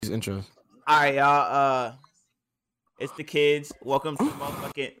intros. All right, y'all. It's the kids. Welcome to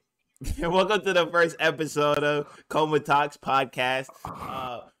welcome to the first episode of Coma Talks podcast.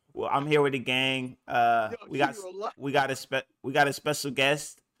 Well, I'm here with the gang. We got a special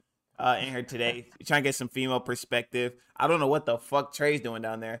guest in here today. We're trying to get some female perspective. I don't know what the fuck Trey's doing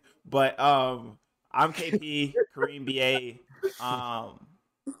down there, but I'm KP Kareem BA.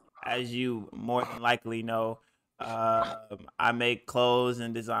 As you more than likely know, I make clothes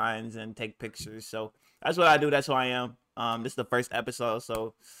and designs and take pictures. So that's what I do. That's who I am. This is the first episode,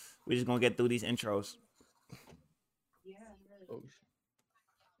 so we're just gonna get through these intros.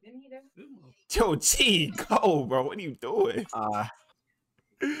 Yo, G, go, bro. What are you doing? All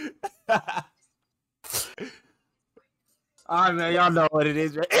right, man. Y'all know what it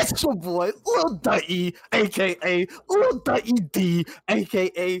is, man. It's your boy, Lil Dutty, a.k.a. Lil Dutty D,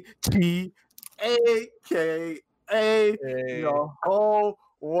 a.k.a. T, a.k.a. Your whole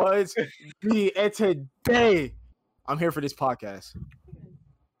was me. And today, I'm here for this podcast.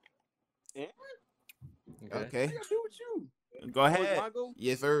 Okay. With you. Go ahead.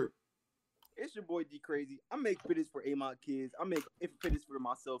 Yes, sir. It's your boy D Crazy. I make fitteds for Amont kids. I make fitteds for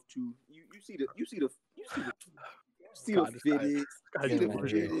myself too. You see the fitteds.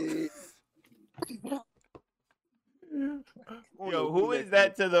 Yo, who is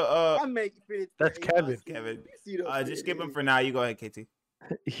that to the I make fitteds. That's Kevin. Kevin. Just skip him for now. You go ahead, KT.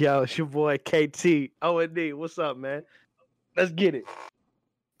 Yo, it's your boy KT. O&D, what's up, man? Let's get it.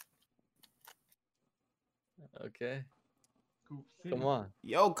 Okay. Come on.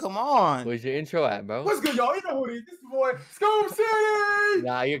 Yo, come on. Where's your intro at, bro? What's good, y'all? You know who it is. This is boy Scoop City.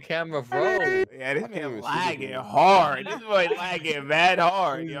 Nah, your camera froze. Yeah, this man lagging hard. This boy lagging mad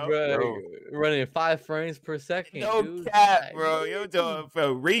hard, yo. Bro, running 5 frames per second. No dude. cap, bro. You're doing for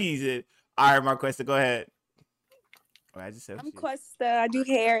a reason. All right, Marquesta, go ahead. Oh, I just said I'm Questa. I do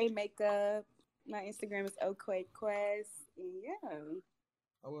hair and makeup. My Instagram is OQuakeQuest. And yeah.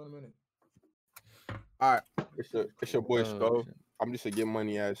 I will in a minute. All right, it's your boy Skull. I'm just a get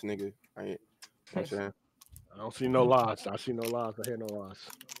money ass nigga. I ain't. You know what I'm saying? I don't see no lies. I see no lies. I hear no lies.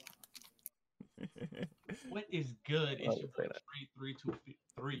 What is good? It's your boy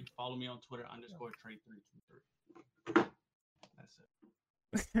Trey323. Follow me on Twitter _Trey323. That's it.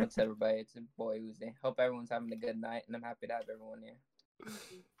 What's up, everybody? It's your boy Uzi. Hope everyone's having a good night, and I'm happy to have everyone here.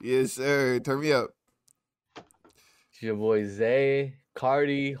 Yes, sir. Turn me up. It's your boy Zay,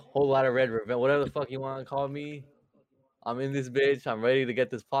 Cardi, whole lot of red revenge, whatever the fuck you want to call me. I'm in this bitch. I'm ready to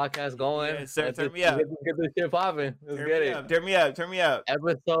get this podcast going. Yes, sir. Turn me up. Get this shit popping. Let's get it. Turn me up. Turn me up.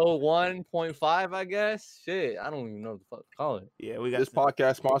 Episode 1.5, I guess. Shit, I don't even know what the fuck to call it. Yeah, we got this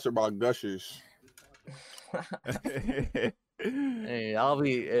podcast sponsored by Gushers. Hey, I'll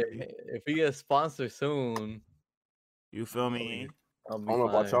be if we get a sponsor soon. You feel me? I don't know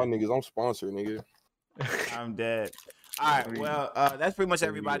about y'all niggas. I'm sponsored, nigga. I'm dead. All right, well, that's pretty much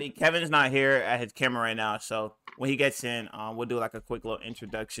everybody. Kevin's not here at his camera right now, so when he gets in, we'll do like a quick little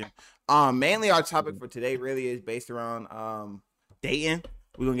introduction. Mainly our topic for today really is based around dating.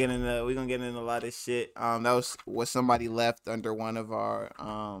 We're gonna get into a lot of this shit. That was what somebody left under one of our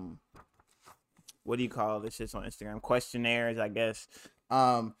what do you call this shit on Instagram? Questionnaires, I guess.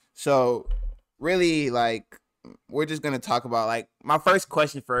 So really, like, we're just gonna talk about, like, my first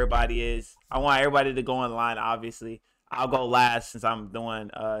question for everybody is, I want everybody to go in line. Obviously, I'll go last since I'm doing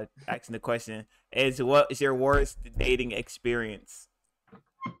asking the question. Is what is your worst dating experience?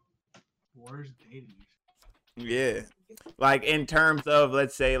 Worst dating? Yeah, like in terms of,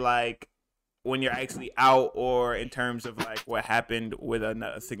 let's say, like when you're actually out, or in terms of like what happened with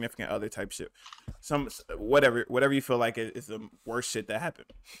a significant other type shit. Whatever you feel like is the worst shit that happened.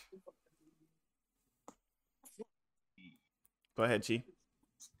 Go ahead, Chi.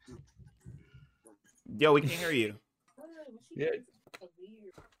 Yo, we can't hear you. Yeah.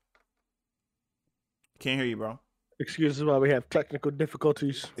 Can't hear you, bro. Excuse us while we have technical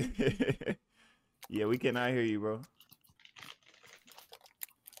difficulties. Yeah, we cannot hear you, bro.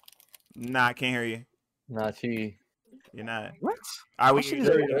 Nah, I can't hear you. Nah, Chi. You're not. What? All right, Let's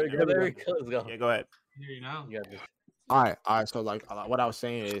go. Yeah, go ahead. Hear you now. You got this. All right. So like, what I was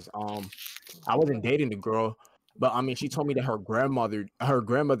saying is, I wasn't dating the girl, but I mean, she told me that her grandmother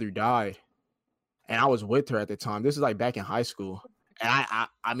died, and I was with her at the time. This is like back in high school, and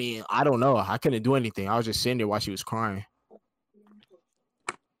I mean, I don't know. I couldn't do anything. I was just sitting there while she was crying.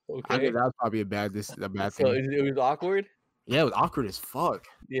 Okay. I think that was probably a bad thing. So it was awkward. Yeah, it was awkward as fuck.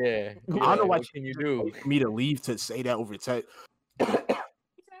 Yeah. I don't know what can you do? For me to leave to say that over text.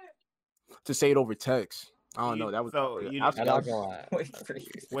 To say it over text. I don't know. That was so. wait.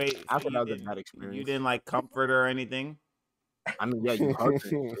 Wait, I thought that was a bad experience. You didn't like comfort her or anything? I mean, yeah, you hugged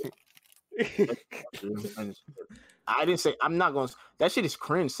her. And I didn't say I'm not gonna. That shit is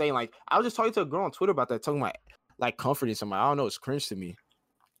cringe. Saying like I was just talking to a girl on Twitter about that, talking about like comforting somebody. I don't know. It's cringe to me.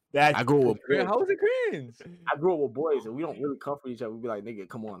 I grew up with boys. How is it cringe? I grew up with boys, and we don't really comfort each other. We be like, nigga,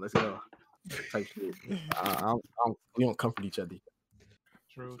 come on, let's go. Type shit. We don't comfort each other.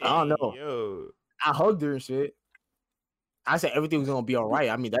 True. I don't know. Yo. I hugged her and shit. I said everything was gonna be all right.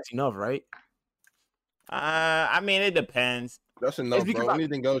 I mean, that's enough, right? I mean, it depends. That's enough, because bro.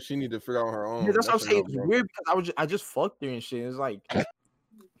 Anything else, she need to figure out on her own. Yeah, that's what I'm saying. enough, It's bro. weird because I just fucked her and shit. It's like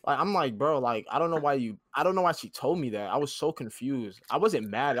I'm like, bro, like I don't know why she told me that. I was so confused. I wasn't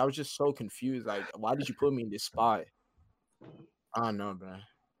mad. I was just so confused. Like, why did you put me in this spot? I don't know, bro.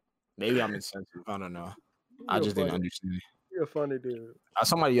 Maybe I'm insensitive. I don't know. I just didn't understand. You're a funny dude.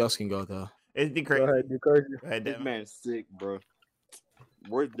 Somebody else can go though. It's the crazy. Go ahead, Go ahead, This Devin. man's sick, bro.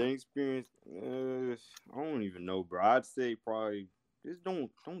 Worst dating experience? I don't even know, bro. I'd say probably just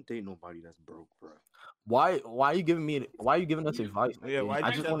don't date nobody that's broke, bro. Why are you giving us advice? Yeah,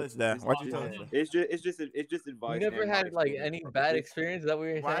 why'd you tell us that? Why'd you tell us that? It's just advice. You never and had my like experience, any bro. bad experience? Is that what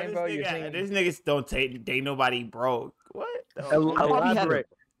you're Why saying, this bro? You're nigga, saying these niggas don't date nobody broke. What? The Elaborate.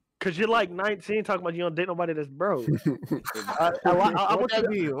 Because you're like 19 talking about you don't date nobody that's broke. I want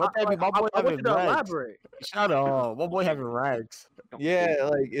you to What that be? My boy I want having you to rags. elaborate. Shut up. My boy having rags. yeah,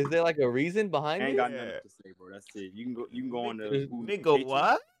 like is there like a reason behind I ain't it? got nothing to say, bro. That's it. You can go on the Nigga,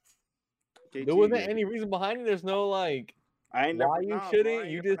 what? There wasn't any reason behind it. There's no like I ain't why never, you nah, shouldn't. bro, I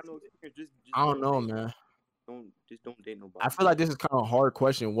ain't You never just had no experience. Just I don't know, man. Don't date nobody. I feel like this is kind of a hard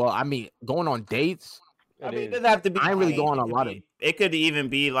question. Well, I mean, going on dates. I mean, it doesn't have to be. I ain't really going on a could lot be- of. It could even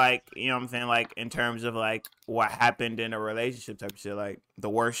be like, you know what I'm saying, like in terms of like what happened in a relationship type of shit, like the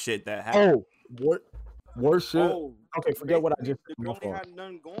worst shit that happened. Oh, worst shit. Oh, Okay, forget what I just. the My girl ain't fault. had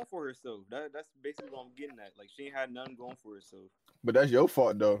nothing going for herself. That's basically what I'm getting at. Like she ain't had nothing going for herself. But that's your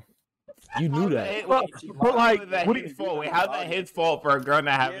fault, though. You knew that. But like, How's that what do his you- fault? Wait, how's that his fault for a girl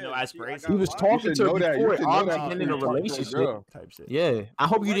not having no Yeah, see, I aspirations? got He was lied. talking should to her know that. You before should know that obviously before getting in a you talk to a relationship. girl. Type shit. Yeah, I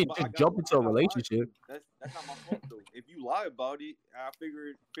hope you Right, didn't but I just got- jump into a I got lied relationship. to. That's not my fault though. If you lie about it, I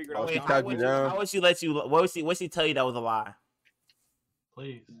figured Oh, out. she Wait, how tied I you would was. down? how would she let you? What's she tell you that was a lie?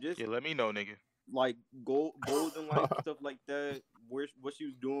 Please. Just Yeah, let me know, nigga. like goals in life, stuff like that. What she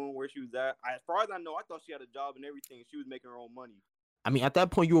was doing, where she was at. As far as I know, I thought she had a job and everything. She was making her own money. I mean, at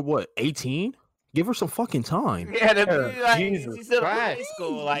that point, you were what, 18? Give her some fucking time. Yeah, the be like, Jesus she's still in high Christ.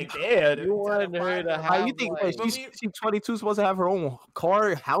 school. Like, damn, You wanted her to How you have, think? like- Wait, she's 22, supposed to have her own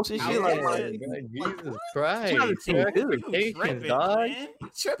car, house, and shit. Yeah, Like, man. Jesus Christ. trying to You think, dude. Expectations, tripping, dog. man. You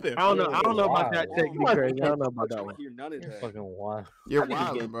tripping. I don't know. I don't know about that Wow. technique, crazy. I don't know about that I one. don't hear none of You're that. fucking wild. You're I think it's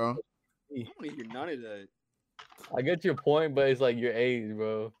wilding, getting- bro. I don't want to hear none of that. I get your point, but it's like your age,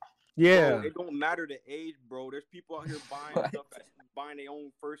 bro. Yeah. Bro, it don't matter the age, bro. There's people out here buying stuff, buying their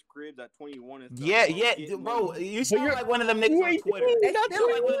own first cribs at 21 and stuff. Yeah, bro. yeah, Getting bro. money. You sound like one of them niggas on Twitter. You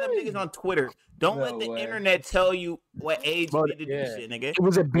sound like one of them niggas on Twitter. Don't let the internet tell you what age Bro, you need to yeah. do shit, nigga. It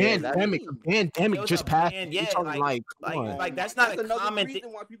was a Yeah, that's- pandemic. A It pandemic was just a passed. ban- You yeah, talking like, come on. like that's not a another common reason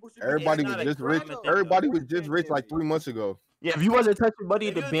thing. why people should. Everybody It's was not a just rich. common thing, Everybody though. was just rich like 3 months ago. Yeah, if you wasn't touching money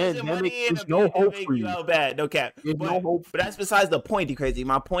in If the you was losing pandemic, money in there's a no hope pandemic, for you you. out bad, no cap. There's no hope. But that's besides the point, you crazy.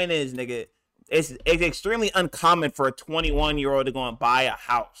 My point is, nigga, it's extremely uncommon for a 21-year-old to go and buy a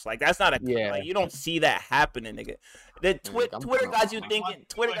house. Like that's not a Yeah. like you don't see that happening, nigga. The I'm Twitter fine. got you thinking.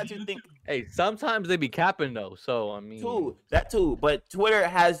 Twitter got you thinking Hey, sometimes they be capping though, so I mean, too. That too. But Twitter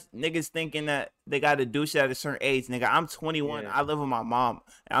has niggas thinking that they got to do shit at a certain age, nigga. I'm 21. Yeah. I live with my mom.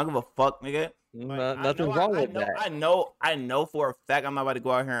 And I don't give a fuck, nigga. Like, nothing's wrong with that. I know for a fact I'm not about to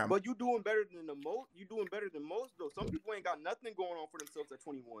go out here and But you doing better than the most. You doing better than most though. Some people ain't got nothing going on for themselves at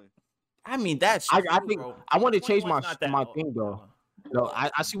 21. I mean that's I true, think bro. I want to change 21's not that my old. thing though. No,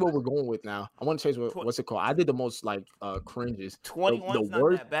 I see what we're going with now. I want to change what's it called. I did the most like cringes. 21's not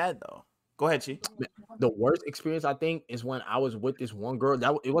worst- that bad though. Go ahead, Chi. The worst experience I think is when I was with this one girl.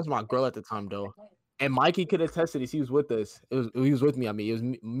 It wasn't my girl at the time though. And Mikey could attest to this. He was with us. He was with me. I mean, it was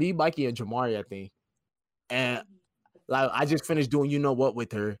me, Mikey, and Jamari, I think. And like I just finished doing you know what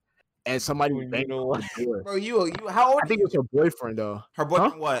with her, and somebody was You banging know on what? the door. Bro, you how old? I think it was her boyfriend though. Her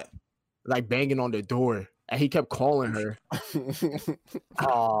boyfriend what? Like banging on the door, and he kept calling her.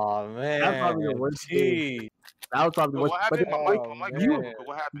 Oh man, That's probably the worst thing. Gee. That was probably the But worst. what But happened? Oh, Mike, man.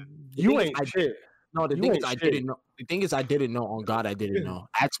 what happened? the You thing is, ain't shit. No, the You thing is, ain't I shit. didn't know. The thing is, I didn't know. On God, I didn't know.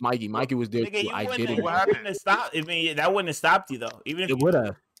 Ask Mikey. Mikey was there Nigga, too. you I wouldn't, didn't. you know. What wouldn't have stopped. I mean, that wouldn't have stopped you though. Even if It would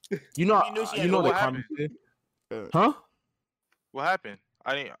have. You know. You knew she You had- know the what happened? comment. Huh? What happened?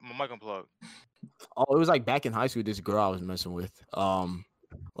 I didn't. My mic unplugged. Oh, it was like back in high school. This girl I was messing with.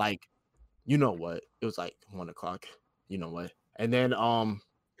 Like, you know what? It was like 1 o'clock. you know what? And then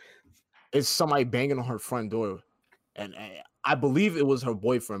it's somebody banging on her front door, and I believe it was her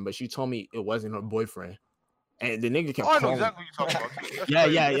boyfriend, but she told me it wasn't her boyfriend. And the nigga kept Oh, I know calling. exactly what you're talking about. Too. That's Yeah,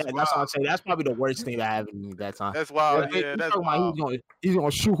 crazy. yeah, yeah. That's That's what I'm wild. saying. That's probably the worst thing that happened to me that time. That's wild. He Yeah, that's talking about wild. he's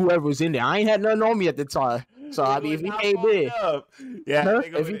gonna shoot whoever was in there. I ain't had nothing on me at the time. So I mean, if he came in, yeah,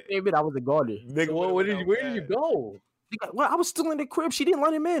 if he came in, I was a guardian. Nigga, Where did you go? Well, I was still in the crib. She didn't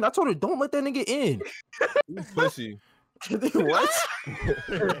let him in. I told her, don't let that nigga in. Pussy. What?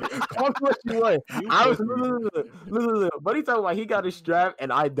 Of course you would. I was look. But he talking like he got a strap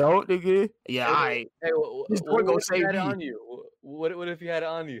and I don't, nigga. Yeah, Hey, this boy what gonna if you save had it me. on you? What if you had it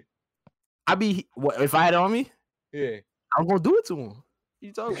on you? I be what if I had it on me? Yeah. I'm gonna do it to him. What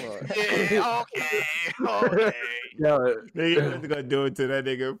you talking about? Yeah, okay. Yeah, Nigga, gonna do it to that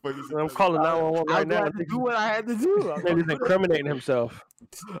nigga. I'm calling 911 right now. to do what I had to do. I'm Nigga's incriminating himself.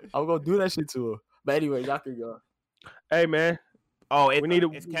 gonna do that shit to him. But anyway, y'all can go. Hey man. Oh, we need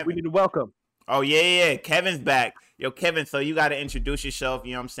to welcome. Oh yeah. Kevin's back. Yo, Kevin, so you gotta introduce yourself,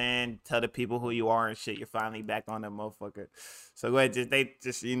 you know what I'm saying? Tell the people who you are and shit. You're finally back on that motherfucker. So go ahead,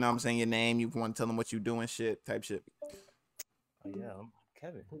 just you know what I'm saying, your name, you want to tell them what you doing, shit, type shit. Oh, yeah, I'm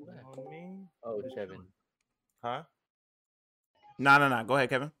Kevin. You know what I mean? Oh, Kevin. Huh? No. Go ahead,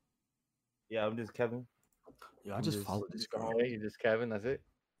 Kevin. Yeah, I'm just Kevin. Yeah, I just followed this guy. Yeah, you just Kevin. That's it.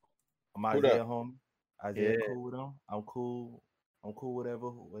 I'm Isaiah home. Isaiah cool with him. I'm cool. I'm cool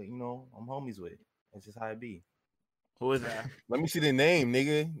whatever. You know, I'm homies with. That's just how it be. Who is that? Let me see the name,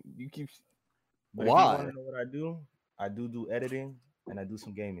 nigga. You keep. But if you want to know what I do editing and I do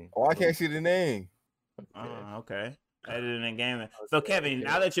some gaming. Oh, I can't see the name. Okay. Editing and gaming. So Kevin,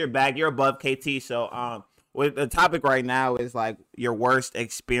 now that you're back, you're above KT. So with the topic right now is like your worst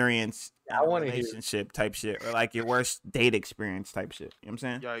experience in a relationship type shit, or like your worst date experience type shit. You know what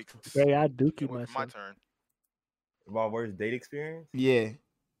I'm saying? Yikes. Hey, I do keep my turn. My worst date experience? Yeah.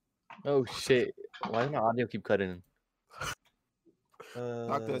 Oh shit! Why does my audio keep cutting?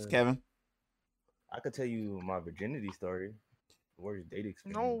 Talk to us, Kevin. I could tell you my virginity story. Worst date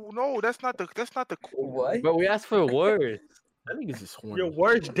experience. No, that's not the What? But we asked for words. I think it's just horny. Your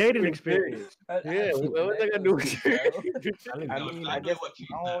worst dating experience. Yeah, what they gonna do with you? I mean, I guess I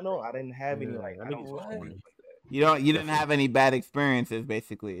don't know. I didn't have any like. You didn't have any bad experiences,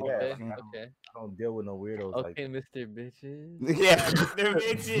 basically. Yeah, Okay. I don't deal with no weirdos. Okay, like Mr. Bitches. Yeah, Mr.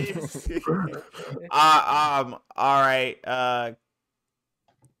 Bitches. All right.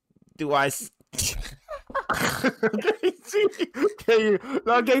 Do I?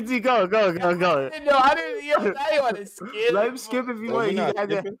 No, KT, go. No, I didn't. Yo, now you want to skip? Let him skip if you want. Yo, you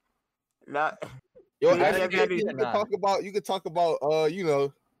can talk about. You can talk about. You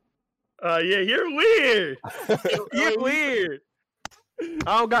know. Yeah, you're weird. You're weird.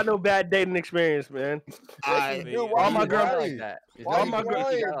 I don't got no bad dating experience, man. All my girls like that. All my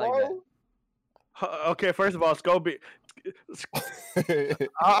girls. Okay, first of all, Scobie.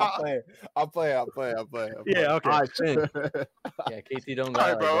 I'll play. Yeah, okay. All right, Yeah, KT don't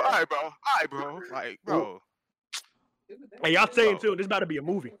All got right, bro. Like, bro. Hey, y'all saying too, this about to be a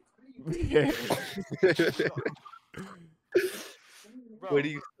movie. Where do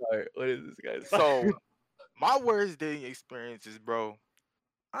you start? What is this guy's? So, my worst dating experiences, bro.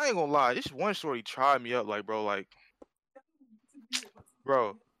 I ain't gonna lie. This one shorty tried me up, like, bro.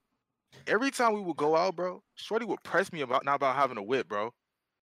 Every time we would go out, bro, shorty would press me about having a whip, bro.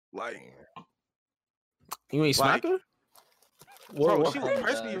 Like, you ain't smack her? Bro, she would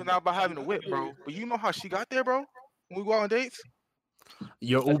press me about having a whip, bro. But you know how she got there, bro? When we go out on dates?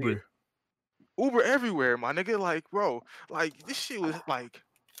 Your Uber everywhere, my nigga. Like, bro, like this shit was like,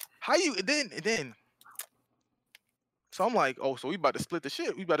 how you? And then. So I'm like, oh, so we about to split the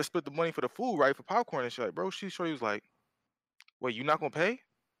shit. We about to split the money for the food, right? For popcorn and shit. Like, bro, she was like, wait, you not gonna pay?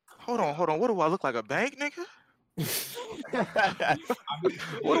 Hold on. What do I look like, a bank, nigga?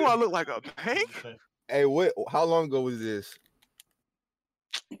 What do I look like, a bank? Hey, how long ago was this?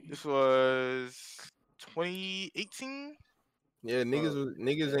 This was 2018. Yeah,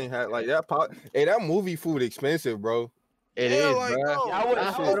 niggas ain't had like that. Hey, that movie food expensive, bro. It is, like, bro.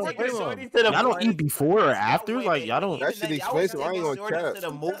 Y'all don't eat before or after? Like, y'all don't. That shit expensive. I ain't gonna cap. To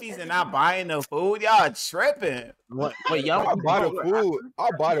the movies and not buying the food, y'all tripping. What? Wait, y'all? I bought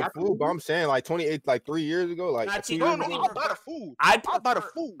the food. But I'm saying like 28, like 3 years ago, like. No, I bought the food. I bought the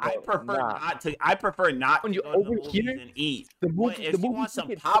food. I prefer not to. I prefer not when to you go to the over movies here and eat. If she wants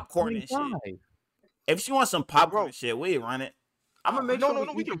some popcorn and shit, if she wants some popcorn and shit, we run it. I'm gonna make sure.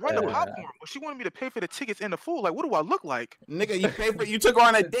 No, we can run the popcorn. But she wanted me to pay for the tickets and the food. Like, what do I look like? Nigga, you pay for you took her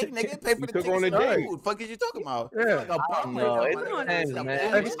on a date, nigga. Pay for the tickets and the food. Fuck is you talking about? Yeah. Like a bum No, right it now, depends, nigga.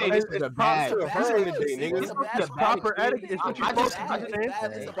 man. It's bad. It's proper etiquette. It's what you're supposed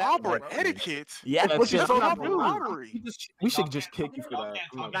to do. Proper etiquette. Yeah, What you That's supposed not to do? robbery. We should just kick you for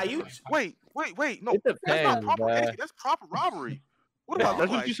that. Now you Wait. No, It that's not depends, proper bruh. etiquette. That's proper robbery. What do I look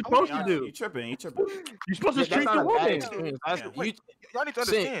That's like? what you're supposed to do. You tripping? You're supposed to treat the woman. Y'all need to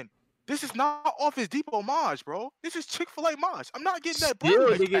understand. This is not Office Depot Maj, bro. This is Chick-fil-A Maj. I'm not getting that bread. Yeah,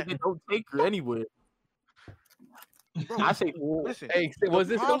 like that. nigga, don't take her anywhere. Bro, I say, listen. Hey, was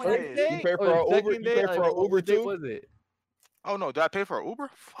this the problem first is- day? You pay or for the an Uber? second You day? pay Like, for an what Uber day too? was it? Oh no, did I pay for an Uber?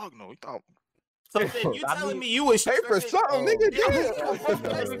 Fuck no. So then you telling me you was Pay for something,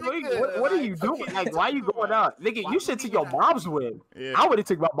 nigga. What are you doing? Like, why you going out, nigga? You should take your mom's whip. Yeah. I would have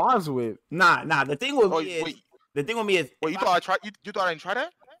took my mom's whip. Nah. The thing with me is, Wait. the thing with me is, Wait, you thought I tried? You thought I didn't try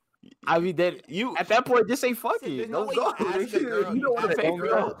that? I mean, that you at that point just say fuck there's it. no Don't way go. you ask a girl. You don't want to pay for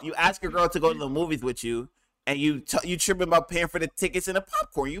that. You ask a girl to go to the movies with you, and you tripping about paying for the tickets and the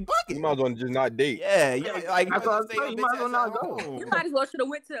popcorn. You bugging. You might as well just not date. Yeah, like That's what I'm saying. You might as well not go. You might as well should have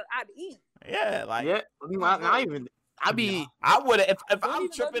went to out to eat. Yeah, like Yeah, not even. I would have if I'm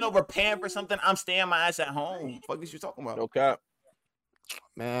tripping over paying for something. I'm staying my ass at home. Fuck is you talking about? No cap.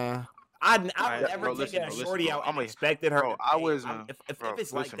 Man, I Alright, never bro, taken a listen, shorty bro, out I'm and a- expected her. bro, to I pay. was, if bro,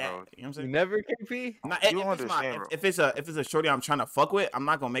 it's like listen, that, bro. you know what I'm You saying? never KP? Not, You if, don't it's understand, bro. if it's a shorty I'm trying to fuck with, I'm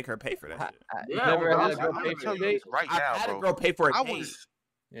not gonna make her pay for that shit. You Yeah, never bro, had a I'm girl I'm pay gonna for tell a you date? this right I've now, had bro. a girl pay for a I date, was,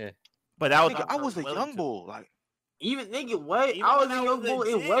 Yeah. but that was nigga, I was a young bull. Like, even nigga, what? Even I was when a I young was boy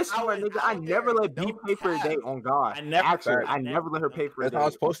in legit, Westmore, I was nigga. I out never there. let B Don't pay for a cap. date. On God, I never- actually, I I never let her pay for a That's how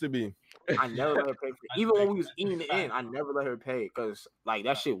it's date. supposed to be. I never let her pay for even when we was eating it in. I never let her pay because like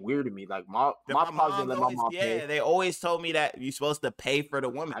that shit weird to me. Like my pops didn't let my mom pay. they always told me that you're supposed to pay for the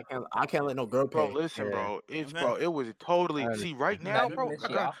woman. I can't let no girl bro, pay. listen, Yeah. bro. It's Man. bro. It was totally. I See, right understand. now, Now, bro. even if I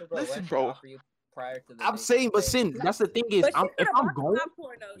she got, offered, bro, listen, what she bro. offer you prior to the I'm date? saying, but sin. That's the thing is, But she if could have I'm bought the going,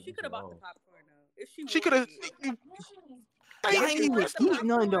 popcorn though. She could have bought the popcorn though. If she She could have. y'all ain't even eat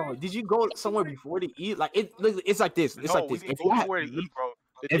none though. Did you go somewhere before to eat? Like it's like this. It's No, like we this. didn't If go y'all nowhere to eat, bro.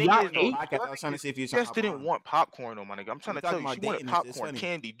 The if thing y'all is, though, ate- I was trying to see if you just didn't want popcorn, though, my nigga. I'm trying to tell talking you, she about wanted dating, it's popcorn, funny.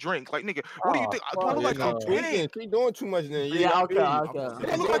 candy, drinks. Like, nigga, what do you think? Do I look like Yeah, I'm no. paying? Keep doing too much then. Yeah, I okay, feel you. okay.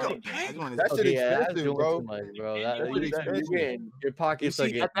 Do I look like I'm paying? That shit Okay, yeah, that's expensive, doing bro. too much, bro. That shit You're expensive. getting your You pockets are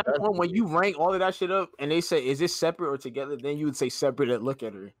see, getting at that point when you rank all of that shit up and they say, "Is this separate or together?" Then you would say separate and look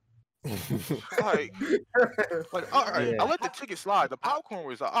at her. Like, all right, Yeah. I let the ticket slide. The popcorn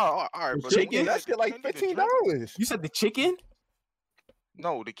was like, all right, bro. Chicken, The that shit like candy, the drink- $15. You said the chicken?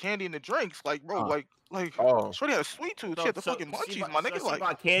 No, the candy and the drinks, like, bro, Oh. like, Oh. Shorty had a sweet tooth. She had the fucking she munchies, bought- my so nigga. she Like,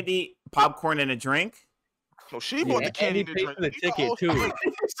 bought candy, popcorn, and a drink. no, she bought the and candy he and the paid drink. for the You got ticket all- too.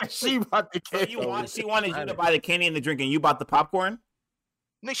 She bought the So cake. she wanted you to buy the candy and the drink, and you bought the popcorn.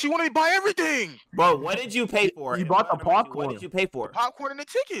 Nigga, she wanted me to buy everything. Bro, what did you pay for? You bought the popcorn. What did you pay for? Popcorn and the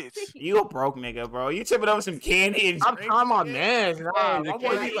tickets. You a broke nigga, bro. You tripping over some candy and I'm drinks, trying my nigga? man. Nah, the my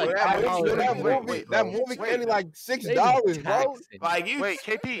candy boy- like That $5 movie, bro. that movie candy like $6, bro. Taxing. Like you. Wait,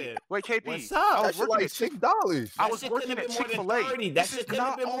 KP. Wait, KP. What's up? I That was shit working like at Chick. $6. I That was shit working couldn't at have been more Chick-fil-A. than 30. That This shit is couldn't have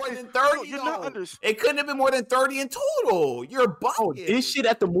not been more office- than 30. No, you're not though. under. It couldn't have been more than 30 in total. You're bugging. Oh, this shit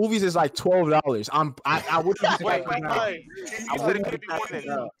at the movies is like $12. I wouldn't be Wait, surprised. wait. I You said it wouldn't couldn't be be more surprised.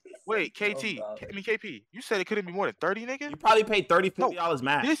 than. Wait, KT. I mean KP. You said it couldn't be more than 30, nigga. You probably paid $30, $40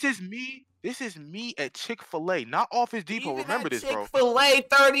 max. This is me. This is me at Chick-fil-A, not Office Depot. Even Remember at this, bro. Chick-fil-A,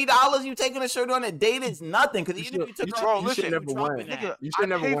 $30. You taking a shirt on a date is nothing. Because even if you took her Bro, out, listen, you never went. Nigga, You should I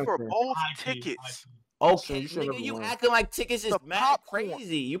never paid went for there. both tickets. Okay, You should nigga, never you went. acting like tickets is The mad popcorn.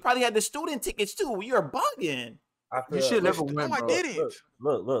 crazy. You probably had the student tickets too. You're bugging. I feel You should never No, went, I bro. didn't.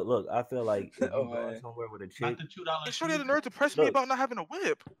 Look. I feel like if you Oh, going man. somewhere with a Not chick, the $2. And Shorty had the nerve to press me Look. about not having a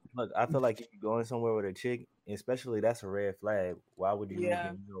whip. look, I feel like if you're going somewhere with a chick, especially that's a red flag. Why would you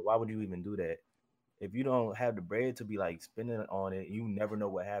why would you even do that? If you don't have the bread to be like spending on it, you never know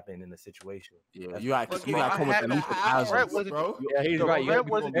what happened in the situation. Yeah, That's- you got But you bro, got I to come with had at to least have bread 1,000. wasn't- bro. Yeah, he's The right. You bread gotta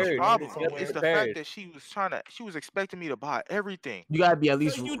be wasn't the prepared. problem. You gotta be It's the prepared. fact that she was expecting me to buy everything. You gotta be at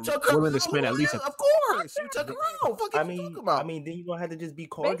least So you took her willing to out, spend at least. of course. You took her out. Fuck I you mean, talking about? then you're gonna have to just be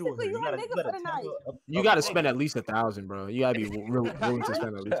cordial with her. Basically, you a gotta, nigga gotta for the tell night. her up- You up gotta front. spend at least 1,000, bro. You gotta be willing to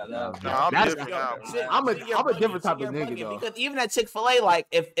spend at least 1,000. Nah, I'm That's- different now. I'm a You're different type you're of nigga, bugging, though. Because even at Chick-fil-A, like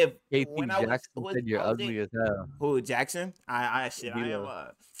if KT when I was, Jackson said you're ugly as hell. who Jackson? I shit. I am.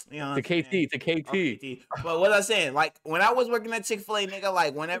 You know, To KT, to KT. KT. But what I'm saying, like when I was working at Chick-fil-A, nigga,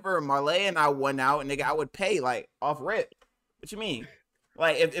 like whenever Marley and I went out, nigga, I would pay like off rip. What you mean?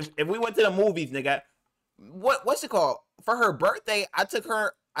 Like if we went to the movies, nigga, what's it called? for her birthday, I took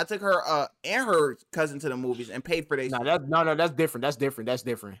her and her cousin to the movies and paid for their. No, that's different. That's different.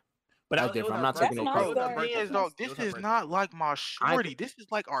 But that's different. I'm not taking no Bro, credit. the thing is, dog, this is not like my shorty. This is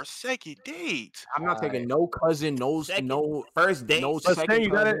like our second date. I'm not taking no cousin, no first date. No But second you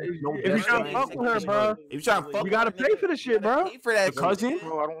gotta, cousin, no if you best trying to friend. fuck with her, bro, If you trying to fuck, you gotta pay for the shit, bro. Pay for that The cousin?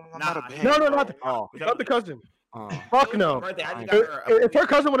 Bro, I'm not a bad. No, not the, Oh, not the cousin. Fuck no. Birthday, I just got her If her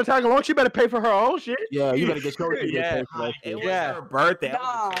cousin want to tag along, she better pay for her own shit. Yeah, you better get your shit Yeah. paid for that It shit. was her birthday.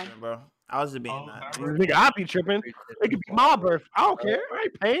 I was tripping, bro. I was just being nice. Nigga, I be tripping. It could be my birthday. I don't care. I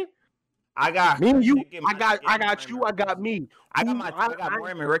ain't paying. I got Me and you. chicken, I got chicken, you. I got me. I got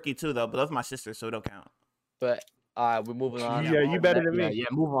Miriam and Ricky too though, but those my sisters, so it don't count. But all right, we're moving on. Yeah, you better than me. Yeah,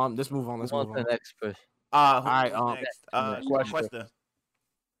 move on. Let's move on. Move on to the next person. All right, next. Question.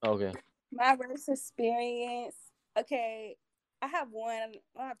 Okay. My worst experience. Okay, I have one.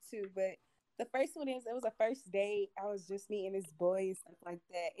 I have two, but the first one is it was a first date. I was just meeting this boy and stuff like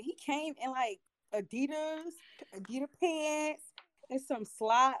that. And he came in like Adidas pants and some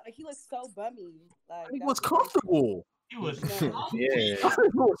slide. Like he looked so bummy. Like He was comfortable. He was. He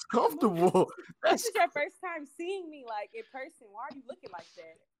was comfortable. This is your first time seeing me like in person. Why are you looking like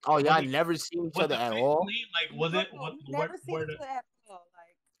that? Oh, y'all never seen each other at all? Like, was it? What? Never seen each other at all.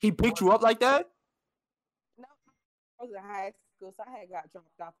 Like He picked you up like that? no, I was in high school, so I had got dropped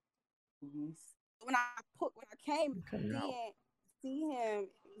off. When I came to see him,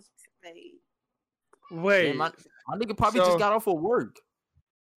 it was just like Wait, Man, my nigga probably So- just got off of work.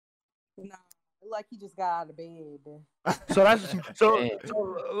 no, like he just got out of bed. so that's so.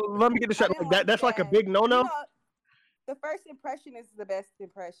 Let me get this straight. Like that's like a big no no. You know, the first impression is the best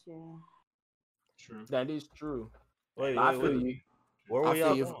impression. True. That is true. Wait, I feel you. Where I were feel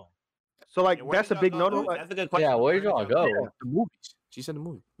y'all you. going? So like Yeah, where that's a did big y'all no go? no. Like, That's a good question. Yeah, where did y'all go? The movies. She said the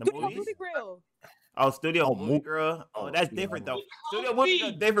movie. The Studio movies? Movie Grill. Oh, studio Oh, movie girl. Oh, that's yeah. different though. Studio movie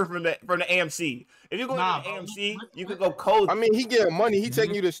girl different from the AMC. If you go Nah, to the bro. AMC, you could go cold. I mean, he getting money. He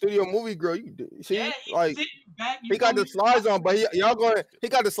taking you to studio movie girl. You see, Yeah, he's like sitting back. he got the slides on, but y'all going. He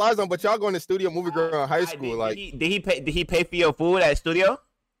got the slides on, but y'all going to studio movie girl in high school. Like did he pay for your food at studio?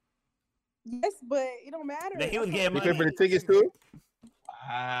 Yes, but it don't matter. Then he was getting he money. pay for the tickets too.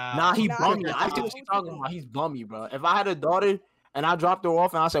 Nah, he Nah, bummy. nah, I see nah. what she's talking about. He's bummy, bro. If I had a daughter and I dropped her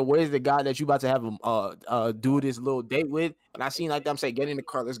off and I said, "Where's the guy that you about to have him do this little date with?" and I seen like them say, "Get in the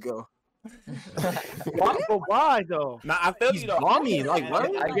car, let's go." why, but why though? Nah, I feel He's you though. bummy, like,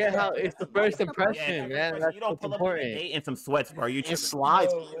 what? I get how it's the first impression, man. That's You don't what's pull up on a important. date in some sweats, bro. You And tripping.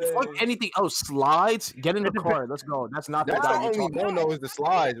 slides. Fuck anything else. Slides. Get in the car. Let's go. That's not the That's the guy you're only talking no is the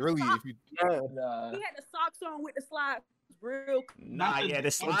slides. Really, if you Nah. He had the socks on with the slides. Real. Nah, yeah, the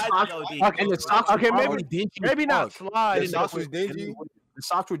slides. about. yo, D. And the socks. Okay, were maybe- probably dingy Maybe as not fuck. slide. the socks was dingy. The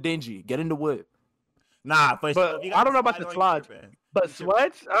socks were dingy. Get in the whip. Nah, But if you got I don't know about slides the on, you slides. tripping. But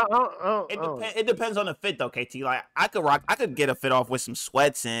sweats? It depends on the fit though, KT. Like I could get a fit off with some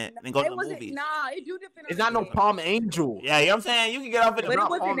sweats and go to It the wasn't. movies. Nah, it do depend. It's on not the no fit. Palm Angel. Yeah, you know what I'm saying? You can get off in But the it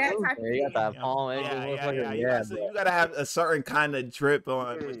wasn't that type of Yeah, you got fit. that palm angel, motherfucker. yeah. Yeah, You gotta have a certain kind of drip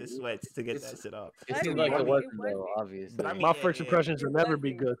on with the sweats to get that shit off. it That's seems what like it it was. wasn't though, obviously. But I mean, My yeah, first yeah. impressions will never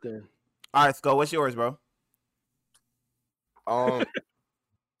be wasn't. good then. All right, Skull, what's yours, bro?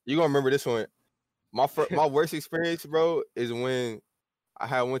 you gonna remember this one. My worst experience, bro, is when I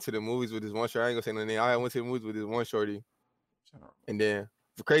had went to the movies with this one shorty. I ain't gonna say no name. I had went to the movies with this one shorty, and then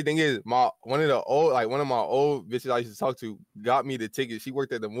the crazy thing is, one of my old bitches I used to talk to got me the ticket. She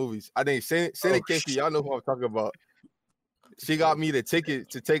worked at the movies. I think Syndicate, y'all know who I'm talking about. She got me the ticket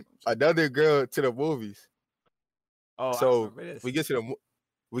to take another girl to the movies. Oh, So we get to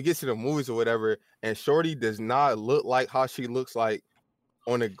the movies or whatever, and shorty does not look like how she looks like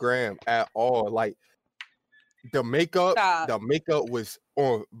on the gram at all. Like the makeup was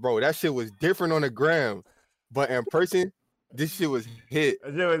on, bro. That shit was different on the gram, but in person, this shit was hit.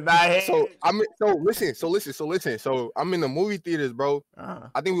 It was not hit. So listen. So I'm in the movie theaters, bro.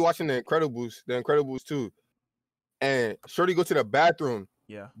 I think we watching the Incredibles 2, and shorty go to the bathroom.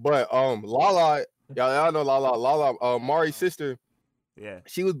 Yeah. But Lala, y'all know Lala, Mari's sister. Yeah.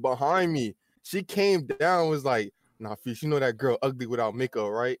 She was behind me. She came down, was like, "Nah, Fish, you know that girl ugly without makeup,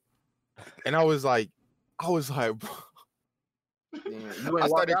 right?" And I was like, bro. I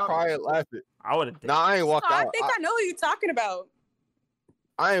started crying, laughing. I would have. Nah, I ain't walked Oh, I out. think I know who you're talking about.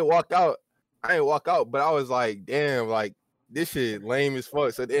 I ain't walk out, but I was like, damn, like this shit lame as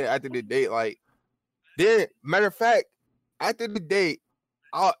fuck. So then after the date, matter of fact, after the date,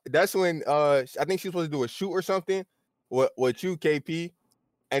 that's when I think she was supposed to do a shoot or something with you, KP,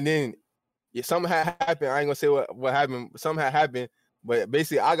 and then something had happened. I ain't gonna say what happened. Something had happened, but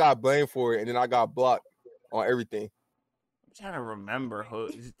basically I got blamed for it, and then I got blocked on everything. trying to remember who.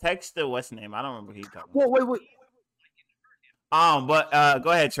 Text the what's name? I don't remember who he talking about. Whoa, wait. But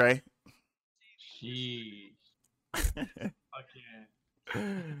go ahead, Trey. Sheesh.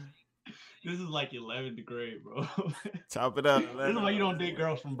 This is like 11th grade, bro. Top it up. This is why you don't date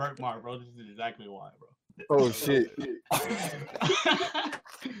girls from Birkmar, bro. This is exactly why, bro. Oh shit.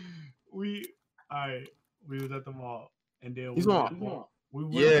 We was at the mall, and then He's on.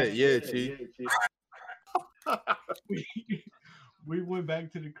 Yeah, Chief. we went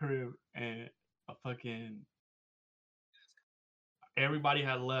back to the crib, and everybody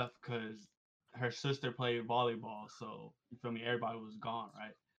had left because her sister played volleyball. So you feel me? Everybody was gone,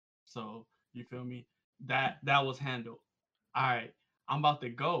 right? So you feel me? That was handled. All right, I'm about to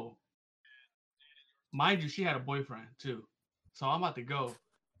go. Mind you, she had a boyfriend too. So I'm about to go.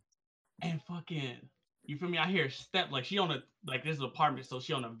 And you feel me? I hear step, like she on this is an apartment, so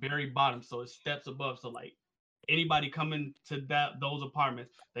she on the very bottom, so it's steps above. So like anybody coming to those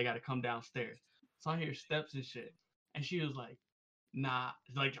apartments, they gotta come downstairs. So I hear steps and shit. And she was like, nah,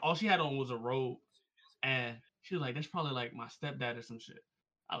 like all she had on was a robe. And she was like, that's probably like my stepdad or some shit.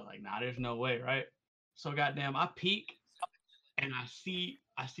 I was like, nah, there's no way, right? So goddamn, I peek and I see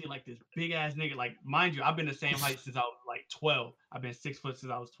like this big ass nigga. Like, mind you, I've been the same height since I was like 12. I've been 6 foot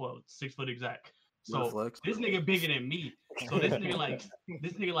since I was 12, 6 foot exact. So this nigga bigger than me. So this nigga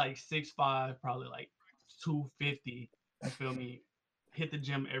like 6'5", probably like 250. You feel me? Hit the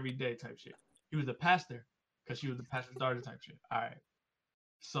gym every day type shit. He was a pastor because she was the pastor's daughter type shit. All right.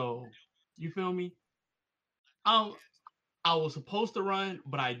 So you feel me? I was supposed to run,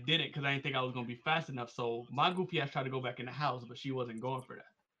 but I didn't because I didn't think I was gonna be fast enough. So my goofy ass tried to go back in the house, but she wasn't going for that.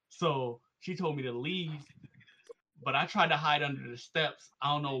 So she told me to leave, but I tried to hide under the steps.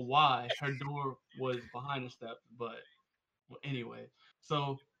 I don't know why. Her door was behind the steps, but anyway.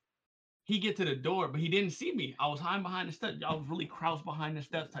 So he get to the door, but he didn't see me. I was hiding behind the steps. I was really crouched behind the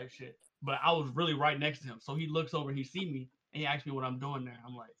steps type shit. But I was really right next to him. So he looks over, he see me, and he asks me what I'm doing there.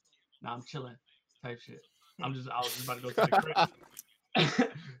 I'm like, nah, I'm chilling type shit. I was just about to go to the crib.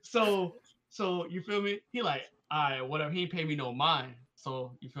 So you feel me? He like, all right, whatever. He ain't pay me no mind.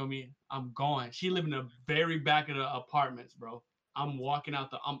 So you feel me? I'm going. She live in the very back of the apartments, bro. I'm walking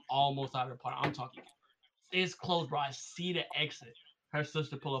out I'm almost out of the apartment. I'm talking. It's close, bro. I see the exit. Her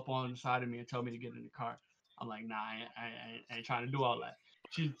sister pull up on the side of me and told me to get in the car. I'm like, nah, I ain't trying to do all that.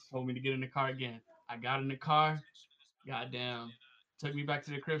 She told me to get in the car again. I got in the car. Goddamn. Took me back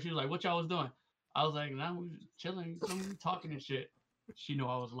to the crib. She was like, what y'all was doing? I was like, nah, we was chilling, talking and shit. She knew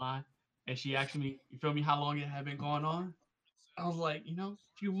I was lying. And she asked me, you feel me, how long it had been going on? I was like, a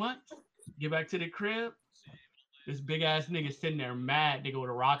few months. Get back to the crib. This big ass nigga sitting there mad, nigga with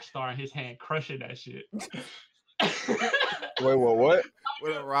a rock star in his hand, crushing that shit. Wait, what?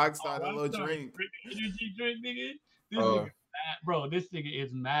 With a rock star, a little drink. Energy drink, nigga. This nigga mad, bro. This nigga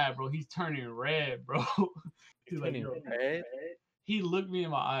is mad, bro. He's turning red, bro. He's like, yo, red? He looked me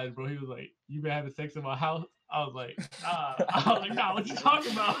in my eyes, bro. He was like, you been having sex in my house? I was like, nah, what you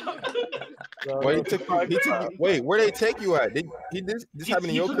talking about? Wait, where they take you at? This happened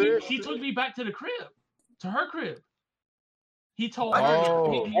in your crib? He took me back to the crib, to her crib. He told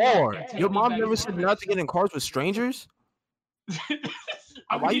her. Your mom never said not to get in cars with strangers?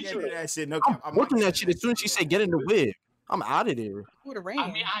 Why you doing that shit? No, I'm looking at shit as soon as she said get in the whip. I'm out of there.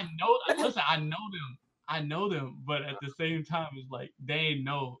 I mean, I know. Listen, I know them, but at the same time, it's like they ain't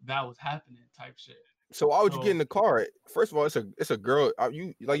know that was happening, type shit. So why would you get in the car? First of all, it's a girl.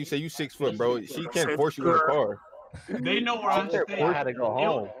 You like you say you 6 foot, bro. She can't force you in the car. They know where I stay. I had to go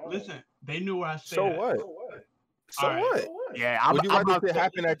home. Listen, they knew where I stay. So what? So what? Yeah, would you rather it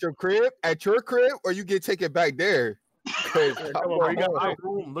happen at your crib, or you get taken back there? You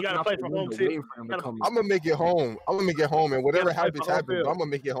gotta play from home too. I'm gonna make it home. And whatever happens. I'm gonna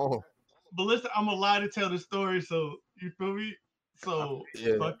make it home. But listen, I'm gonna lie to tell the story. So you feel me? So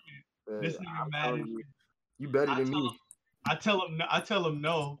fuck you. This nigga mad. You better than me. I tell him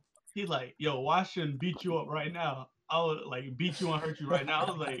no. He's like, yo, why shouldn't beat you up right now? I would like beat you and hurt you right now.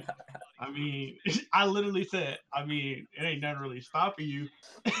 I was like, I mean, I literally said, I mean, it ain't never really stopping you.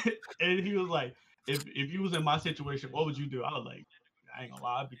 And he was like, if you was in my situation, what would you do? I was like, I ain't gonna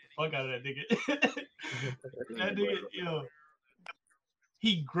lie, I'd beat the fuck out of that nigga. That nigga, yo,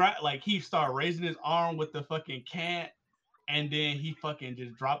 he started raising his arm with the fucking can, and then he fucking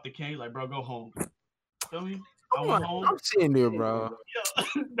just dropped the can. He's like, bro, go home. Feel me? I went home. I'm sitting there, bro.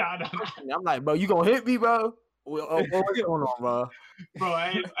 Nah. I'm like, bro, you gonna hit me, bro? What's going on, bro? Bro,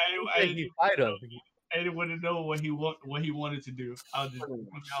 I didn't want to know what he wanted to do. I was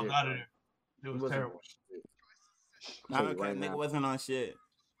out of there. It was terrible. Nah, okay, nigga wasn't on shit.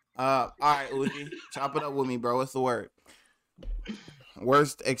 All right, Uzi, chop it up with me, bro. What's the word?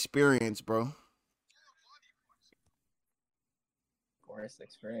 Worst experience, bro. Worst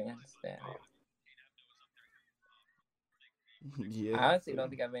experience. Damn. Yeah. I honestly don't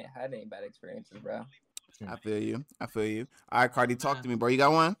think I've had any bad experiences, bro. I feel you. All right, Cardi, talk to me, bro. You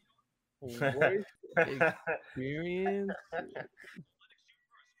got one? Worst experience.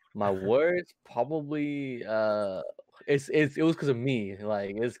 My worst probably it was because of me.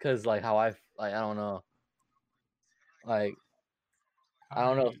 Like it's because like how I don't know. Like I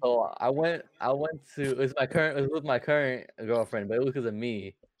don't know. So I went to it was with my current girlfriend, but it was because of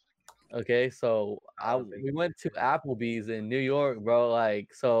me. Okay, so we went to Applebee's in New York, bro.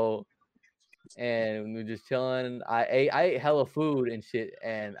 Like so, and we were just chilling. I ate hella food and shit,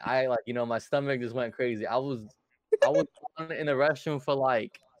 and I like my stomach just went crazy. I was in the restroom for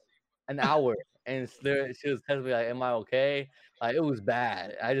like an hour, and she was telling me like, "Am I okay?" Like it was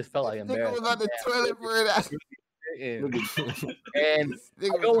bad. I just felt like Nigga embarrassed. was on the toilet for that. And Nigga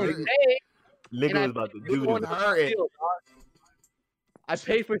I go and was pay, Nigga and I was about to paid do for this. someone else's meal, dog. I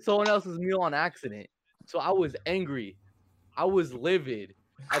paid for someone else's meal on accident, so I was angry. I was livid.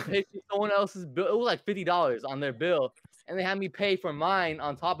 I paid for someone else's bill. It was like $50 on their bill, and they had me pay for mine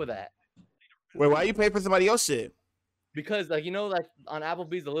on top of that. Wait, why you pay for somebody else's shit? Because like like on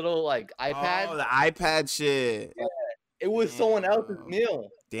Applebee's, the little like iPad. Oh, the iPad shit. Yeah, it was someone else's meal.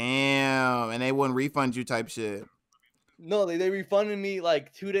 Damn, and they wouldn't refund you type shit. No, they refunded me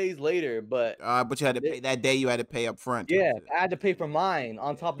like 2 days later, but you had to pay that day. You had to pay up front. Yeah, I had to pay for mine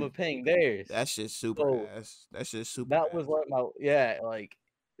on top of paying theirs. That shit's super ass. That shit's super. That was like like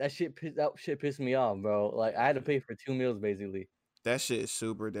that shit pissed me off, bro. Like I had to pay for 2 meals basically. That shit is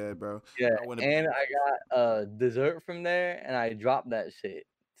super dead, bro. Yeah, and I got dessert from there, and I dropped that shit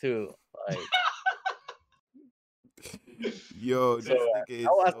too. Like, yo, so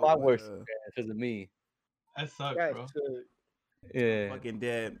that's my worst experience because of me. That sucks, bro. Yeah, fucking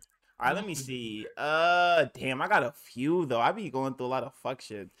dead. All right, let me see. Damn, I got a few though. I be going through a lot of fuck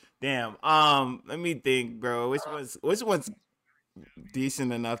shit. Damn. Let me think, bro. Which one's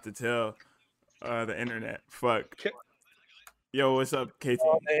decent enough to tell the internet? Fuck. Yo, what's up, KT?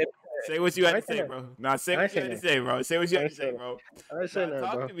 Say what you had to say, bro. Nah, say what you had to say, bro. Say what you had to say, bro. I ain't say nothing,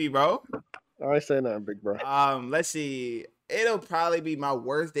 Talk bro. to me, bro. I ain't say nothing, big bro. Let's see. It'll probably be my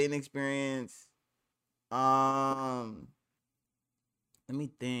worst dating experience. Let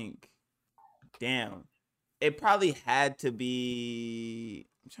me think. Damn. It probably had to be.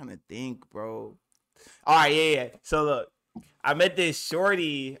 I'm trying to think, bro. All right, yeah. So look, I met this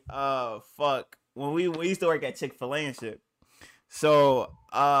shorty. Fuck. When we used to work at Chick-fil-A and shit. So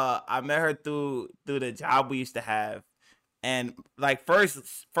I met her through the job we used to have, and like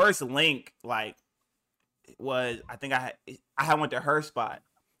first link like was I think I had went to her spot.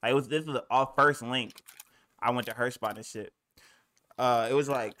 Like this was our first link. I went to her spot and shit. It was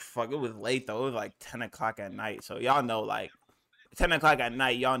like fuck. It was late though. It was like 10 o'clock at night. So y'all know like 10 o'clock at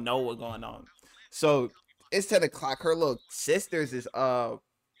night. Y'all know what's going on. So it's 10 o'clock. Her little sisters is awake.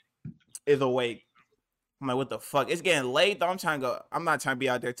 I'm like, what the fuck? It's getting late though. I'm not trying to be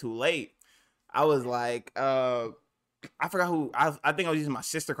out there too late. I was like, I forgot who. I think I was using my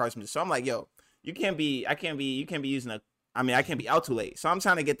sister card. So I'm like, yo, you can't be using I can't be out too late. So I'm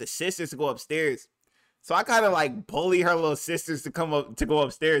trying to get the sisters to go upstairs. So I kind of like bully her little sisters to go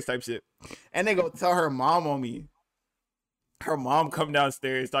upstairs type shit. And they go tell her mom on me. Her mom come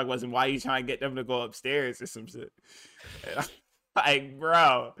downstairs talk about why you trying to get them to go upstairs or some shit. Like,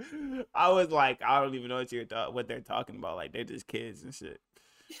 bro, I was like, I don't even know what they're talking about. Like, they're just kids and shit.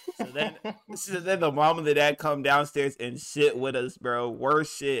 So then the mom and the dad come downstairs and sit with us, bro.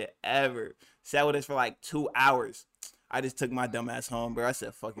 Worst shit ever. Sat with us for like 2 hours. I just took my dumb ass home, bro. I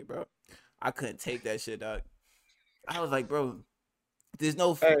said, fuck it, bro. I couldn't take that shit, dog. I was like, bro, there's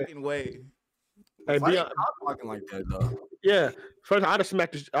no fucking way. Hey, Why you talking like that though? Yeah, first I'd have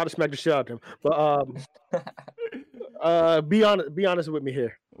smacked the shit out of him. But be honest with me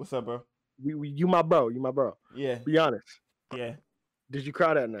here. What's up, bro? You my bro. Yeah. Be honest. Yeah. Did you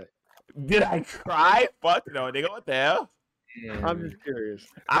cry that night? Did I cry? Fuck no, nigga. What the hell? I'm just curious.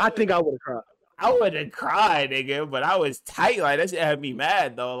 I think I would have cried. I wouldn't cry, nigga, but I was tight. Like, that shit had me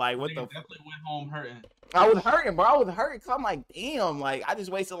mad, though. Like, what the fuck? Definitely went home hurting. I was hurting, bro. I was hurting because I'm like, damn, like, I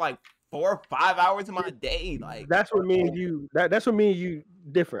just wasted like 4 or 5 hours of my day. Like, that's what me and you. That's what me and you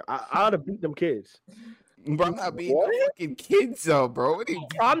different. I ought to beat them kids. Bro, I'm not beating no fucking kids, though, bro. What are you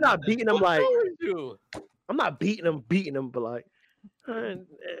I'm not beating them like. You? I'm not beating them, but like. You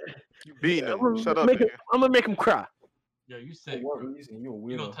beating them. Shut up, I'm gonna make them cry. Yo, you sick.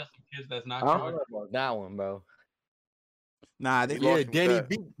 You gonna touch some kids that's not I don't yours? know about that one, bro. Nah, they Yeah, Danny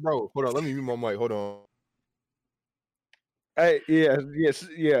beat, bro. Hold on, let me mute my mic. Hold on. Hey, yeah.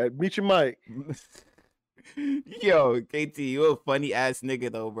 Meet your mic. Yo, KT, you a funny ass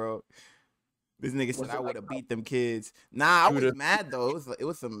nigga though, bro. This nigga said I would have beat them kids. Nah, I was mad though. It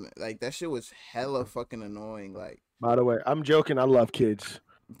was some like that shit was hella fucking annoying. Like, By the way, I'm joking. I love kids.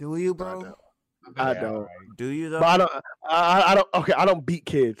 do you, bro? I don't. Do you though? But I don't. Okay, I don't beat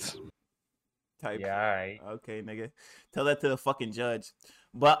kids. Type Yeah, all right. Okay, nigga. Tell that to the fucking judge.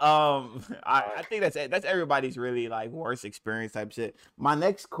 But I think that's everybody's really like worst experience type shit. My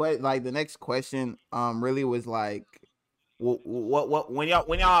next the next question really was like, what when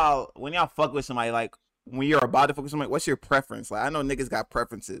y'all fuck with somebody, like when you're about to fuck with somebody, what's your preference? Like I know niggas got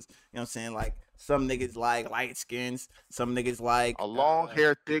preferences. You know what I'm saying? Like some niggas like light skins, some niggas like a long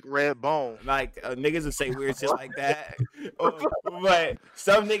hair, thick red bone. Like niggas will say weird shit like that. But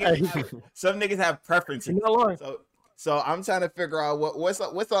some niggas have preferences. So I'm trying to figure out what's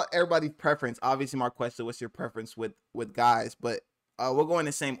on everybody's preference. Obviously, my question: what's your preference with guys? But we'll go in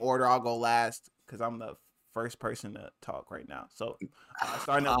the same order. I'll go last because I'm the first person to talk right now. So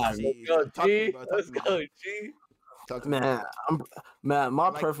starting up with G. Let's go, G. Man,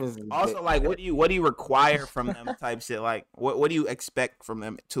 my preference is also like what do you require from them type shit? Like what do you expect from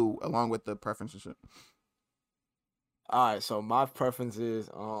them too, along with the preferences? All right, so my preference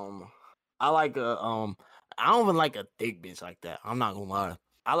is I like I don't even like a thick bitch like that. I'm not gonna lie.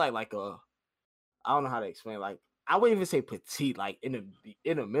 I like a I don't know how to explain. Like I wouldn't even say petite, like in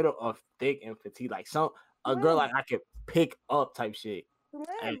the middle of thick and petite, like a girl like I could pick up type shit.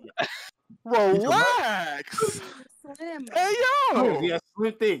 And, relax. Hey yo, yeah,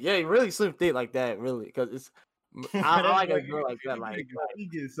 slim thick, yeah, really slim thick like that, really, because it's I like a girl like that, like he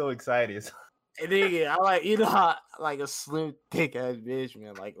gets so excited. and then I like how, like a slim thick ass bitch,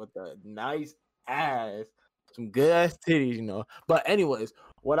 man, like with a nice ass, some good ass titties, you know. But anyways,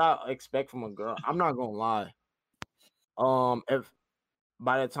 what I expect from a girl, I'm not gonna lie. If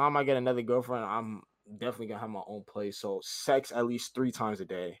by the time I get another girlfriend, I'm definitely gonna have my own place. So sex at least 3 times a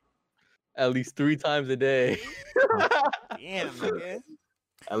day. At least 3 times a day. Damn, nigga.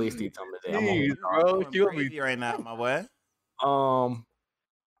 At least 3 times a day. Jeez, bro, you crazy right now, my boy.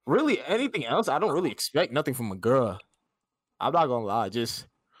 Really, anything else? I don't really expect nothing from a girl. I'm not gonna lie. Just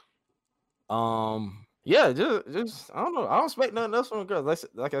yeah, just I don't know. I don't expect nothing else from a girl.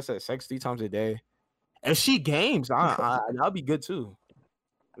 Like I said, sex 3 times a day. If she games, that'll be good too.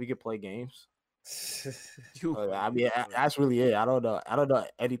 We could play games. I mean, that's really it. I don't know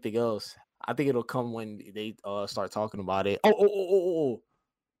anything else. I think it'll come when they start talking about it. Oh.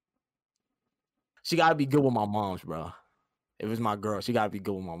 She gotta be good with my moms, bro. If it's my girl, she gotta be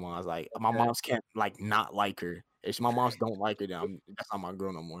good with my moms. Like my moms can't like not like her. If my moms don't like her, then that's not my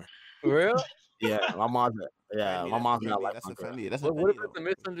girl no more. For real? Yeah, my mom's not like my girl. What if it's a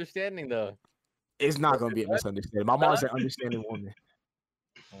misunderstanding though? It's not gonna be a misunderstanding. My mom's an understanding woman.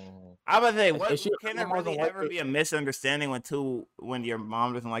 I would say, can there really ever be a misunderstanding when your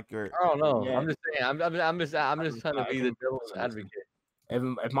mom doesn't like your? I don't know. Yeah. I'm just saying. I'm just trying to be the devil's advocate.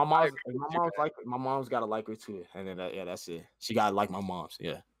 If my mom's like my mom's gotta like her too, and then that's it. She gotta like my mom's.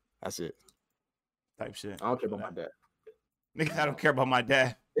 Yeah, that's it. Type shit. I don't care about my dad. Nigga, I don't care about my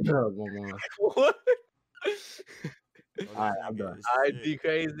dad. What? All right, I'm done. All right, D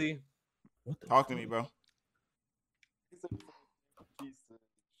crazy. Talk to me, bro.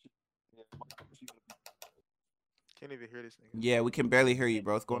 Can't even hear this nigga. Yeah, we can barely hear you,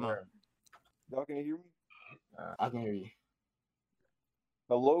 bro. What's going on? Y'all can hear me? I can hear you.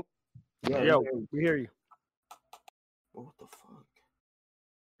 Hello? Yeah, yo, we hear you. What the fuck?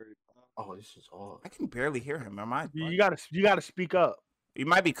 Oh, this is off. I can barely hear him. Am I? You gotta speak up. You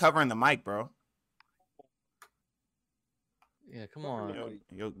might be covering the mic, bro. Yeah, come on.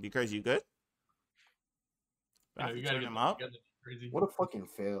 Yo, because you good? You gotta turn him up. What a fucking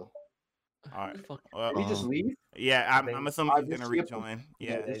fail. All right. Did he just leave? Yeah, I'm assuming he's gonna rejoin.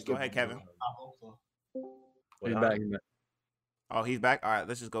 Yeah, go ahead, Kevin. He's back. Oh, he's back. All right,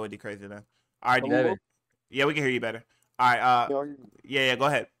 let's just go with D crazy then. All right, yeah, we can hear you better. All right, yeah, go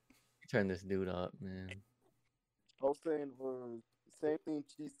ahead. Turn this dude up, man. I was saying same thing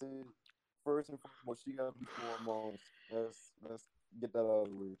she said. First and foremost, she gotta be foremost. Let's get that out of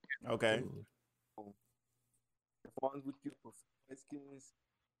the way. Okay. As long as we keep light skins,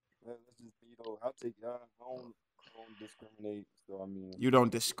 let's just I'll take it. I don't discriminate. So I mean, You don't I'm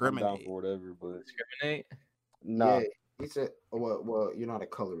discriminate. down for whatever, but Discriminate? nah. Yeah, he said, well, you're not a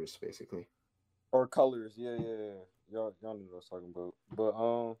colorist, basically. Or colors, yeah. Y'all know what I was talking about. But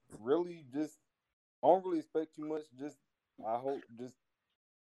really, just I don't really expect too much. Just I hope just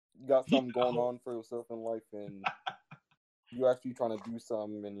you got something going on for yourself in life, and you actually trying to do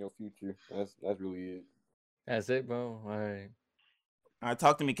something in your future. That's really it. That's it, bro. All right. All right,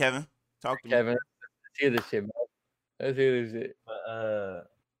 talk to me, Kevin. Talk to me. Kevin, let's hear this shit, bro. Let's hear this shit. But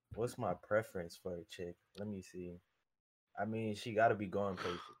what's my preference for a chick? Let me see. I mean, she got to be going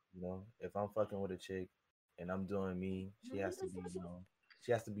places, you know. If I'm fucking with a chick and I'm doing me, she has to be,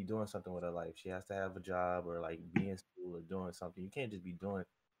 she has to be doing something with her life. She has to have a job or like be in school or doing something. You can't just be doing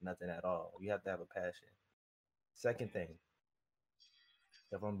nothing at all. You have to have a passion. Second thing,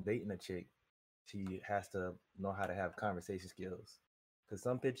 if I'm dating a chick, she has to know how to have conversation skills. Because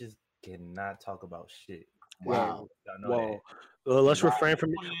some bitches cannot talk about shit. Wow. Whoa. Let's refrain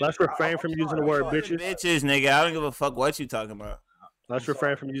from using the word bitches. Bitches, nigga. I don't give a fuck what you talking about. Let's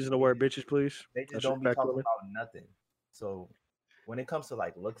refrain from using the word bitches, please. They just don't be talking about nothing. So when it comes to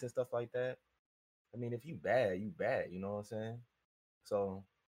like looks and stuff like that, I mean, if you bad, you bad. You know what I'm saying? So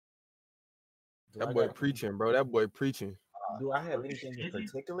that boy preaching, bro. That boy preaching. Do I have anything in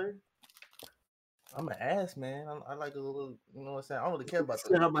particular? I'm an ass man. I like a little, you know what I'm saying? I don't really care about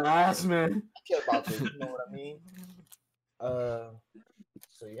this. I'm an ass man. I care about this. You know what I mean?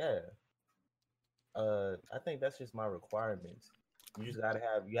 So yeah. I think that's just my requirements. You just gotta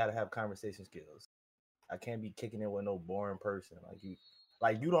have conversation skills. I can't be kicking it with no boring person.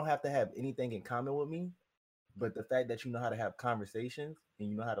 Like you don't have to have anything in common with me, but the fact that you know how to have conversations and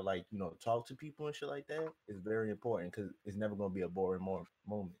you know how to like, talk to people and shit like that is very important because it's never gonna be a boring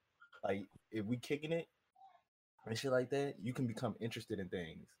moment. Like if we kicking it and shit like that, you can become interested in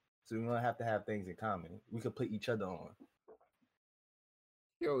things. So we don't have to have things in common. We could put each other on.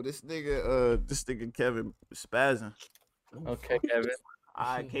 Yo, this nigga Kevin spazzing. Okay, Kevin.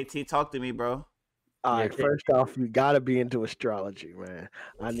 All right, KT, talk to me, bro. All right, first off, you gotta be into astrology, man.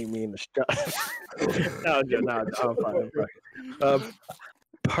 I didn't mean astrology. No, I'm fine.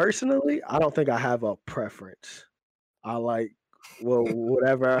 Personally, I don't think I have a preference. I like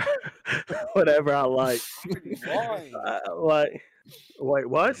whatever I like. Wait,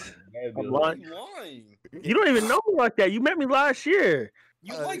 what? I'm lying. You don't even know me like that. You met me last year.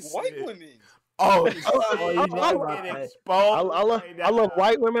 You like white women. I love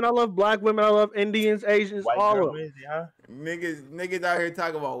white women. I love black women. I love Indians, Asians, all of them. Niggas out here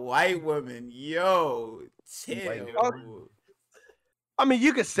talking about white women. Yo, chill. I mean,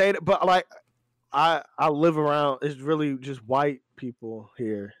 you could say that, but like, I live around. It's really just white people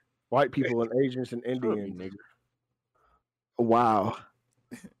here. White people and Asians and Indians. Wow.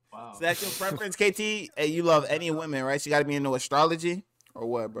 So that's your preference, KT? Hey, you love any women, right? She got to be into astrology or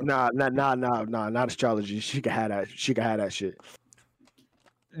what, bro? Nah, not astrology. She can have that. She can have that shit.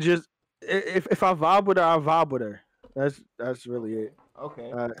 Just if I vibe with her, I vibe with her. That's really it. Okay.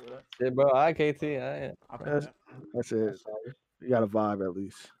 Yeah, bro. I KT. That's it. You got to vibe at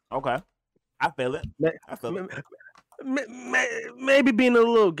least. Okay. I feel it. Maybe being a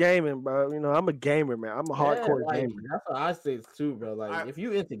little gaming, bro. I'm a gamer, man. I'm a hardcore gamer. That's what I say too, bro. Like, if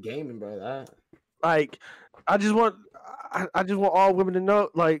you into gaming, bro, like, I just want all women to know,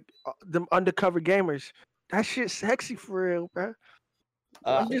 like, them undercover gamers. That shit's sexy for real, bro.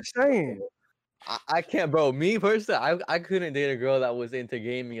 I'm just saying. I can't, bro. Me personally, I couldn't date a girl that was into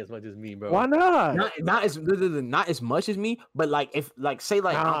gaming as much as me, bro. Why not? Not as much as me, but like if say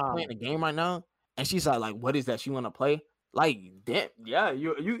I'm playing a game right now. And she's like, what is that? She want to play? Like, damn, yeah,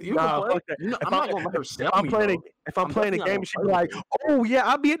 you can play. I'm not gonna let her sell me. If I'm playing a game, she'd be like, oh yeah,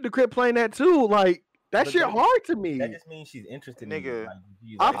 I'll be at the crib playing that too. Like that shit hard to me. That just means she's interested, nigga.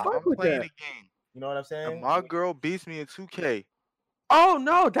 I fuck with playing that. a game. You know what I'm saying? And my girl beats me in 2K. Oh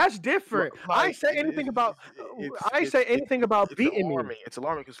no, that's different. I ain't say anything about. I ain't say anything about beating me. It's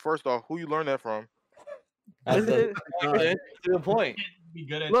alarming because first off, who you learn that from? That's a good point. Be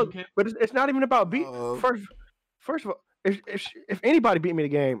good at Look, 2K. but it's not even about beat. First of all, if anybody beat me in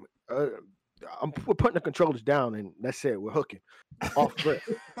the game, we're putting the controllers down and that's it. We're hooking off rip.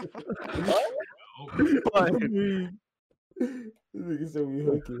 But nigga said we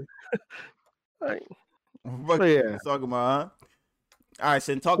hooking. What you talking about, huh? All right,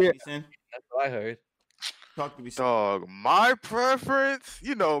 Sin, talk to me, Sin. That's what I heard. Talk to me, dog. My preference,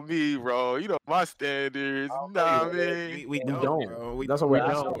 you know me, bro. You know my standards. Nah, man. We don't, bro. That's what we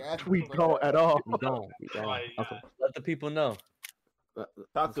don't. We don't at all. We don't. Let the people know.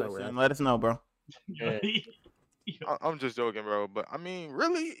 Talk to us, Sin. Let us know, bro. Yeah. I'm just joking, bro. But I mean,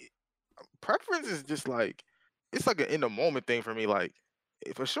 really, preference is just like it's like an in the moment thing for me. Like,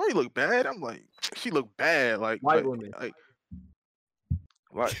 if a shorty look bad, I'm like, she look bad. Like white women. Like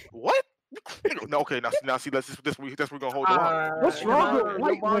what? No, okay, now see, that's we're gonna hold the line. What's wrong with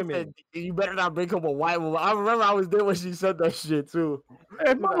white women? You better not bring home a white woman. I remember I was there when she said that shit too.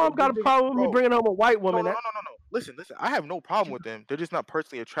 If my mom got a problem with me bringing home a white woman, no. Listen. I have no problem with them. They're just not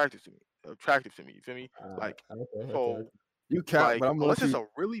personally attracted to me. attractive to me. You feel me? Like, okay. so You cap, like but I'm gonna unless let it's you. a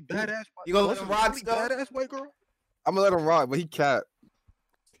really badass, You gonna let unless him it's a rock really still? badass white girl. I'm gonna let him rock, but he cap.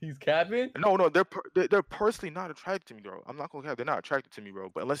 He's capping. No, they're personally not attracted to me, bro. I'm not gonna have. They're not attracted to me, bro.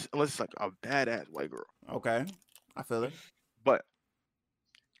 But unless it's like a badass white girl. Okay, I feel it.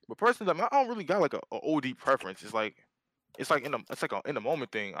 But personally, I mean, I don't really got like a OD preference. It's like in the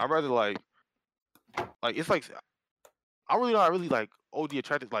moment thing. I rather like it's like I really not really like OD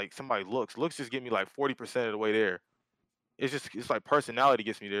attracted like somebody looks. Looks just get me like 40% of the way there. It's like personality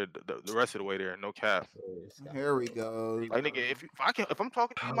gets me there the rest of the way there. No cap. Here we go. Like nigga, if I'm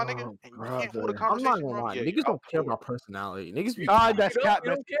talking to you, my nigga, and you can't hold a I'm conversation, not gonna bro, lie. yeah, Niggas you're out don't the care door. about personality. Niggas be God, that's You don't- cap. you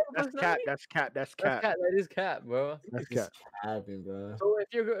don't care about That's cap. personality? That's cap. That's That's cap. cat. That is cat, bro. That's It's cap. capping, bro. So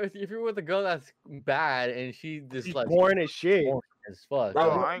if you're with a girl that's bad and she just She's like boring as shit. boring as fuck. Bro,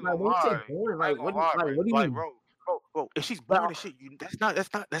 like, I ain't gonna when you say lie. boring, I like ain't what? gonna lie, Like what do you like, mean? bro, if she's boring as shit, that's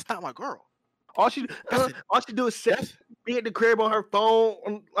not my girl. All she do is sit, be at the crib on her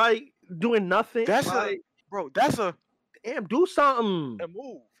phone, like doing nothing. That's like, that's a damn, do something.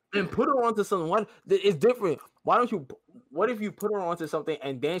 move. And put her onto something. What? It's different. Why don't you? What if you put her onto something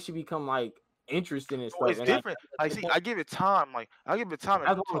and then she become like interested in So stuff? it's And different. Like, see, I give it time. Like, I give it time.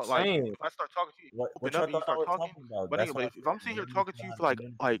 That's If you what I'm talk, like, saying. if I start talking to you, What open y'all up and you thought I start was talking. talking about? But That's nigga, what I if I'm said. sitting here Men talking to you not for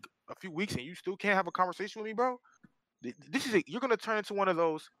men. like a few weeks and you still can't have a conversation with me, bro, this is it. You're gonna turn into one of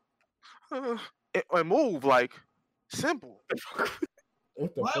those and move like simple.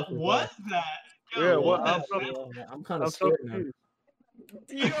 What the fuck What is was that? Yo, Yeah, what well, is that? I'm kind I'm of so scared now. confused.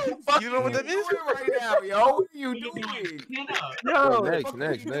 Fuck You know what that means? doing right now, yo? What are you You doing doing? pin up. Yo, Next. What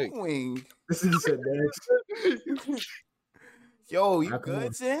are you doing? This is a next. Yo, you Now, come good,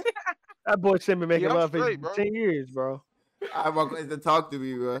 on. Sin? that boy Sim been making I'm love for straight, bro. 10 years, bro. I'm going to talk to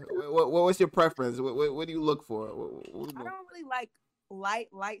me, bro. What's your preference? What do you look for? I don't really like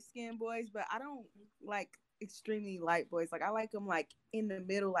light skinned boys, but I don't like extremely light boys. Like I like them like in the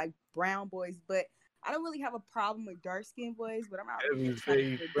middle, like brown boys. But I don't really have a problem with dark skinned boys. But I'm not really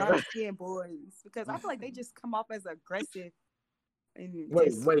attracted to dark skinned boys because I feel like they just come off as aggressive. And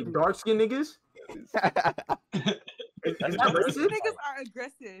Wait, dark skin niggas? Is that racist? niggas are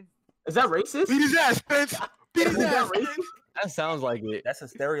aggressive. Is that racist? Beat his ass, Spence. Beat his Is that ass. racist? that sounds like it. That's a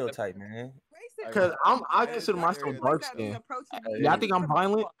stereotype, man. Racist. Because I consider myself dark skin. Yeah, I think I'm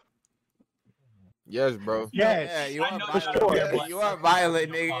violent. Yes, bro. Yes. Yeah, you I are know violent. sure. Yeah, you are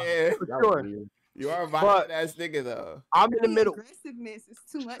violent, nigga. For That was sure. weird. You are a violent ass nigga, though. I'm in the middle. Aggressiveness is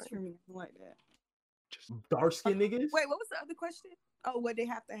too much for me. I don't like that. Dark skin niggas? Wait, what was the other question? Oh, what they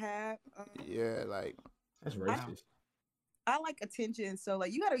have to have? Yeah, like That's racist. I like attention, so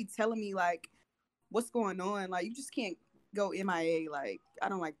like you gotta be telling me like what's going on. Like you just can't go MIA. Like I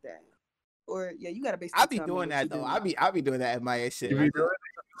don't like that. Or yeah, you gotta basically. I be tell me doing what that you though. doing. I be doing that at my shit. You be doing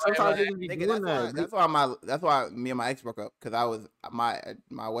Sometimes Nigga, niggas be nigga, doing that. that's why me and my ex broke up because I was my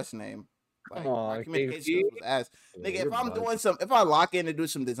what's name. Like, Come on, my communication KC. skills was ass. Yeah, Nigga, you're if I'm bugging. doing if I lock in to do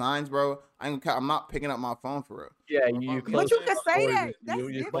some designs, bro, I'm not picking up my phone for real. Yeah, you But close. you can say or that. you- That's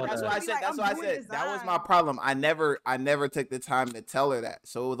you just different. But wanna- that's what I Be said. like, That's I'm what I doing said. That was my design. problem. I never took the time to tell her that,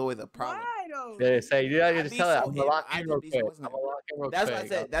 so it was always a problem. Why though? Yeah, say you gotta I just be tell her. so I'm hip. gonna lock I in just real be so quick. what's I'm name? gonna lock in real That's quick. what I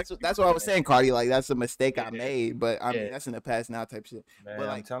said. That's what I was saying, Cardi. Like that's a mistake I made, but I mean Yeah. that's in the past now type shit. Man, But I'm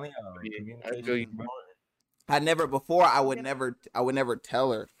like telling y'all, Yeah, communication I feel is you. important. I never before I would never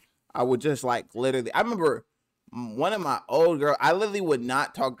tell her. I would just like literally. I remember one of my old girl. I literally would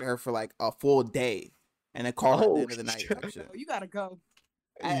not talk to her for like a full day, and then call her at the end of the night type shit. Oh, you gotta go.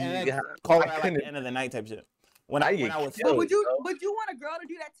 And then Yeah, call her I at like couldn't- the end of the night type shit. When I I get was killed. But would you? bro. Would you want a girl to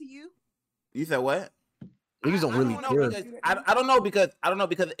do that to you? you said what? Niggas don't really I care. because I don't know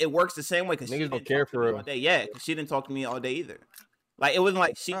because it works the same way. Because Niggas don't care for real. all day. Yeah, because she didn't talk to me all day either. Like it wasn't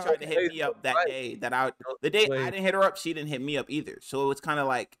like she tried to hit me up that day the day I didn't hit her up, she didn't hit me up either. So it was kind of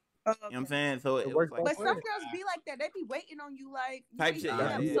like you know what I'm saying. So it was like But some girls be like that. They be waiting on you, like Type you shit, hit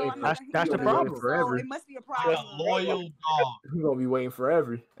yeah, me yeah, up, so yeah. I'm not gonna That's hit the you back. problem. So Forever. it must be a You're problem. a loyal dog. You gonna be waiting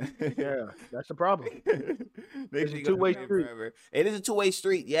forever. Yeah, that's the problem. It's a two-way street. It is a two-way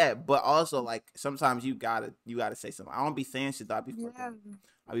street, yeah. But also, like sometimes you gotta say something. I don't be saying shit. Though. I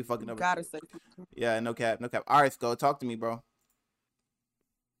be fucking You up. gotta say something. Yeah, no cap, no cap. All right, Sko, talk to me, bro.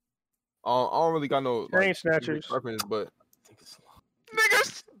 I don't really got no Chain snatchers. preference, but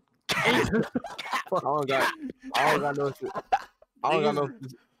Niggas. I don't got no. I don't got no.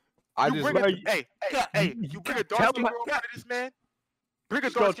 I You just bring like hey, you bring a dark Tell skin him- girl in front of this man. Bring a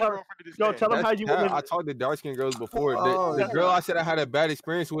Go dark skin tell, girlfriend to this go game. tell them That's how you cat. went. I talked to dark skinned girls before. Oh, The girl I said I had a bad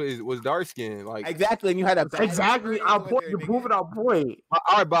experience with was dark skin. Like exactly, and you had a bad Exactly. experience I'll with point. her, You're nigga. proving our point. all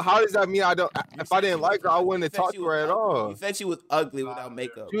right, but how does that mean I don't? You If I said she didn't like her, I was- wouldn't you have said talked she to was her at ugly. all. You said she was ugly without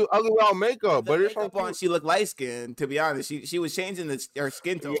makeup. She was ugly without makeup, With the but it's makeup on, she looked light skinned. To be honest, she was changing her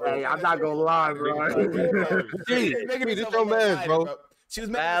skin tone. Yeah, I'm not gonna lie, bro. Gee, this your man, bro. She was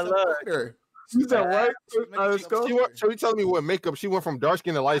making herself brighter. You said what? So you telling me what makeup? She went from dark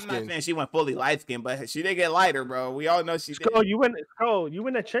skin to light I'm not skin. saying she went fully light skin, but she did get lighter, bro. We all know she did. Skull, you win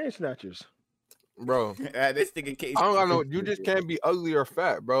the chain snatchers. Bro, this nigga case. I don't know. You just can't be ugly or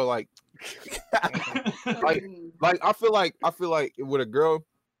fat, bro. Like I feel like with a girl,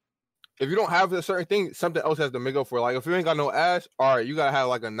 if you don't have a certain thing, something else has to make up for it. Like if you ain't got no ass, all right, you gotta have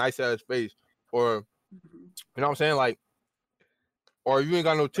like a nice ass face, or you know what I'm saying, like, or if you ain't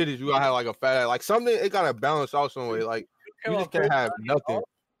got no titties, you gotta have like a fat ass. Like something, it gotta balance out some way. Like you just can't have nothing.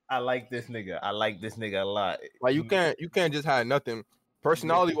 I like this nigga. I like this nigga a lot. Like you can't just have nothing.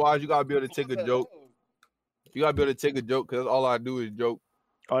 Personality wise, you gotta be able to take a joke. You gotta be able to take a joke because all I do is joke.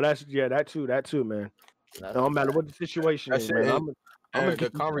 Oh, that too, man. No matter what the situation is, man. I'm gonna the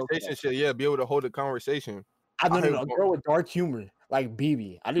conversation shit. Yeah, be able to hold the conversation. I know a girl with dark humor, like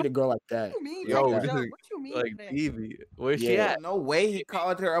BB. I need a girl like that. Yo, what you mean? Like BB, where's she Yeah. at? No way he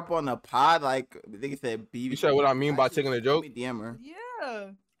called her up on the pod. Like I think he said BB. You said what I mean by taking a joke? DM her.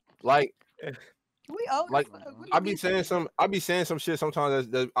 Yeah. Like, We old like as fuck. What do I you be mean saying taking I be saying some shit sometimes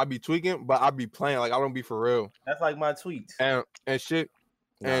that I be tweaking, but I be playing like I don't be for real. That's like my tweets. And shit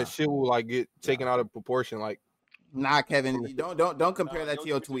shit will like get taken out of proportion. Like, nah, Kevin, you don't compare that to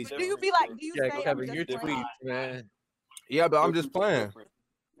your tweets. Do you be like? Do you Yeah, say Kevin, I'm your just tweets, playing? man. yeah, but I'm just playing.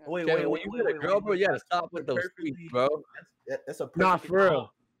 Wait, Kevin, wait, when you get a girl, bro, you gotta stop with those tweets, bro. That's a Nah, perfect for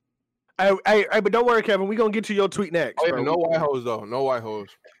real. Hey, but don't worry, Kevin. We gonna get to your tweet next. Oh yeah, bro. no white hoes though. No white hoes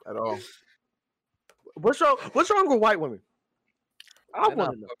at all. What's wrong with white women? I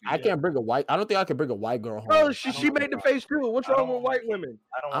want to know. I can't bring a white. I don't think I can bring a white girl home. Oh, she made the face too. What's I wrong don't with want white women?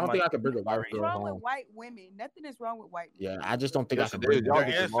 I don't think I can bring a white What's girl wrong with home. white women? Nothing is wrong with white women. Yeah, I just don't think Yes, I can it bring is. them. Y'all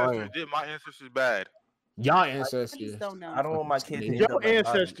Your niggas lying. ancestors did my ancestors bad. Y'all I ancestors. just don't know. I don't want my kids to Your end Your up like Bobby.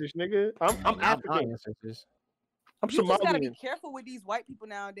 ancestors, nigga. I'm My African. ancestors. I'm You just gotta be Somalian. careful with these white people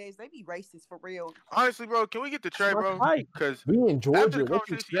nowadays. They be racist for real. Honestly, bro, can we get the tray, bro? Right. Because We in after Georgia. the What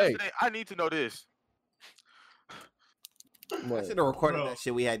you conversation say? yesterday, I need to know this. I should have recorded Bro. that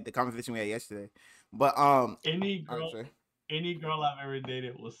shit we had, the conversation we had yesterday. But Any I'm girl, sorry. any girl I've ever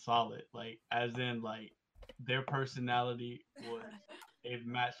dated was solid. Like, as in, like, their personality was it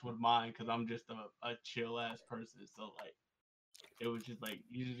matched with mine because I'm just a chill ass person. So like, it was just like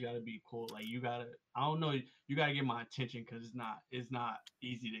you just gotta be cool. Like you gotta, I don't know, you gotta get my attention because it's not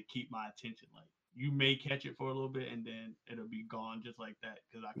easy to keep my attention. Like you may catch it for a little bit and then it'll be gone just like that.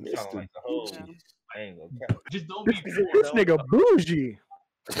 Because I can You sound like the whole. Yeah. I ain't gonna count. just don't be This nigga bougie.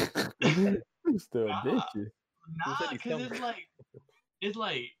 Still Nah. bitches. Nah, said he's because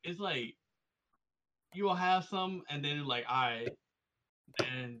it's like you'll have some and then like, all right,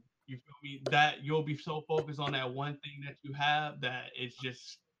 and you feel me, that you'll be so focused on that one thing that you have that it's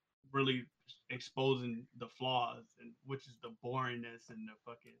just really exposing the flaws, and which is the boringness and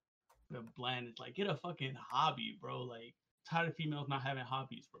the blandness. Like, get a fucking hobby, bro. Like, tired of females not having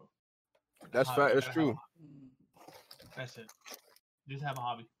hobbies, bro. That's fact. That's true. That's it. Just have a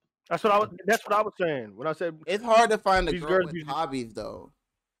hobby. That's what I was saying when I said It's hard to find a These girl girls with be- hobbies though.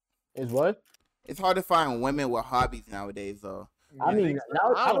 Is what? It's hard to find women with hobbies nowadays though. I mean,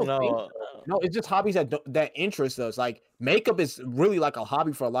 now, I don't think know. so. No, it's just hobbies that interest us. Like makeup is really like a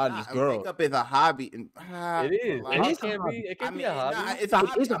hobby for a lot of these girls. Makeup is a hobby. It is. Like, And it it can be. It can be a hobby. Nah, it's a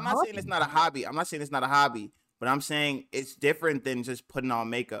hobby. is a I'm not saying it's not a hobby. I'm not saying it's not a hobby, but I'm saying it's different than just putting on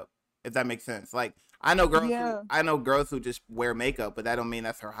makeup. If that makes sense. Like I know girls. Yeah. I know girls who just wear makeup, but that don't mean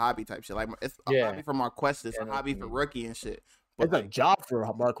that's her hobby type shit. Like it's a Yeah. hobby for Marquest. It's Yeah, a I know hobby what you for mean. Rookie and shit. But It's a job for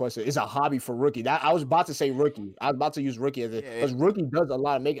Marquez. It's a hobby for Rookie. That I was about to say Rookie. I was about to use Rookie as it Yeah, because Rookie does a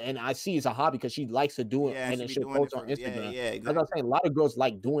lot of makeup, and I see it's a hobby because she likes to do it, yeah, and she then be she'll doing post it on for- Instagram. Yeah, As exactly. I'm saying, a lot of girls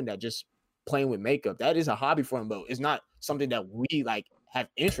like doing that, just playing with makeup. That is a hobby for them, but it's not something that we like have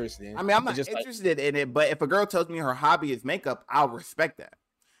interest in. I mean, I'm It's not just like, interested in it, but if a girl tells me her hobby is makeup, I'll respect that.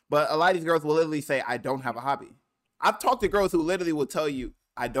 But a lot of these girls will literally say, I don't have a hobby. I've talked to girls who literally will tell you,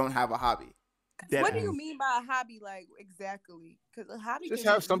 I don't have a hobby. Dead What do ass. you mean by a hobby, like exactly? Because a hobby Just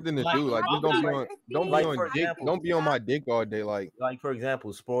can have be- something to Like, do. Like just don't be Like, on for dick. example- Don't be on my dick all day. Like for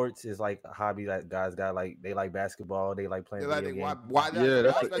example, sports is like a hobby that guys got. Like they like basketball, they like playing They're like, video why- games. why Yeah,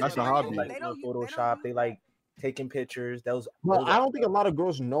 that's a that's hobby. Like They don't use- Photoshop, they like taking pictures. Those I don't think a lot of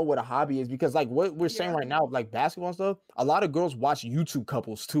girls know what a hobby is because, like, what we're saying right now, like basketball and stuff. A lot of girls watch YouTube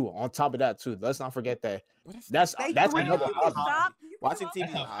couples too. On top of that, too, let's not forget that. That's another hobby. Watching TV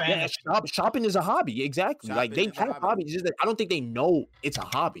is a hobby. Yeah, shopping is a hobby. Exactly. Like they have hobbies. Just that I don't think they know it's a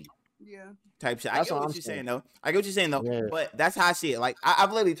hobby. Yeah. Type shit. I get what you're saying though. I get what you're saying though. Yeah. But that's how I see it. Like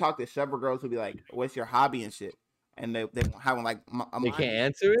I've literally talked to several girls who be like, "What's your hobby and shit?" And they having like they can't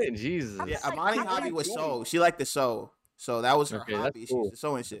answer it. Jesus. Yeah, Amani's hobby was sew. She liked to sew, so that was her hobby. She used to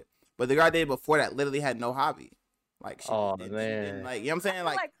sew and shit. But the girl I dated before that literally had no hobby. Like, she didn't, like, you know what I'm saying?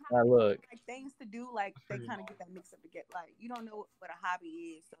 Like like things to do, like they kind of get that mixed up to get like you don't know what a hobby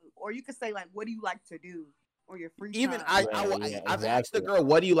is, so, or you could say like, what do you like to do, or your free time. Even I've asked the girl,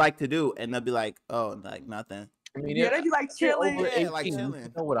 what do you like to do, and they'll be like, oh, like nothing. I mean, they be like chilling. Yeah, like chilling.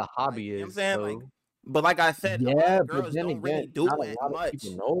 You know what a hobby is. You know what I'm saying? Like, but like I said, girls don't really do that much.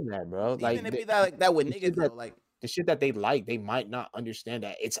 People know that, bro. Like even if be that like that with niggas though, like the shit that they like, they might not understand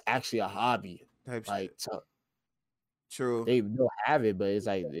that it's actually a hobby. Like, true. They'll have it, but it's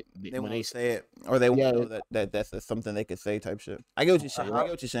like they when they say it, or they won't know that that's something they could say type shit. I get what you're saying. I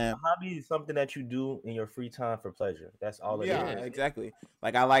get what you're saying. A hobby is something that you do in your free time for pleasure. That's all it is. Yeah, exactly.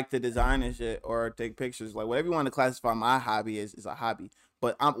 Like I like to design and shit or take pictures. Like whatever you want to classify my hobby is a hobby.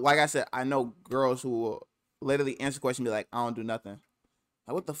 But like I said, I know girls who will literally answer the question and be like, I don't do nothing.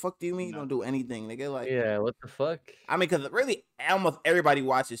 Like, what the fuck do you mean you don't do anything? They get like, yeah, what the fuck? I mean, because really, almost everybody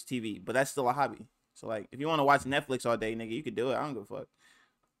watches TV, but that's still a hobby. So, like, if you want to watch Netflix all day, nigga, you could do it. I don't give a fuck.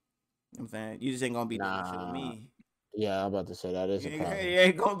 You know what I'm saying? You just ain't going to be doing shit with me. Yeah, I'm about to say that is a problem. You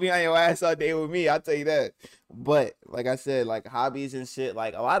ain't going to be on your ass all day with me. I'll tell you that. But, like I said, like, hobbies and shit,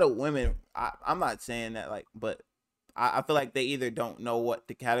 like, a lot of women, I'm not saying that, like, but I feel like they either don't know what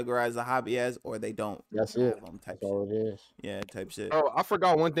to categorize a hobby as or they don't. That's it. That's all it is. Yeah, type shit. Bro, I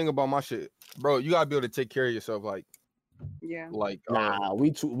forgot one thing about my shit. Bro, you gotta be able to take care of yourself. Like, yeah. Like,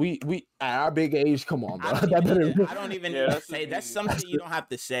 we at our big age, come on, bro. I don't even say that's something you don't have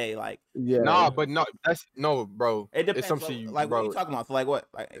to say. Like, yeah. Nah, but no, that's no, bro. It depends. It's something you, like, bro. what are you talking about? So, like, what?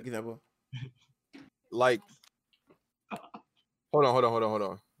 Like, example. Like, hold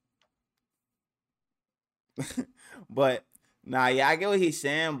on. But nah, yeah, I get what he's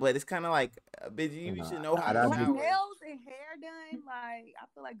saying, but it's kind of like, bitch, you should know how to nails and hair done. Like, I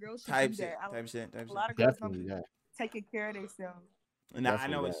feel like girls should do that. Type shit. A lot of girls don't be taking care of themselves. Nah, I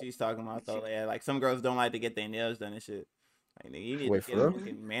know what she's talking about though. Yeah, like some girls don't like to get their nails done and shit. Like, nigga, you need to get a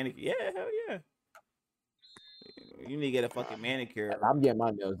fucking manicure. Yeah, hell yeah. You need to get a fucking manicure. I'm getting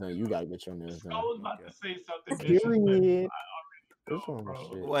my nails done. You gotta get your nails done. I was about to say something. Period.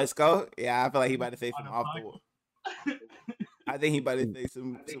 What, Skull? Yeah, I feel like he about to say some off the wall. I think he about to say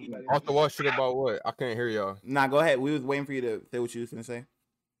some off the wall shit about what? I can't hear y'all. Nah, go ahead. We was waiting for you to say what you was gonna say.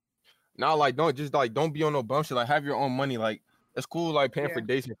 Nah, like don't be on no bum shit. Like have your own money. Like it's cool, like paying for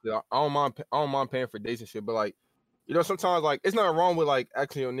dates and shit. I don't mind paying for dates and shit. But like, you know, sometimes like it's nothing wrong with like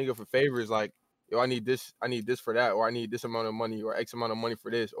asking your nigga for favors. Like, yo, I need this for that, or I need this amount of money, or X amount of money for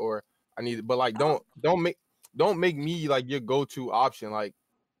this, or I need. But like, don't make me like your go-to option. Like,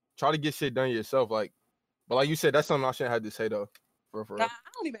 try to get shit done yourself. Like, but like you said, that's something I shouldn't have to say though. For nah, I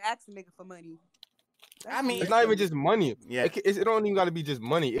don't even ask a nigga for money. I mean, it's not even just money. Yeah, it don't even got to be just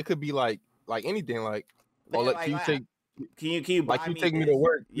money. It could be like anything. Like, oh, like, can you buy you take me to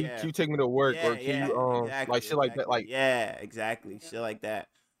work? Yeah. Can you take me to work, or can you like shit like that? Like, yeah, exactly, shit like that.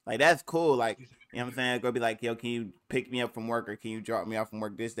 Like that's cool. Like, you know what I'm saying? Go be like, yo, can you pick me up from work, or can you drop me off from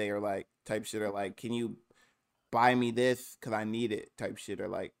work this day, or like type shit, or like, can you buy me this because I need it type shit, or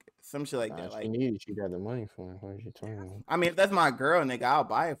like some shit like that. Like, she needed, she got the money for it. What are you talking about? I mean, if that's my girl, nigga, I'll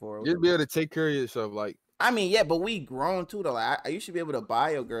buy it for her. You'll be able to take care of yourself. Like, I mean, yeah, but we grown too though. Like, you should be able to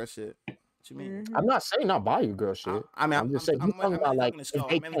buy your girl shit. What you mean? I'm not saying not buy your girl shit. I'm just saying he's talking about like if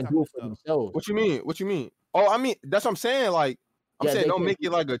they can't do it for themselves. What you mean? Oh, I mean that's what I'm saying. Like, I'm saying don't make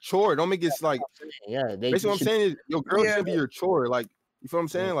it like a chore. Don't make it like basically what I'm saying is your girl should be your chore. Like, you feel what I'm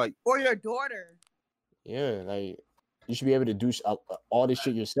saying? Like, or your daughter. Yeah, like you should be able to do all this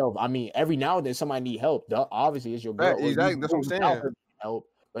shit yourself. I mean, every now and then somebody need help. Obviously, it's your girl. Exactly, that's what I'm saying. Help,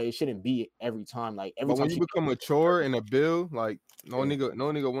 but it shouldn't be every time. Like every but time when you become a chore and a bill, like no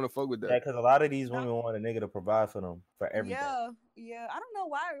nigga want to fuck with that. Yeah, because a lot of these women want a nigga to provide for them for everything. Yeah. I don't know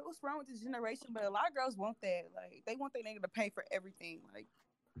what's wrong with this generation, but a lot of girls want that. Like they want their nigga to pay for everything. Like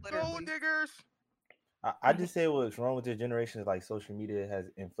gold diggers. I just say what's wrong with this generation is like social media has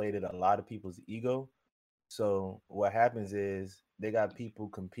inflated a lot of people's ego. So what happens is they got people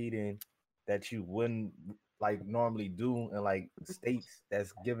competing that you wouldn't like normally do in like states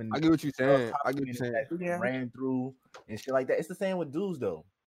that's given. I get what you're saying. Ran through and shit like that. It's the same with dudes though.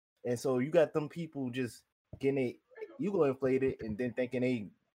 And so you got them people just you go inflate it and then thinking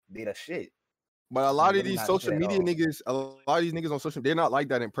they the shit. But a lot of Really these not social shit at media all. niggas, a lot of these niggas on social, they're not like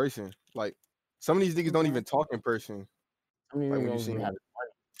that in person. Like some of these niggas don't even talk in person. I mean, Like you when you don't see even them.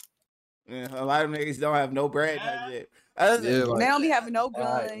 have Yeah, a lot of niggas don't have no bread type shit. Other Yeah, than, They like don't be having no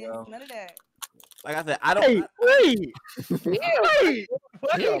Alright, guns, bro. none of that. like I said, I don't. Hey, wait, wait,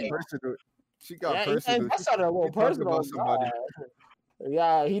 she got wait. personal. She got yeah, personal. that sounded a little She talking personal. about somebody.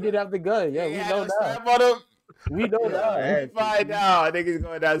 Yeah, he did have the gun. Yeah, He we had know no that. strap on him. We know Yeah, that. man. Let me find out. Niggas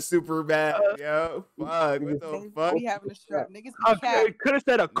going down super bad, yo. Fuck. What the They fuck? be having a strap. Niggas be I cap. could have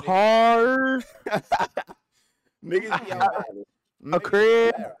said a car, Niggas be out. a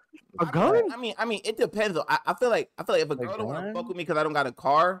crib, a I mean, gun. I mean, it depends. Though. I feel like if a girl don't want to fuck with me because I don't got a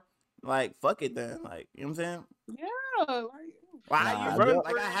car, like fuck it then. Like you know what I'm saying? Yeah, like Well, Nah, I used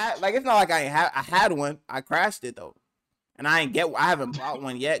like I had like it's not like I had one. I crashed it though, and I haven't bought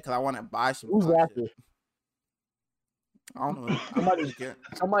one yet because I want to buy some. Who's car shit. laughing? I don't know. I don't really care.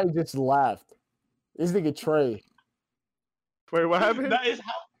 Somebody just laughed. This nigga Trey. Wait, what happened? That is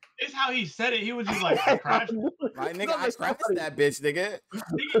how he said it. He was just like, I crashed. Like nigga, I crashed that bitch, nigga.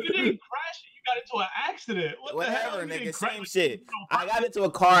 Nigga, you didn't crash it. You got into an accident. What the hell? Whatever, You nigga. didn't crash Same it. shit. I got into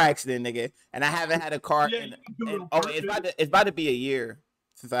a car accident, nigga, and I haven't had a car. Yeah, in, you can do it on oh, purpose. it's about to be a year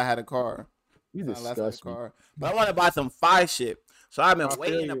since I had a car. You Since I last had a disgust me. car. But I want to buy some fire shit. So I've been I feel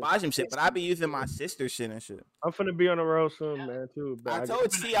waiting to you. buy some shit, but I've been using my sister's shit and shit. I'm finna be on the road soon, man. Too. But I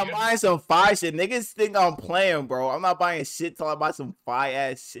told C I'm buying some fire shit. Niggas think I'm playing, bro. I'm not buying shit till I buy some fire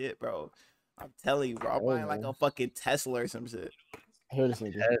ass shit, bro. I'm telling you, bro. I'm buying like a fucking Tesla or some shit. I hear this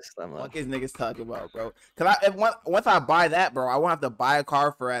nigga. What is niggas talking about, bro? Cause once I buy that, bro, I won't have to buy a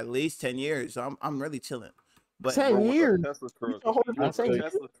car for at least 10 years. So I'm really chilling. But 10 years. Tesla You truck. can hold it for 10 years.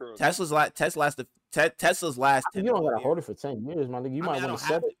 Tesla truck. Tesla's last. You don't gotta hold it for 10 years, my nigga. You might want to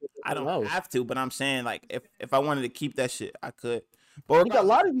sell it. I don't have to, but I'm saying like if I wanted to keep that shit, I could. But Nigga, a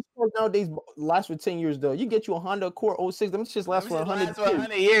lot of these cars nowadays last for 10 years though. You get you a Honda Accord 06, them just last for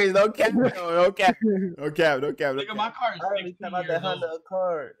 100 years. No cap, no cap, no cap, no cap. Nigga, my car is 16 years old.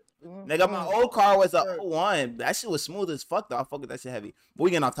 Card. Nigga, my old car was a 01. That shit was smooth as fuck though. I fuck with that shit heavy. But we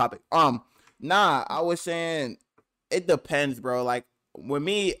getting off topic. Nah, I was saying it depends, bro. Like with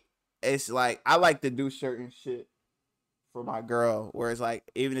me, it's like I like to do certain shit for my girl. Where it's like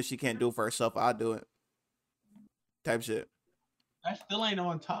even if she can't do it for herself, I'll do it. Type shit. That still ain't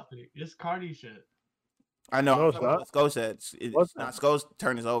on topic. It's Cardi shit. I know. No, it's not. Sko said it's not. Sko's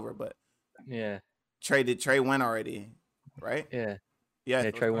turn is over, but Yeah. Trey went already, right? Yeah. Yeah.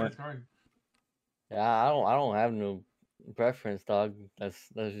 Yeah, Trey went. It's Cardi. Yeah, I don't have no preference, dog. That's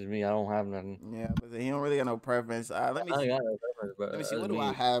just me. I don't have nothing. Yeah, but he don't really got no preference. Let me I see. got no preference, bro. Let me see. That's What do I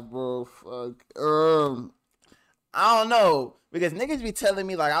me. have, bro? Fuck. I don't know because niggas be telling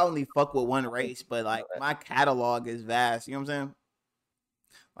me like I only fuck with one race, but like my catalog is vast. You know what I'm saying?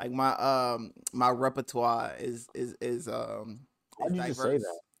 Like my repertoire is Why did you just say diverse.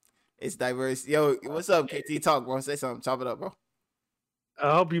 that? It's diverse. Yo, what's up, KT? Talk, bro. Say something. Chop it up, bro.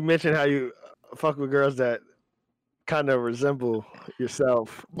 I hope you mentioned how you fuck with girls that kind of resemble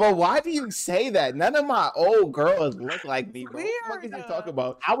yourself. But why do you say that? None of my old girls look like me, bro. What the fuck is you talking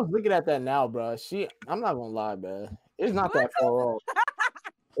about? I was looking at that now, bro. I'm not gonna lie, bro. It's not that far off.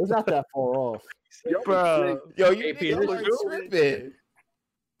 It's not that far off. Bro, Yo, you AP, niggas is are this tripping.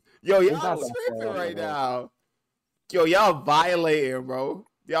 Yo, It's y'all not that tripping far right off, now. Yo, y'all violating, bro.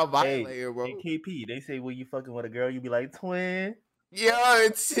 Y'all violating, bro. Hey, KP, they say when you fucking with a girl, you be like twin. Yo,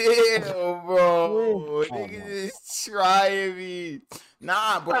 chill, bro. Oh, Niggas my. is trying me.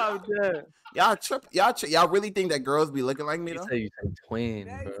 Nah, bro. Y'all really think that girls be looking like me You though? say you say twin,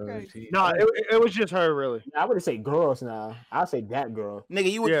 That is bro. crazy. no, it was just her, really. I wouldn't say girls now. I'd say that girl.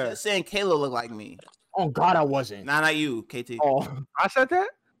 Nigga, you were Yeah. just saying Kayla look like me. Oh God, I wasn't. Nah, not you, KT. Oh, I said that.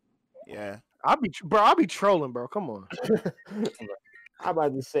 Yeah. I'll be trolling, bro. Come on. I'm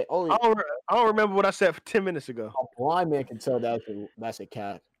about to say. Oh, I don't remember what I said 10 minutes ago. a blind man can tell that's a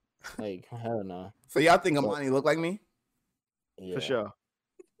cat. Like hell no. So y'all think Amani look like me? Yeah. For sure.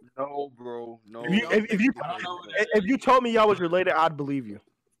 No, bro. No. If you told me y'all was related, I'd believe you.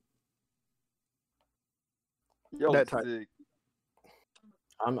 Yo, that type. sick.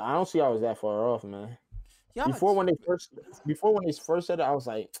 I don't see I was that far off, man. Y'all Before when they first said it, I was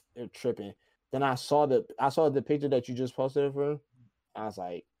like, they're tripping. Then I saw the picture that you just posted of her. I was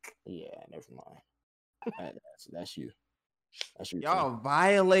like, yeah, never mind. That's you. That's you. Y'all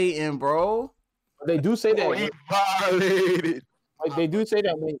violating, bro. They do say that. He violated. Like they do say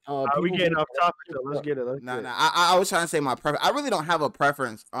that when we people getting get- off topic though. Let's get it. Nah. I was trying to say my preference. I really don't have a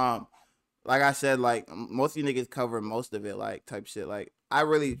preference. Like I said, like most of you niggas cover most of it, like type shit. Like I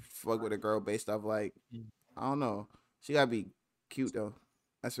really fuck with a girl based off like I don't know. She gotta be cute though.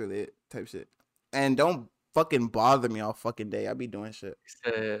 That's really it. Type shit. And don't fucking bother me all fucking day. I be doing shit.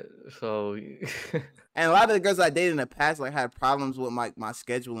 So And a lot of the girls I dated in the past like had problems with my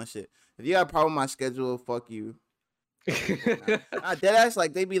schedule and shit. If you got a problem with my schedule, fuck you. Dead ass,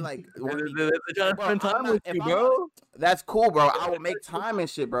 like they be like, they're trying to spend time with you, bro. That's cool, bro. I will make time and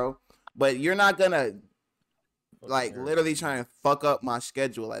shit, bro. But you're not gonna like literally trying to fuck up my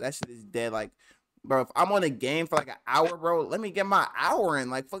schedule. Like that shit is dead. Like, bro, if I'm on a game for like an hour, bro, let me get my hour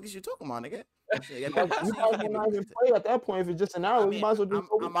in. Like, fuck is you talking about, nigga? You might as well not even play at that point if it's just an hour. You might as well just.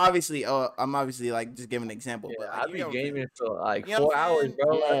 I'm obviously like just giving an example, but like, I be gaming for like You know 4 hours,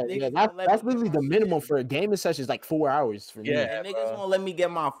 bro. Yeah, that's literally the minimum for a gaming session is like 4 hours for me. And niggas won't let me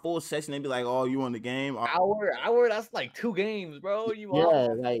get my full session. They be like, "Oh, you on the game?" Hour. That's like 2 games, bro.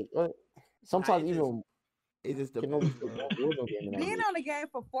 Like sometimes even. It just being on the game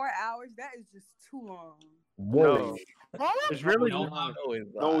for 4 hours. That is just too long. No. It's really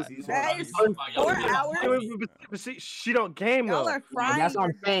that is 4 hours. But see, she don't game though. Y'all are frying. That's what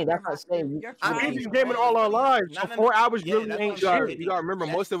I'm saying. That's what I'm saying. We've been gaming all our lives. So 4 hours really ain't shit. You gotta remember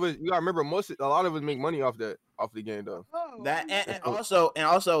most of us. A lot of us make money off the game though. That and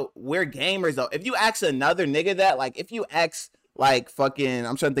also we're gamers though. If you ask another nigga that, like, if you ask like fucking,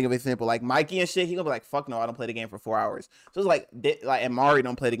 I'm trying to think of an example, like Mikey and shit, he gonna be like, fuck no, I don't play the game for 4 hours. So it's like and Mari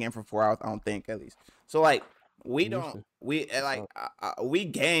don't play the game for 4 hours. I don't think, at least. So like. We game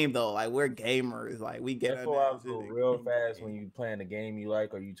though, like we're gamers, like we get 4 hours go real fast when you playing a game you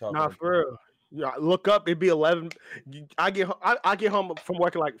like or you talking. Nah, for real. Yeah, look up, it'd be 11. I get home from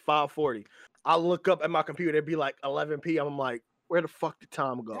work at like 5:40. I look up at my computer, it'd be like 11 p.m. I'm like, where the fuck did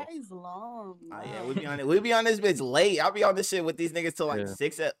time go? That is long. Yeah, we be on this bitch late. I'll be on this shit with these niggas till like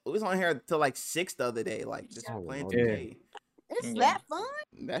 6. We was on here till like 6 the other day, like just playing 2K. It's that fun.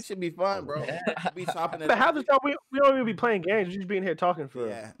 That should be fun, bro. Be chopping it. But half the time we don't even be playing games. We just being here talking for.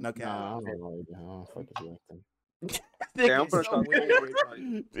 Yeah, no cap. Nah, I don't know. Fuck is I'm gonna start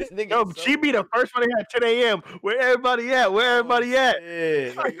Yo, she be the first one at 10 a.m. Where everybody at? Where everybody at?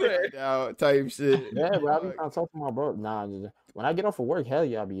 Type shit. Yeah, bro. I be trying to talk to my bro. Nah, when I get off of work, hell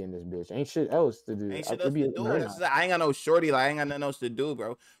yeah, I be in this bitch. Ain't shit else to do. Ain't shit else to do. I ain't got no shorty. Like I ain't got nothing else to do,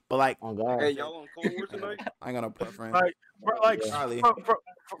 bro. But like, oh God. Hey, y'all on Cold War tonight? I ain't got no preference.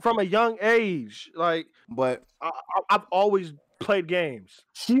 From a young age, like, but I've always played games.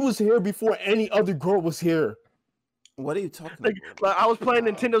 She was here before any other girl was here. What are you talking about? Like I was playing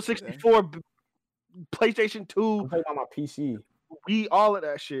Nintendo 64, PlayStation 2. I'm playing on my PC. All of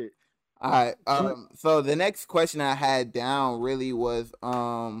that shit. All right. So the next question I had down really was we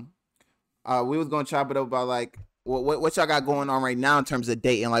was gonna chop it up about like what y'all got going on right now in terms of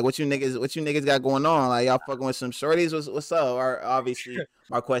dating. Like what you niggas got going on? Like y'all fucking with some shorties? What's up? Or obviously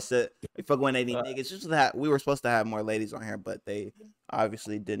my question, we fucking with any niggas. We were supposed to have more ladies on here, but they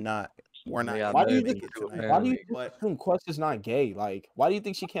obviously did not. We're not. Why do you think Quest is not gay? Like, why do you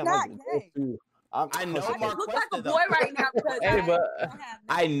think she can't like? I know Mark look like a boy right now because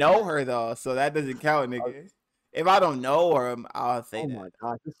I know her though, so that doesn't count, nigga. If I don't know her, I'll say that. Oh my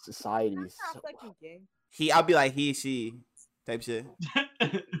god, this society is I'll be like he, she, type shit.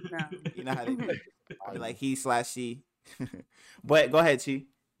 No. You know how they do. I'll be like he/she. But go ahead, she.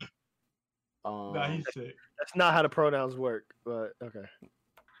 Nah, he's sick. That's not how the pronouns work, but okay.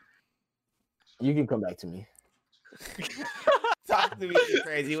 You can come back to me. Talk to me, you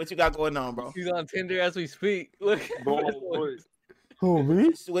crazy. What you got going on, bro? He's on Tinder as we speak. Look. Who,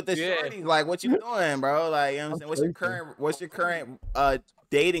 me? With the shorties, like, what you doing, bro? Like, you know what I'm saying? What's your current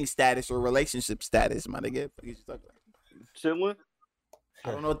dating status or relationship status, my nigga? Chilling.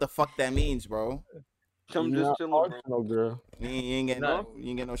 I don't know what the fuck that means, bro. I'm just chilling, bro. No, girl. You ain't getting no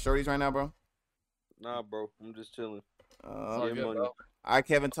shorties right now, bro? Nah, bro. I'm just chilling. All right,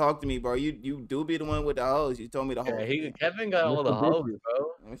 Kevin, talk to me, bro. You do be the one with the hoes. You told me the hoes. Yeah, Kevin got all the hoes,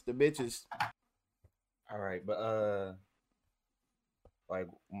 bro. Mr. Bitches. All right, but like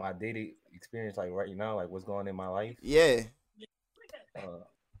my dating experience, like right now, like what's going on in my life. Yeah.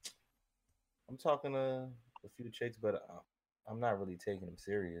 I'm talking to a few chicks, but I'm not really taking them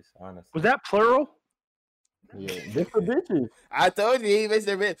serious, honestly. Was that plural? Yeah, Mr. Bitches. I told you, he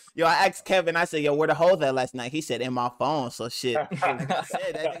Mr. Bitch. Yo, I asked Kevin, I said, yo, where the hoes at last night? He said, in my phone. So shit. Like I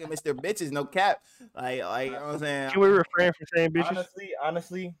said, that nigga Mr. Bitches, no cap. Like, you know what I'm saying? Can we refrain from saying bitches?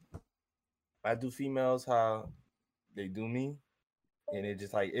 Honestly, I do females how they do me. And it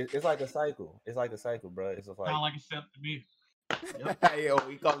just like, it's like a cycle. It's like a cycle, bro. It's just like. Sound like a simp to me. Yo,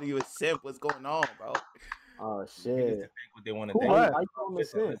 we calling you a simp. What's going on, bro? Oh, shit. shit. Think what they want to date.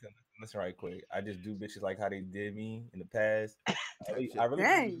 Listen right quick. I just do bitches like how they did me in the past.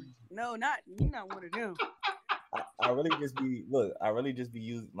 Dang. No, you're not one of them. I really just be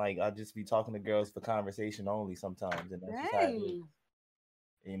using like I just be talking to girls for conversation only sometimes, and that's just how it is. Dang.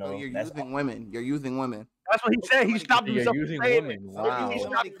 You So know, you're that's using women. You're using women. That's what he said. He stopped You're himself using from saying women. it. Wow.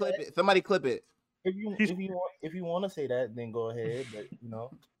 Somebody clip it. Somebody clip it. if you want to say that, then go ahead. But you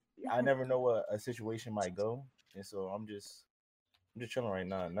know, I never know what a situation might go, and so I'm just chilling right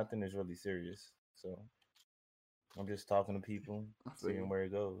now. Nothing is really serious, so I'm just talking to people, seeing where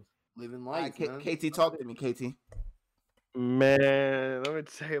it goes. Living All life, right, man. KT, talk to me, KT. Man, let me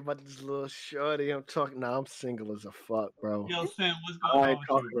tell you about this little shorty I'm talking. Nah, I'm single as a fuck, bro. Yo, Sam, what's I going on ain't with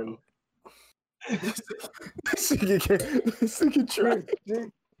you, talking. bro? This nigga trash.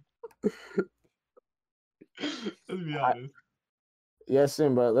 Let's be honest. Yeah,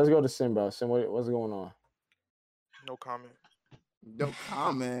 Simba. Let's go to Simba. Simba, what's going on? No comment. No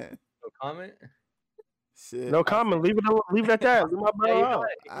comment. No comment. Shit. No comment. Leave it at that. Leave my brother out.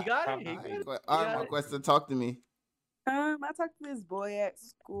 He got it. He got it. All right, my question. Talk to me. I talked to this boy at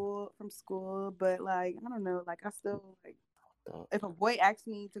school from school, but like I don't know, like I still like if a boy asks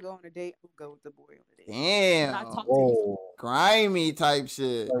me to go on a date, I'll go with the boy on a date. Damn. But I talk to him. Grimy type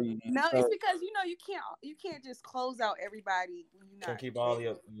shit. No, it's because you can't just close out everybody when you're not. Can't keep all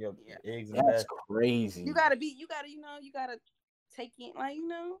your eggs in the That's basket. crazy. You gotta take it like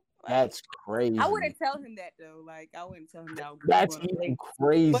like, That's crazy. I wouldn't tell him that though. Like I wouldn't tell him that. That's even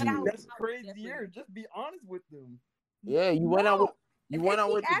crazy. But That's crazier. Just be honest with them. Yeah, you went out with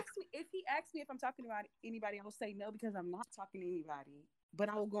If he asks me if I'm talking about anybody, I will say no because I'm not talking to anybody. But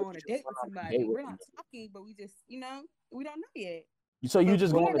I will go on a date with somebody. We're not talking, but we just we don't know yet. So you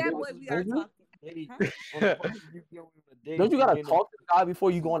just go on a that date was with we are stranger? talking. Don't you gotta talk to the guy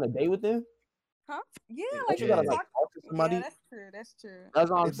before you go on a date with them? Huh? Yeah, Don't like you gotta talk to somebody? Yeah, that's true. That's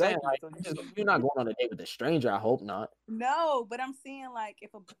what I'm saying. Exactly. Like, you're not going on a date with a stranger. I hope not. No, but I'm saying like I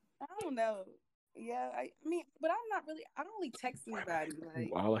don't know. Yeah, I mean, but I don't really text anybody. Like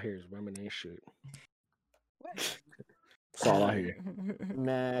All I hear is women ain't shit. what? That's all I hear.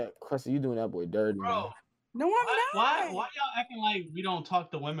 Man, Cluster, you doing that boy dirty, man. Bro, No, I'm not. why y'all acting like we don't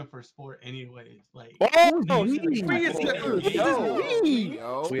talk to women for sport anyways? Like, Oh, we? speak for yourself.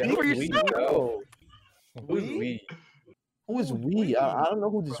 Who's we? Who is we? I don't know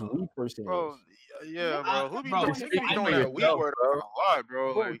who this we person Bro, is. yeah, bro. Who be Bro, doing I know that we yourself, word a lot,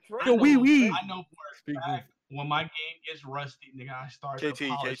 bro? Like, Yo, we. I know for a fact when my game gets rusty, nigga, I start to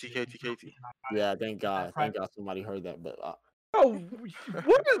polish it. KT. Yeah, thank God. Thank God somebody heard that. But Oh,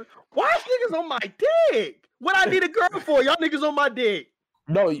 why niggas on my dick? What I need a girl for? Y'all niggas on my dick.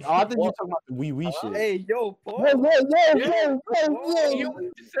 no, I think you're talking about the we shit. Hey, yo, Paul. You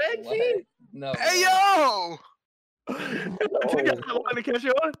said G? No. hey yo, You guys want to catch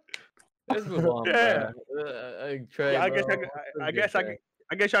on? Let's move on, Yeah. bro. Trey, Yeah, bro.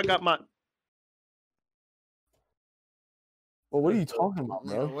 I guess y'all got my. Well, what are you talking about,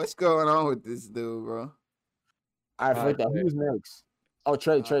 Yo, bro? what's going on with this dude, bro? I forgot that. Who's next? Oh,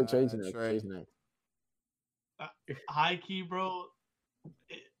 Trey's next. Trey. Trey's next. High key, bro.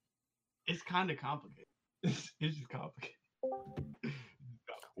 It's kind of complicated. It's just complicated.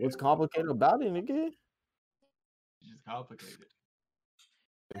 What's complicated about it, nigga? It's just complicated.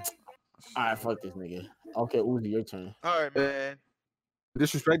 All right, fuck this nigga. Okay, Uzi, your turn. all right, man.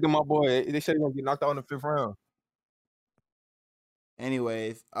 Disrespecting my boy. They said he gonna get knocked out in the 5th round.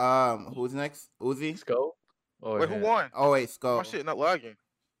 Anyways, who's next? Uzi? Sko? Oh, Wait, who won? Oh wait, Skull. My shit not lagging.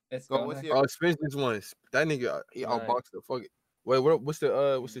 Let's Go. go. What's man. your? Oh, Spence this one. That nigga, he Nice. outboxed the fuck it. Wait, what's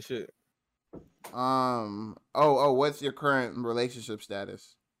the shit? What's your current relationship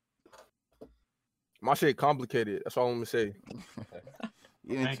status? My shit complicated. That's all I'm gonna say.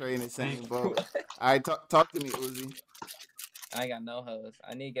 You and Thank Trey in the you. same Thank boat. All right, talk to me, Uzi. I ain't got no hoes.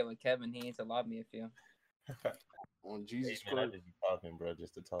 I need to get with Kevin. He needs to lob me a few. On Hey, Jesus man, I Christ. just be talking, bro,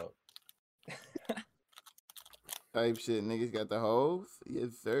 just to talk. Type shit, niggas got the hoes. Yes,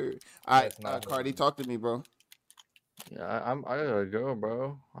 sir. All right, That's not Cardi, hoes. talk to me, bro. Yeah, I got a girl,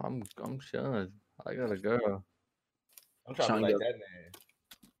 bro. I'm chilling. I got a girl. I'm trying to be like that man.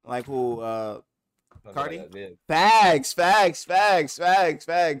 Like who? I'm Cardi? like that bitch. Facts.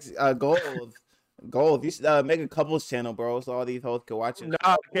 Gold. You should make a couples channel, bro, so all these hoes can watch it.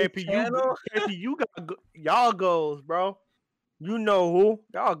 Nah, KP, you got y'all goals, bro. You know who?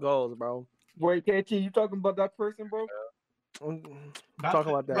 Y'all goals, bro. Wait, KT, you talking about that person, bro? Talking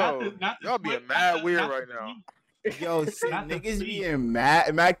about that. Bro, y'all being mad weird right now. Yo, see, Not the niggas fleet. being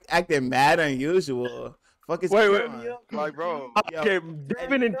acting mad unusual. Fuck is Wait. going on? Like, bro. Yo, Okay,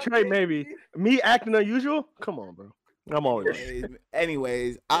 Devin and Trey, maybe. Me acting unusual? Come on, bro. I'm always.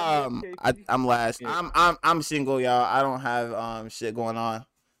 anyways, I'm last. I'm single, y'all. I don't have shit going on.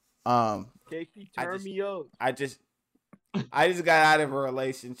 KT, turn me up. I just I just got out of a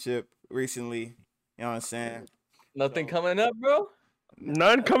relationship recently. You know what I'm saying? Nothing coming up, bro.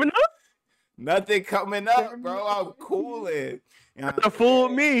 None coming up. Nothing coming up, bro. I'm cooling. You know Could have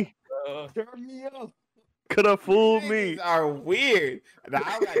fooled me. Turn me up. Could have fooled me. Niggas are weird. Now,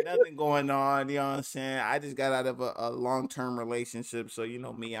 I got nothing going on. You know what I'm saying? I just got out of a long-term relationship, so you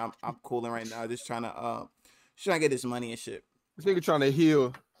know me. I'm cooling right now, just trying to get this money and shit. This nigga trying to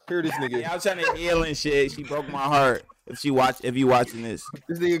heal. Hear this nigga. Yeah, I'm trying to heal and shit. She broke my heart. If you watching this,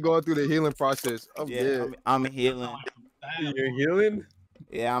 This nigga going through the healing process. I'm yeah, dead. I'm healing. You're healing.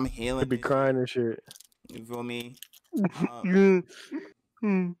 Yeah, I'm healing. Be crying and shit. You feel me? Hmm.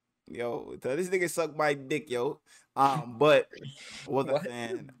 Yo, so this nigga suck my dick, yo. But what was I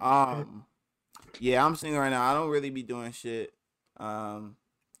saying? Yeah, I'm single right now. I don't really be doing shit.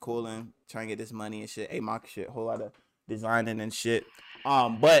 Cooling, trying to get this money and shit. A mock shit, whole lot of designing and shit.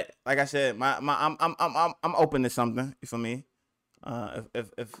 But like I said, I'm open to something. You feel me?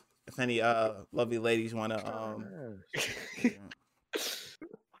 If any lovely ladies wanna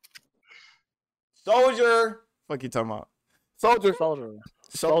soldier, fuck you talking about? Soldier.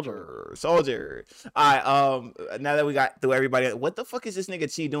 All right. Now that we got through everybody, what the fuck is this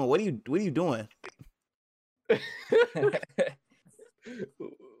nigga Chi doing? What are you doing?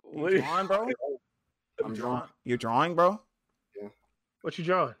 You drawing, bro? I'm drawing. You're drawing, bro? Yeah. What you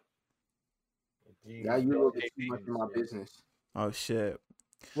drawing? Yeah, you look too much in my business. Oh shit.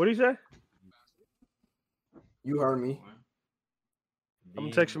 What do you say? You heard me. I'm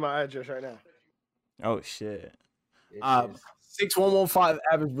texting my address right now. Oh shit. 6115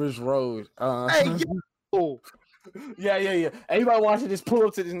 Average Bridge Road. Hey, yo. Yeah. Everybody watching this, pull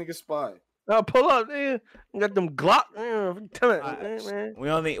up to this nigga spot. Now pull up, man. Got them Glock. Man.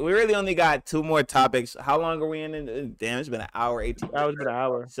 We really only got 2 more topics. How long are we in? Damn, it's been an hour, 18. It's been an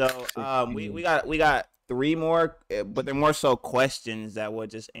hour. So we got 3 more, but they're more so questions that we'll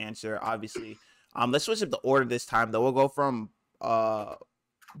just answer. Obviously, let's switch up the order this time though. We'll go from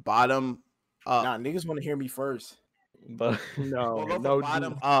bottom up. Nah, niggas want to hear me first. But We'll go from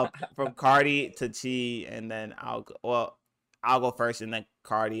bottom up, from Cardi to T, and then I'll go first, and then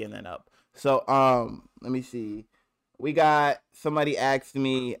Cardi, and then up. So let me see. We got somebody asked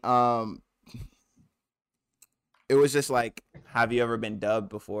me, it was just like, have you ever been dubbed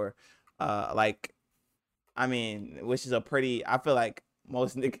before? Like, I mean, which is a pretty, I feel like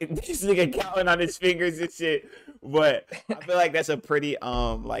most this nigga counting on his fingers and shit, but I feel like that's a pretty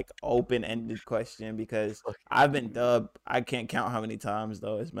like open-ended question, because I've been dubbed. I can't count how many times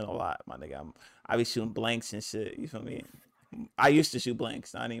though. It's been a lot, my nigga. I be shooting blanks and shit. You feel me? I used to shoot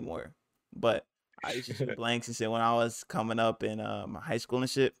blanks, not anymore, but I used to shoot blanks and shit when I was coming up in high school and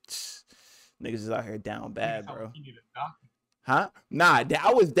shit. Niggas is out here down bad, bro. Huh? Nah,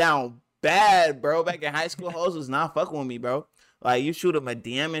 I was down bad, bro. Back in high school, hoes was not fucking with me, bro. Like, you shoot them a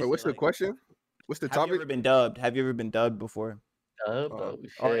DM. Wait, what's the question? What's the topic? Have you ever been dubbed before?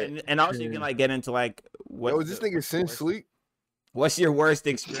 And also you can like get into like what? Yo, is this nigga Sin Sleep? What's your worst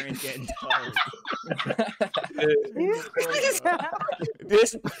experience getting dubbed?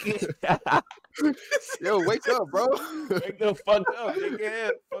 This Yo, wake up, bro. Wake the fuck up,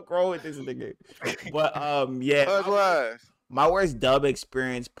 nigga. Fuck wrong with this nigga. But yeah. My worst dub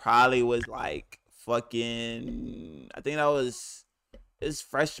experience probably was like fucking, I think that was his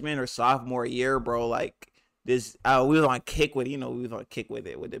freshman or sophomore year, bro. Like this, we was on kick with, we was on kick with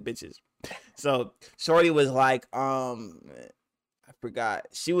it with the bitches. So shorty was like, I forgot.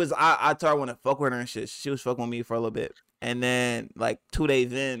 She was, I told her I want to fuck with her and shit. She was fucking with me for a little bit, and then like 2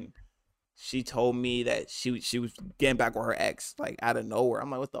 days in, she told me that she was getting back with her ex, like out of nowhere. I'm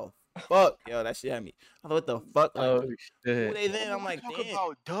like, what the fuck, yo, that shit had me. I thought, what the fuck? Like, 2 days in, I'm like, damn.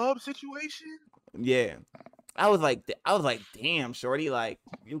 About dub situation. Yeah, I was like, damn, shorty, like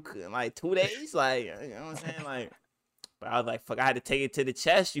you could like 2 days, like, you know what I'm saying, like. But I was like, fuck, I had to take it to the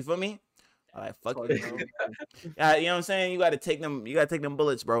chest. You feel me? I like, fuck you, bro. Yeah, you know what I'm saying? You gotta take them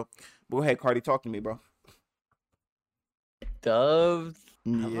bullets, bro. But go ahead, Cardi, talk to me, bro. Dove.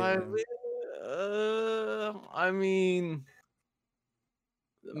 Yeah. I mean,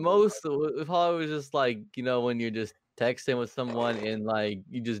 most it probably was just like, when you're just texting with someone and like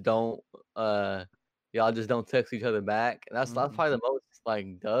you just don't y'all just don't text each other back. And that's probably the most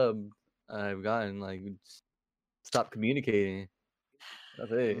like dub I've gotten. Like, stop communicating.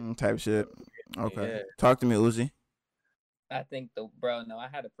 That's it. Type shit. Okay. Yeah. Talk to me, Uzi. I think I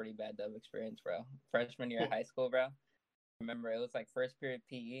had a pretty bad dub experience, bro. Freshman year of high school, bro. Remember, it was like first period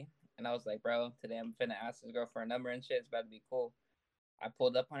PE, and I was like, bro, today I'm finna ask this girl for a number and shit. It's about to be cool. I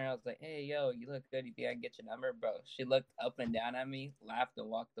pulled up on her. I was like, hey, yo, you look good. You think I can get your number, bro? She looked up and down at me, laughed, and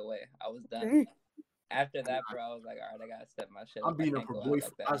walked away. I was done. After that, bro, I was like, all right, I gotta step my shit I'm up. I beating can't up her go out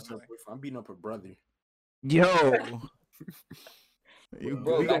boyfriend. like that no more. I'm beating up her brother. Yo. You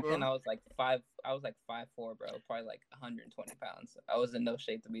Bro, good, back bro? then I was like 5'4", bro, probably like 120 pounds. I was in no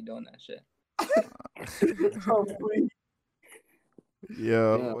shape to be doing that shit.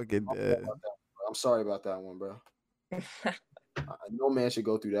 Yo, Damn. look at that. I'm sorry about that one, bro. No man should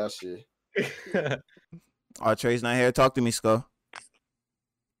go through that shit. Oh, Trey's not here. Talk to me, Skull.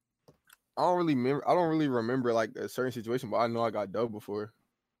 I don't really remember like a certain situation, but I know I got dubbed before.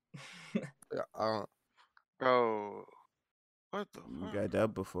 Yeah, I don't. Bro, what the You fuck? got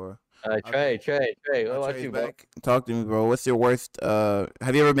that before. Trey, what Oh, about Trey's you, bro? back. Talk to me, bro. What's your worst? Have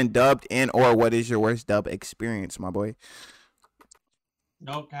you ever been dubbed in, or what is your worst dub experience, my boy?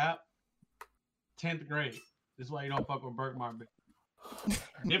 No cap. 10th grade. This is why you don't fuck with Burkmar.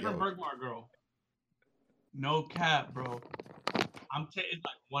 Different Burkmar girl. No cap, bro. It's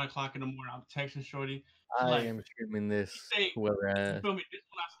like 1 o'clock in the morning. I'm texting Shorty. I am streaming this. Whoever You has. feel me? This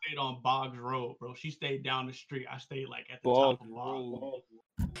one I stayed on Boggs Road, bro. She stayed down the street. I stayed like at the Boggs top of Boggs.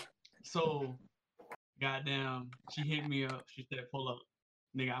 Road. So, goddamn, she hit me up. She said, "Pull up,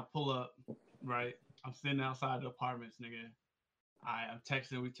 nigga." I pull up, right? I'm sitting outside the apartments, nigga. I'm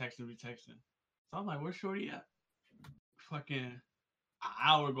texting. We texting. So I'm like, "Where's Shorty at?" Fucking an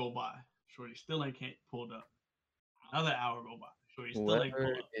hour go by. Shorty still ain't pulled up. Another hour go by. Shorty still ain't pulled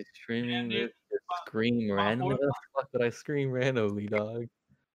Whoever up. is streaming Dude, this, scream randomly. How the fuck did I scream randomly, dog?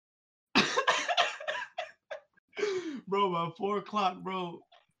 Bro, about 4 o'clock, bro.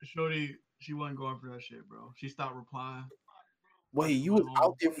 Shorty, she wasn't going for that shit, bro. She stopped replying. Wait, you was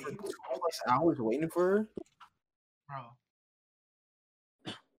out there for 2+ hours waiting for her?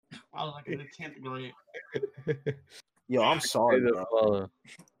 Bro. I was like in the 10th grade. Yo, I'm sorry, bro.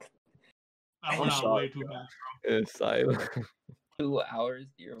 I went out way too fast, bro. It's silent. 2 hours?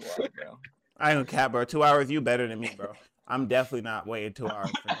 You're wild, bro. I ain't gonna cap, bro. 2 hours, you better than me, bro. I'm definitely not waiting 2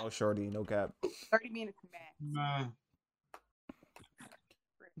 hours for no Shorty, no cap. 30 minutes max. Man.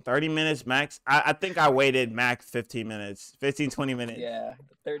 30 minutes max. I think I waited max 15 minutes, 15, 20 minutes. Yeah,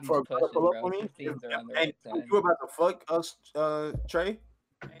 30's For pushing, pull up bro. on me? 15's around the And right time. you about to fuck us, Trey?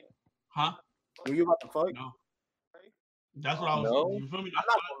 Huh? Were you about to fuck? No. That's what I was. No? You feel me? I'm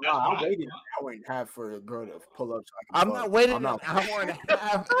not gonna lie. I waited an hour and a half for a girl to pull up. So I can I'm fuck. not waiting I'm not an hour and a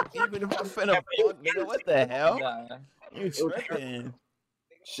half, even if I'm finna fuck, nigga. What the hell? Nah. You tripping?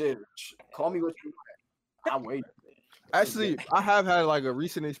 Shit, call me what you want. I waited. Actually, I have had like a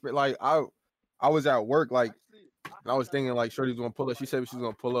recent experience. Like I was at work, like, and I was thinking like Shorty's gonna pull up. She said she was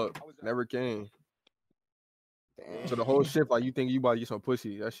gonna pull up. Never came. Damn. So the whole shift, like, you think you about to get some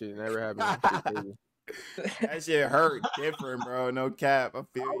pussy? That shit never happened. That shit hurt different, bro. No cap. I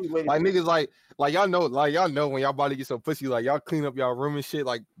feel you. Like niggas, like y'all know when y'all about to get some pussy, like y'all clean up y'all room and shit,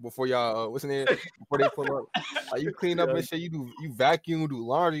 like before y'all what's in there before they pull up. Like you clean up and shit, you vacuum, do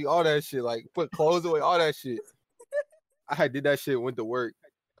laundry, all that shit, like put clothes away, all that shit. I did that shit, went to work.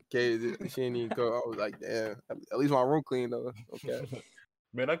 Okay, she didn't even go. I was like, damn, at least my room clean though. Okay.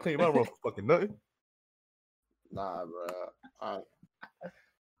 Man, I clean my room for fucking nothing. Nah, bro.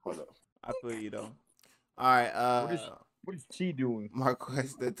 Hold up. I feel you though. All right. What is she doing? My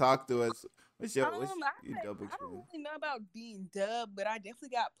question. Talk to us. What's your I dub don't experience? really know about being dubbed, but I definitely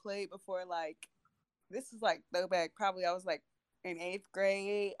got played before. Like, this is like throwback. Probably I was like in 8th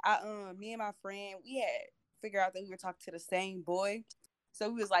grade. Me and my friend, we had figured out that we were talking to the same boy, so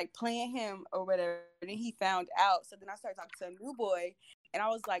we was like playing him or whatever. And then he found out. So then I started talking to a new boy, and I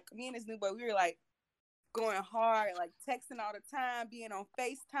was like, me and this new boy, we were like going hard, like texting all the time, being on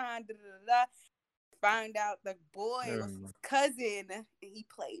FaceTime. Da da da. Find out the boy was his cousin, and he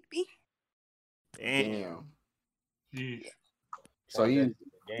played me. Damn. Yeah. So he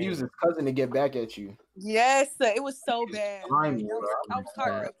was his cousin to get back at you. Yes, it was so bad. Grimy, I was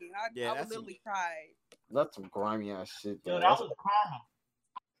heartbreaking. I that's literally cried. That's some grimy ass shit. Yo, Though. that was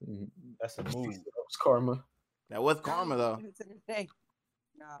karma. That's a move. That was karma. That was karma though. To this day.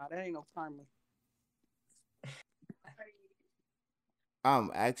 Nah, that ain't no karma. I'm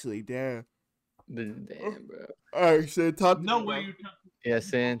actually there. Damn, bro. All right, so talk to No me, way bro. you Yeah,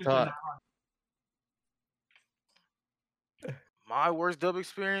 San, talk. My worst dub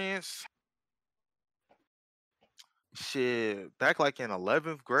experience? Shit, back like in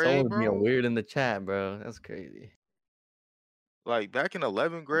 11th grade, Someone's being bro. weird in the chat, bro. That's crazy. Like back in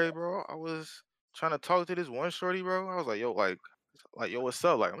 11th grade, bro, I was trying to talk to this one shorty, bro. I was like, yo, yo, what's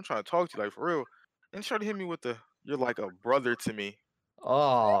up? Like, I'm trying to talk to you, like, for real. And shorty hit me with you're like a brother to me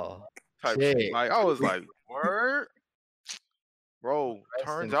Oh, type shit. shit. Like, I was like, word? Bro, Rest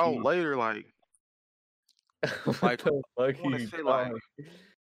turns in out peace. later, like, What the fuck I are want you to say, like, talking?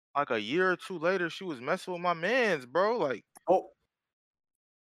 like a year or two later, she was messing with my man's, bro. Like, Oh,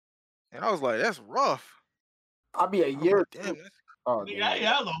 and I was like, that's rough. I'll be a I was year. like, damn. Oh, Yeah, damn.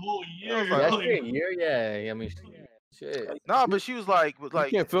 yeah, the whole I was year. like, Yeah, like, she a year. Yeah, I mean, shit. nah, but she was like, You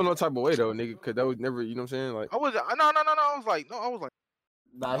can't feel no type of way though, nigga, because that was never, you know what I'm saying? Like, I was, no. I was like, no, I was like,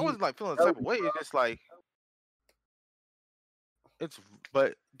 Nah, I wasn't like feeling the type of way. It's just like, it's,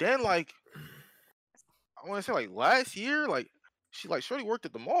 but then like, I want to say like last year, like, she like shorty worked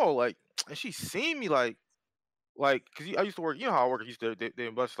at the mall, like, and she seen me like, cause I used to work, you know how I work. I used to they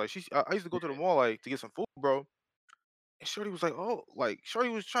in buses. Like, I used to go to the mall like to get some food, bro. And shorty was like, oh, like, shorty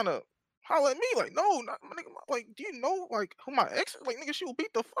was trying to holler at me, like, no, not my nigga, like, do you know like who my ex is? Like, nigga, she will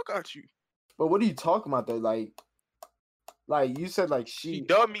beat the fuck out you. But what are you talking about though? Like you said, like She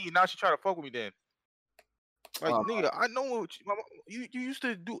dubbed me, now she try to fuck with me. Then, like, Oh, nigga, I know what you used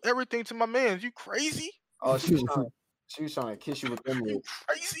to do everything to my man's. You crazy? oh, she was trying to kiss you with them You lips.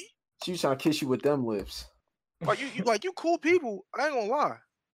 crazy? She was trying to kiss you with them lips. Like you cool people. I ain't gonna lie.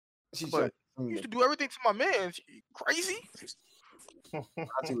 She's But you used to do everything to my man's. You crazy? I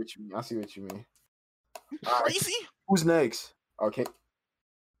see what you mean. I see what you mean. You crazy? Who's next? Okay.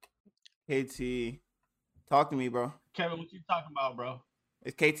 KT, talk to me, bro. Kevin, what you talking about, bro?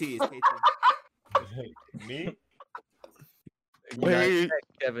 It's KT. It's KT. Me? Wait,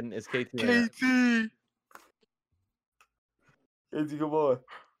 Kevin, it's KT. KT. KT, come on.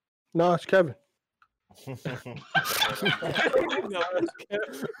 No, it's Kevin.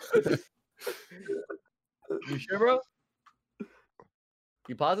 You sure, bro?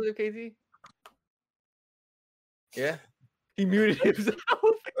 You positive, KT? Yeah. He muted himself.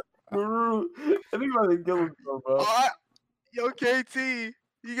 I think about to kill himself, bro. Yo, KT,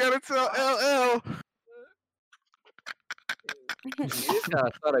 you gotta tell LL. You just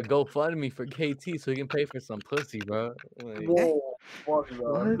gotta start a GoFundMe for KT so he can pay for some pussy, bro. Like, Whoa, fuck,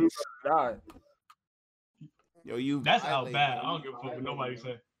 bro. He's gonna die. Yo, you. That's out bad. I don't give a fuck what nobody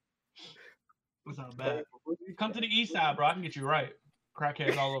say. That's out bad. Come to the east side, bro. I can get you right.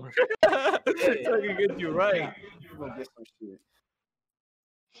 Crackheads all over. I can get you right. He's gonna get some shit.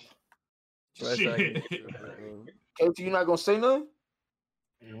 Shit. KT, you not gonna say nothing?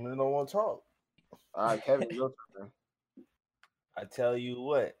 You don't want to talk. All right, Kevin, your turn. I tell you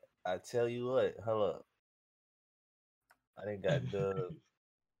what. Hold up. I didn't got dubbed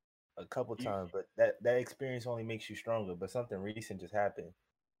a couple times, but that experience only makes you stronger. But something recent just happened.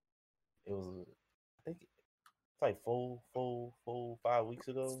 It was, I think, it's like 5 weeks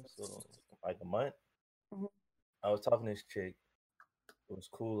ago, so like a month. I was talking to this chick. It was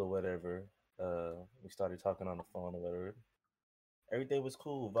cool or whatever. We started talking on the phone or whatever. Everything was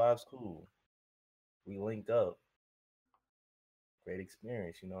cool. Vibes cool. We linked up. Great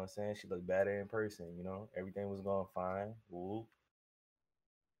experience, you know what I'm saying? She looked better in person, you know? Everything was going fine. Whoop.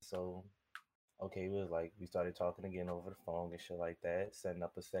 So, okay, we started talking again over the phone and shit like that, setting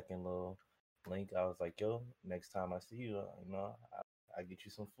up a second little link. I was like, yo, next time I see you, you know, I get you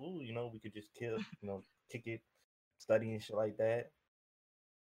some food, you know, we could just kick it, study and shit like that.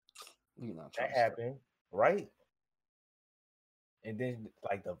 That happened, right? And then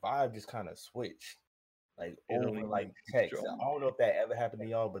like the vibe just kind of switched. Like over like text. I don't know if that ever happened to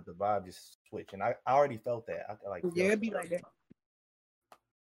y'all, but the vibe just switched. And I already felt that. I like Yeah, it'd be like that.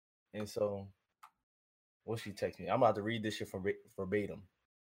 And so what she text me? I'm about to read this shit verbatim.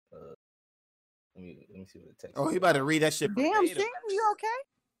 Let me see what it text. Oh, he about to read that shit. Damn, verbatim. Sam, you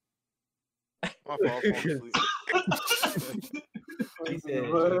okay? My fault. I'm falling asleep. He said,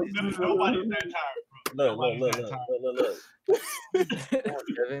 Nobody's that tired, bro. look.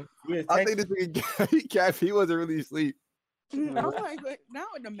 Kevin. I think this nigga Cap, he wasn't really asleep. I'm like, now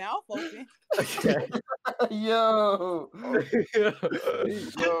with the mouth open. Yo.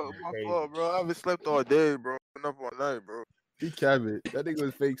 Yo, my fault, bro. I haven't slept all day, bro. Been up all night, bro. He cabin. That nigga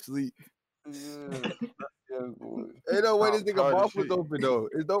was fake sleep. Yeah, boy. Ain't no way this I'm nigga tired as mouth was shit. open though.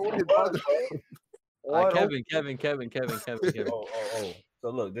 It's no way his mouth was Kevin. Oh. So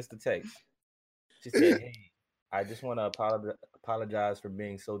look, this the text. She said, hey, I just want to apologize for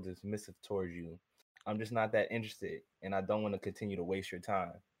being so dismissive towards you. I'm just not that interested, and I don't want to continue to waste your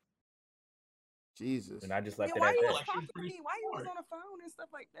time. Jesus. And I just left Man, it why at you that. was talking to me? Why you was on the phone and stuff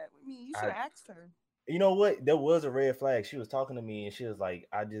like that with me? You should have asked her. You know what? There was a red flag. She was talking to me, and she was like,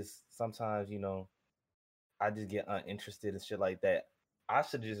 I just sometimes, I just get uninterested and shit like that. I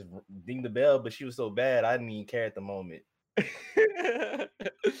should just ding the bell, but she was so bad, I didn't even care at the moment.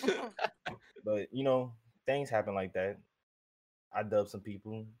 But things happen like that. I dubbed some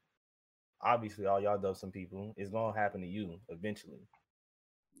people. Obviously, all y'all dubbed some people. It's gonna happen to you eventually.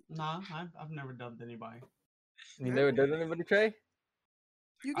 Nah, I've never dubbed anybody. You never done anybody, Trey?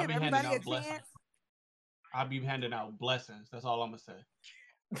 You I give be handing everybody a out blessings. chance. I be handing out blessings. That's all I'm gonna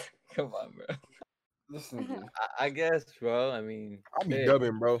say. Come on, bro. Listen, dude. I guess, bro. I mean, I'll be shit.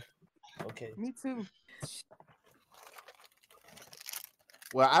 dubbing, bro. Okay. Me too.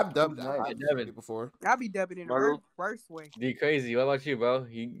 Well, I've dubbed Who's I've next? dubbed Devin. somebody before. I'll be dubbing in the Maru? worst way. D crazy. What about you, bro?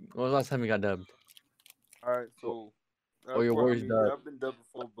 When was the last time you got dubbed? All right, so Or your worst dub? I've been dubbed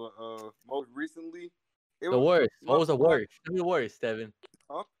before, but most recently, it The was worst. What was the my- worst? Tell me the worst, Devin.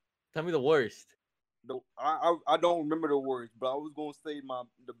 Huh? Tell me the worst. I don't remember the words, but I was gonna say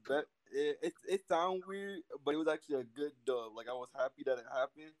the bet. It sounds weird, but it was actually a good dub. Like I was happy that it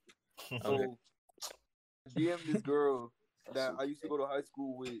happened. So I DM'd this girl that I used to go to high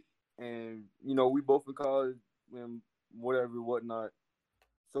school with, and we both in college and whatnot.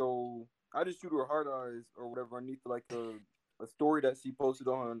 So I just shoot her hard eyes or whatever underneath like a story that she posted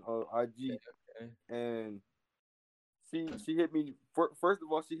on IG, and she hit me. First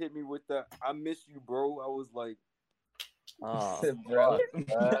of all, she hit me with that "I miss you, bro." I was like, Oh, Bro.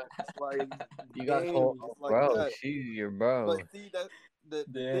 like you got dang, told, it's like bro. that. She's your bro. But see that the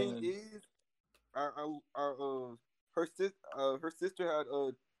thing Damn. is, her sister had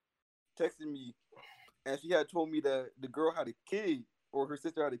texted me, and she had told me that the girl had a kid or her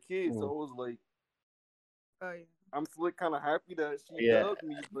sister had a kid. So it was like, Oh yeah. I'm still kind of happy that she Yeah. dubbed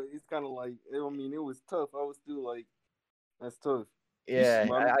me, but it's kind of like, I mean, it was tough. I was still like, that's tough. Yeah,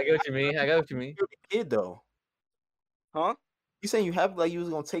 But I get what you mean. I get what you mean. Kid though. Huh? You saying you happy like you was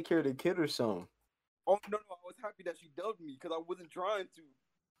gonna take care of the kid or something? Oh no, I was happy that she dubbed me because I wasn't trying to.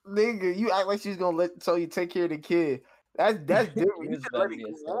 Nigga, you act like she's gonna tell you take care of the kid. That's different. You should let it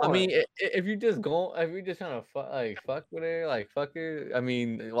go I on. mean, if you just trying to fuck with her, fuck her. I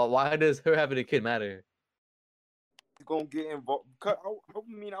mean, why does her having a kid matter? Gonna get involved. I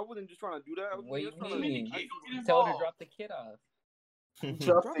mean, I wasn't just trying to do that. I was What do just you trying mean? to Told her drop the kid off.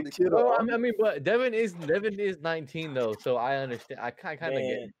 Drop the kid Well, off. I mean, but Devin is 19 though, so I understand. I kind of get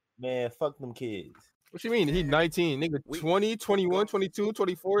it. Man, fuck them kids. What you mean? He's 19, nigga. 20, 21, 22,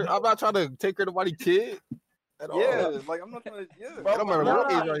 24. I'm not trying to take care of nobody's kid at all. Yeah, like I'm not trying to. Yeah, Bro, no matter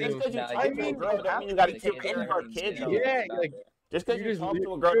what age are Just you. because you Nah, talk you to a mean girl, you don't have mean you to gotta take take care care of of her her kid kid. though. Yeah, Stop like it. Just because you you just talk to a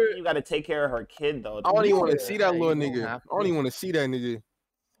you're- girl, you gotta take care of her kid though. I don't even want to Yeah, see that you little don't nigga. have I don't to. even want to see that nigga.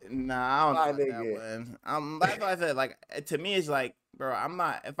 Nah, I don't My know about that nigga. one. That's why I said, like, to me, it's like, bro, I'm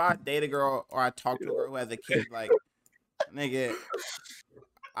not. If I date a girl or I talk to a girl who has a kid, like, nigga,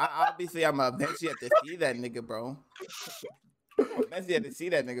 obviously I'm eventually have to see that nigga, bro. Eventually have to see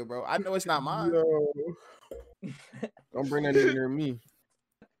that nigga, bro. I know it's not mine. Yo. Don't bring that nigga near me.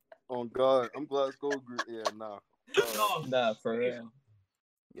 Oh God, I'm Glasgow. Yeah, nah. No, Nah, for real.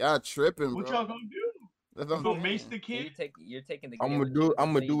 Y'all tripping, what bro. y'all gonna do? That's You what gonna I'm mace saying. the kid? You're taking the kid. I'm with gonna you, do so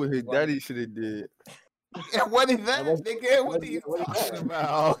what his you wanna- daddy should have did. Yeah, what is that, What's- nigga? What are you what is talking that?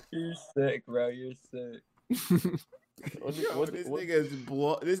 about? You're sick, bro. You're sick. Yo,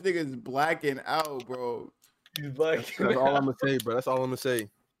 this nigga's blacking out, bro. He's like, That's all I'm gonna say, bro. That's all I'm gonna say.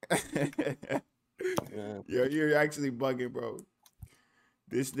 Yeah. Yo, you're actually bugging, bro.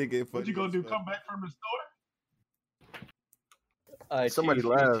 This nigga. What you funny gonna as do? fuck. Come back from the store? Somebody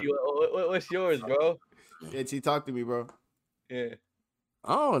laugh. What's yours, bro? Yeah, she talked to me, bro. Yeah.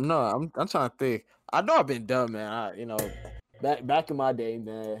 Oh no, I'm trying to think. I know I've been dumb, man. Back in my day,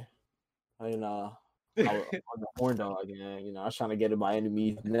 man. I was on the horn dog, man. I was trying to get it by any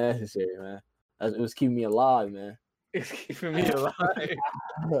means necessary, man. It was keeping me alive, man. It's keeping me alive. I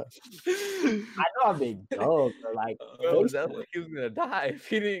know I've been dumb, but like, Bro, that's like he was gonna die if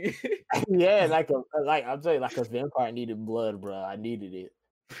he didn't. yeah, like I'm telling you, like a vampire needed blood, bro. I needed it.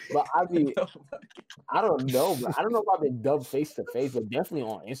 But I mean, I don't know, bro. I don't know if I've been dubbed face to face, but definitely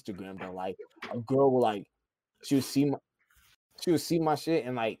on Instagram though. Like a girl will she would see my shit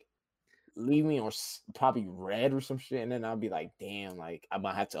and like leave me on probably red or some shit, and then I'll be like, damn, like I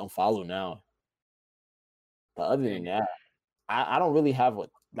might have to unfollow now. But other than that, I don't really have a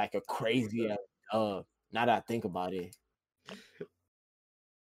crazy now that I think about it.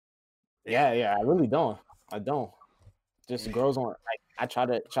 Yeah, I really don't. I don't. Just girls on like I try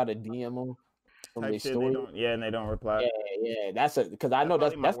to DM them from Type their shit, story. they don't reply. Yeah. That's because I know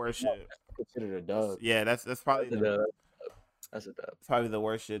that's my worst shit. Considered a dub. Yeah, that's probably That's a dub. probably the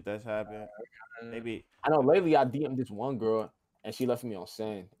worst shit that's happened. Maybe I know lately I DM'd this one girl and she left me on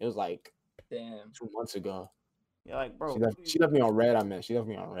send. It was like Damn. 2 months ago. you're like, bro. She left me on red. She left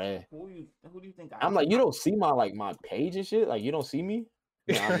me on red. Who do you think? I'm like, you don't see my page and shit. Like you don't see me.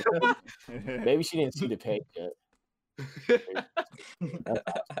 Nah, maybe she didn't see the page yet.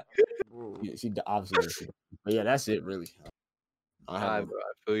 Yeah, she obviously didn't see it. But yeah, that's it really. I All have right, a- bro.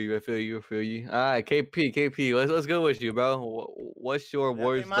 I feel you. All right, KP. Let's go with you, bro. What's your Did I say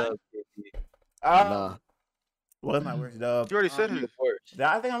worst mine? dub, KP? Nah. What's my worst dub? You already said his. Worst.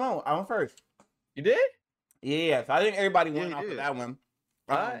 I think I went first. You did? Yeah, so I think everybody Yeah, went he off of did. that one.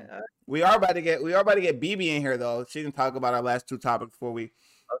 All right. We are about to get BB in here though. She can talk about our last two topics before we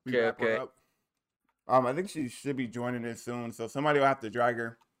wrap her up. I think she should be joining us soon, so somebody will have to drag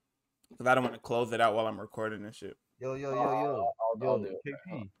her because I don't want to close it out while I'm recording this shit. Yo, I'll do it.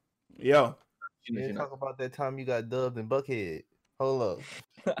 KP. Yo, You didn't talk about that time you got dubbed in Buckhead. Hold up.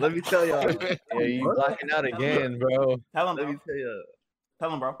 Let me tell y'all. Yeah, you blacking out again, bro. tell him, Let bro. me tell y'all.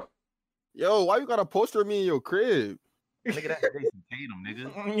 Tell him, bro. Yo, why you got a poster of me in your crib? Nigga, that's Jason Tatum,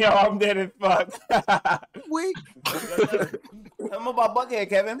 nigga. Yo, I'm dead as fuck. Weak. Tell him about Buckhead,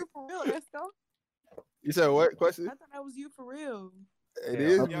 Kevin. For real, Esco. You said what? Question? I thought that was you for real. It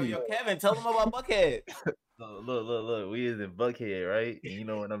is Yo, me. yo, Kevin, tell him about Buckhead. Look. We is in Buckhead, right? And you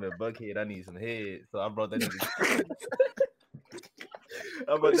know when I'm in Buckhead, I need some head. So I brought that nigga.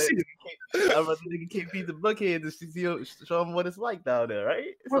 I brought that nigga KP to Buckhead to show him what it's like down there,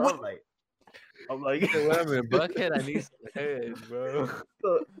 right? So I'm like, When I'm in Buckhead, I need some head, bro.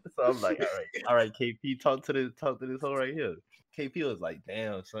 So I'm like, all right, KP, talk to this hoe right here. KP was like,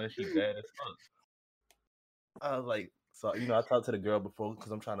 damn, son, she bad as fuck. I was like, so I talked to the girl before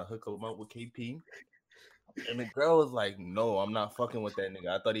because I'm trying to hook him up with KP. And the girl was like, no, I'm not fucking with that nigga.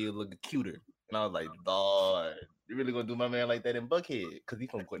 I thought he would look cuter. And I was like, dawg, you really gonna do my man like that in Buckhead? Because he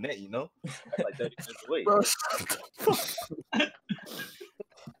from Gwinnett, you know? That's like 30 minutes away.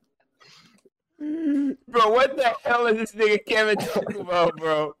 Bro, what the hell is this nigga Kevin talking about,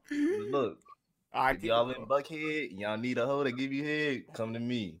 bro? Look, All if y'all in Buckhead, y'all need a hoe to give you head, come to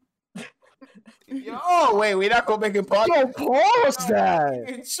me. Yo, wait, we're not gonna make it pause. Yo, pause that.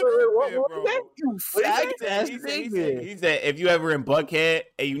 You fact ass he nigga. said, if you ever in Buckhead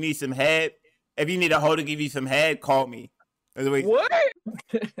and you need some head, if you need a hoe to give you some head, call me. That's what?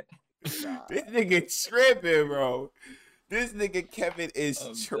 This nigga tripping, bro. This nigga Kevin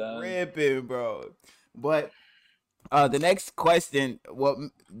is tripping, bro. But the next question, well,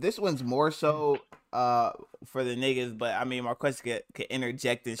 this one's more so for the niggas, but I mean, my question could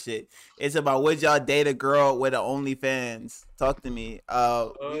interject and shit. It's about, would y'all date a girl with an OnlyFans? Talk to we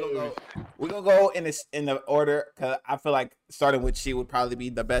gonna go in the order because I feel like starting with she would probably be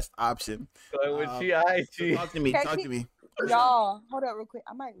the best option. So talk to me. Y'all, hold up real quick.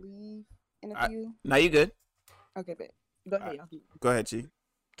 I might leave in a few. Now you good? Okay, bet. Go ahead, y'all. Go ahead, Chi.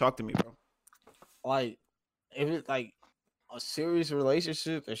 Talk to me, bro. Like, if it's like a serious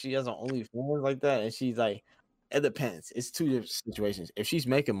relationship, if she has an OnlyFans like that, and she's like, it depends. It's two different situations. If she's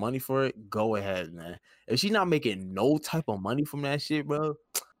making money for it, go ahead, man. If she's not making no type of money from that shit, bro,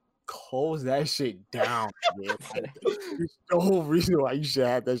 close that shit down, man. There's no reason why you should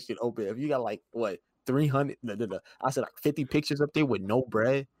have that shit open. If you got like what 300, I said like 50 pictures up there with no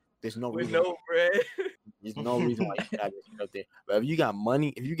bread. There's no reason. There's no reason why you should have this shit up there. But if you got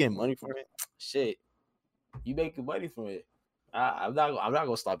money, if you get money from it, shit, you making money from it. I'm not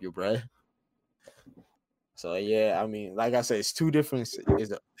gonna stop you, bruh. So yeah, I mean, like I said, it's two different.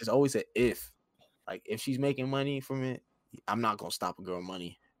 It's always an if. Like if she's making money from it, I'm not gonna stop a girl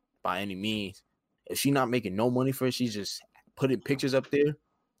money by any means. If she's not making no money for it, she's just putting pictures up there,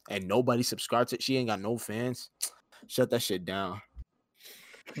 and nobody subscribes to it. She ain't got no fans. Shut that shit down.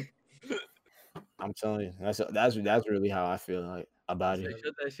 I'm telling you, that's really how I feel like about it.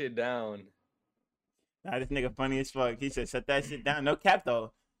 Shut that shit down. Nah, this nigga funny as fuck. He said, "Shut that shit down." No cap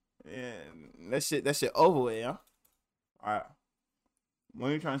though. Yeah, that shit over with, yo. All right.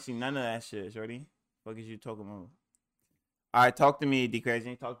 When you trying to see none of that shit, shorty? Fuck is you talking about? All right, talk to me, D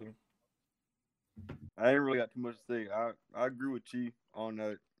Crazy. Talk to me. I ain't really got too much to say. I agree with Chi on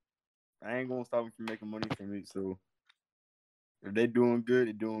that. I ain't gonna stop them from making money from it. So if they doing good,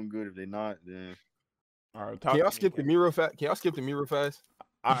 they're doing good. If they not, then all right. Can y'all skip the me real fast? Can y'all skip the me real fast?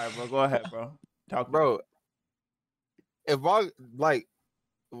 All right, bro. Go ahead, bro. Talk, bro. If I like,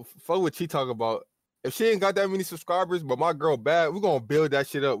 fuck what she talk about. If she ain't got that many subscribers, but my girl bad, we're gonna build that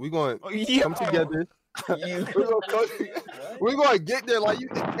shit up. We're gonna come together. We're gonna get there. Like,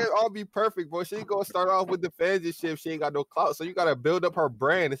 it can't all be perfect, bro. She ain't gonna start off with the fans and shit if she ain't got no clout. So you gotta build up her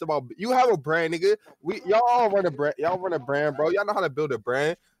brand. It's about, you have a brand, nigga. Y'all all run a brand. Y'all run a brand, bro. Y'all know how to build a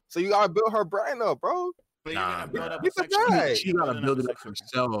brand. So you gotta build her brand up, bro. Nah, get the bag. She gotta build it up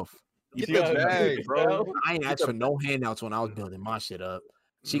herself. Get the bag, bro. I ain't asked for no handouts when I was building my shit up.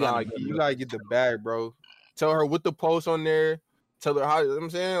 You gotta get the bag, bro. Tell her what the post on there. Tell her how. You know what I'm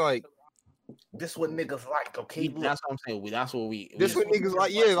saying, like, This what niggas like, okay? Look, That's what I'm saying. That's what we. This what niggas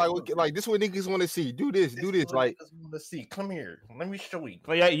like, yeah, like this what niggas want to see. Do this, like. Let's see. Come here. Let me show you.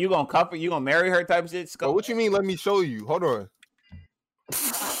 But yeah, you gonna comfort? You gonna marry her? Type shit. But what you mean? Let me show you. Hold on.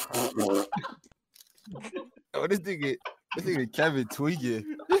 Oh, this nigga Kevin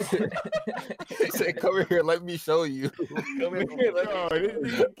tweaking. He said, "Come here, let me show you." Come here, Bro, this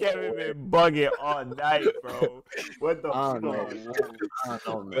nigga Kevin been bugging all night, bro. What the fuck? I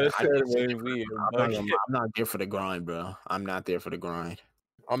don't know, man. I'm not there for the grind, bro. I'm not there for the grind.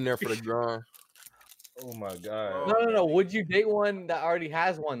 I'm there for the grind. Oh my god. No. Would you date one that already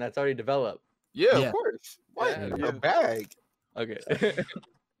has one that's already developed? Yeah, of course. What? Yeah. A bag. Okay.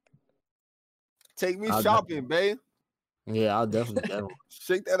 Take me shopping, babe. Yeah, I'll definitely.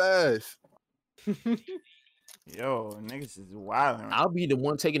 Shake that ass. Yo, niggas is wild. I'll be the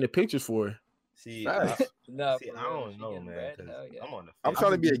one taking the pictures for her. See, No, see, I don't know, man. 'Cause I'm on the. I'm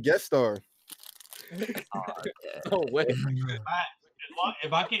trying to be a guest star. No way. As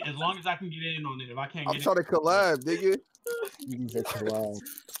long as I can get in on it. If I can't I'm get trying to collab, nigga. You collab.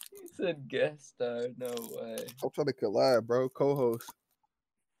 He said guest star. No way. I'm trying to collab, bro. Co-host.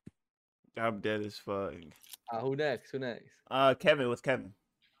 I'm dead as fuck. Who next? Kevin. What's Kevin?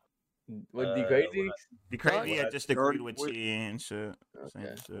 What the crazy? The crazy. What I I- just agreed with you and shit. Same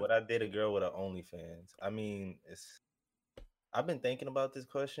shit. Would I date a girl with an OnlyFans? I mean, I've been thinking about this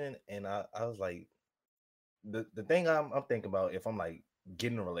question, and I was like, the thing I'm thinking about, if I'm like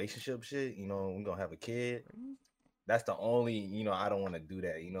getting a relationship shit, you know, we're gonna have a kid. That's the only, I don't want to do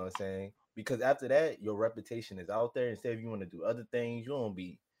that. You know what I'm saying? Because after that, your reputation is out there. Instead of you want to do other things, you won't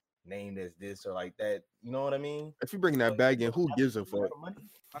be named as this or like that. You know what I mean? If you bring that bag in, who gives a fuck? I mean,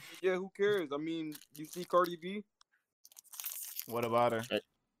 yeah, who cares? I mean, you see Cardi B? What about her?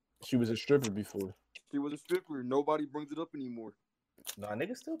 She was a stripper before. She was a stripper. Nobody brings it up anymore. Nah,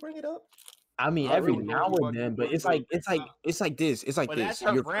 niggas still bring it up. I mean, I every really now don't and then, but it's like this. It's like But this. that's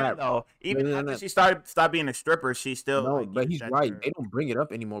her You're brand, fat. though. Even No, after no. she stopped being a stripper, she still. No, like, but used he's that right. term. They don't bring it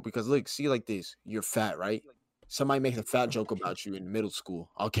up anymore because look, see, like this. You're fat, right? Somebody makes a fat joke about you in middle school.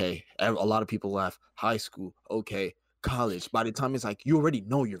 Okay, a lot of people laugh. High school, okay. College. By the time it's like you already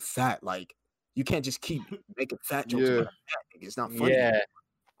know you're fat. Like you can't just keep making fat jokes. Yeah. About fat. It's not funny. Yeah.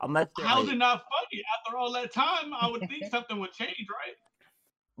 Unless they're, How's like- it not funny? After all that time, I would think something would change, right?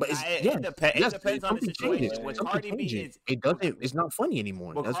 But it's, It yes, depends. yes, It depends on the something changes. situation. With Something Cardi B, changes. It doesn't. It's not funny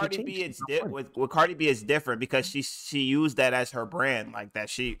anymore. With That's what Cardi B, changes. it's It's not funny. with Cardi B, it's different because she used that as her brand, like that.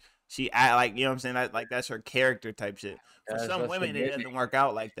 She act like, you know what I'm saying, like that's her character type shit. For Yeah, some that's women, the it baby. doesn't work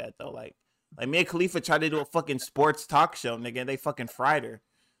out like that though. Like me and Khalifa tried to do a fucking sports talk show, nigga. They fucking fried her.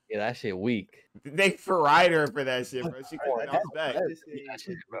 Yeah, that shit weak. They fried her for that shit, bro. She couldn't I bounce back. just say That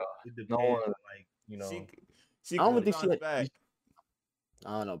shit, bro. it No depends, one- like, She I don't couldn't think she bounce had- back.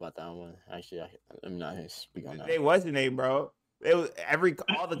 I don't know about that one. Actually, I'm not gonna speak on that. They wasn't a bro. It was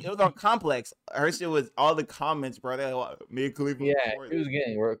it was on Complex. Her shit was all the comments, bro. They like, me and Khalifa. Yeah, support he was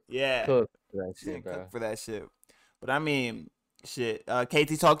getting work Yeah, cooked for that she didn't shit, bro. cook for that shit. But I mean, shit.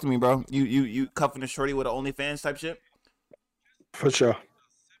 KT, talk to me, bro. You cuffing a shorty with an OnlyFans type shit? For sure.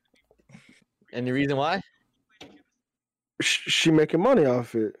 And the reason why? She making money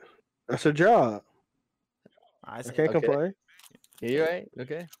off it. That's her job. I I see. can't Okay. complain. Yeah, you right?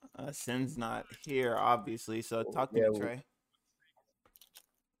 Okay. Sin's not here, obviously. So talk to me, Trey.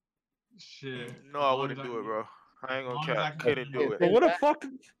 Shit. No, I wouldn't do it, bro. I ain't Long gonna as I cap. can- Couldn't do it. But what the fuck?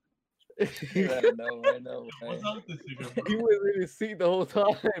 No way, no way. What's up with this nigga, He bro? was in his seat the whole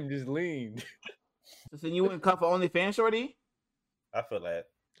time, just leaned. So then you wouldn't cuff an OnlyFans shorty? I feel that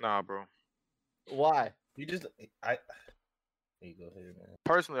Nah, bro. Why? you go ahead, man.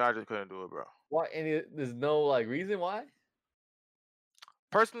 Personally, I just couldn't do it, bro. Why? And there's no like reason why.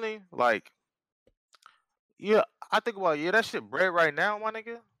 Personally, like, yeah, I think about that shit bread right now, my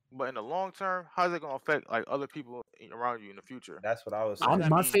nigga. But in the long term, how's it gonna affect like other people around you in the future? That's what I was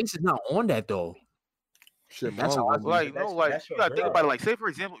My saying. face is not on that though. Shit, That's how I mom, Like, That's- no, like that's you your gotta think girl. about it. Like, say for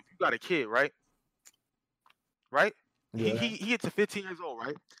example, if you got a kid, right? Right? Yeah. He hits 15 years old,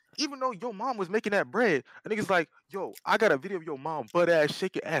 right? Even though your mom was making that bread, a nigga's like, yo, I got a video of your mom butt ass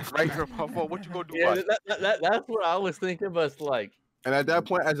shaking ass right here on my phone. What you gonna do Yeah, about it? that's what I was thinking, but it's like, And at that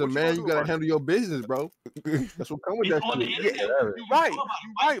point, as a What you man, gonna you do gotta about it? handle your business, bro. That's what come with It's that on the shit. internet. You right,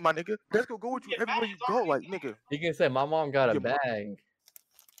 you right, my nigga. That's gonna go with you Yeah, everywhere you it's go, already like nigga. you can say my mom got a Your mom- bag.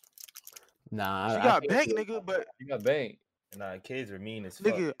 Nah, She I got think- bank, nigga, but You got bank. Nah, kids are mean as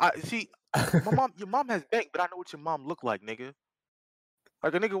fuck. nigga, I see. Your mom has bank, but I know what your mom look like, nigga.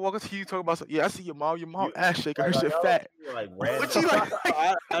 Like a nigga walk up to you talking about, yeah, I see your mom ass shaking, her shit fat. Like What you random.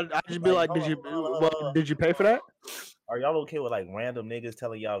 like? I just be like, did you pay for that? Are y'all okay with like random niggas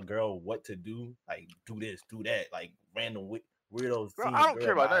telling y'all girl what to do? Like do this, do that, like random weirdos. Bro, I don't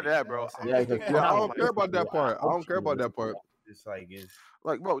care about none of that, bro. Yeah, I don't care about that part. I don't care about that part. It's like it's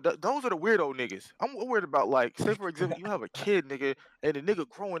Like, bro, those are the weirdo niggas. I'm worried about, like, say for example, you have a kid, nigga, and the nigga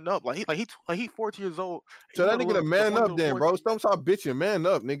growing up, he 14 years old. So that nigga to man up then, bro. Stop bitching, man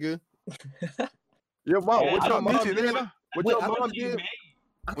up, nigga. Your mom, what your mom did? What your mom did?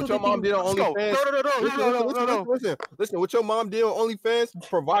 What your mom did on OnlyFans? No. Listen. What your mom did on OnlyFans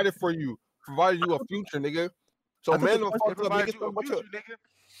provided for you, provided you a future, nigga. So man, don't fuck up, nigga.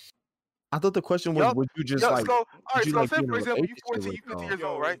 I thought the question was, would you just like? All right, so like say be in for a example, you relationship 14, you with 15 them? years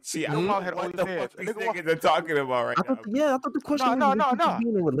old, right? See, Your mom had what the fuck OnlyFans. these niggas are talking about right now? I thought the question was, would you be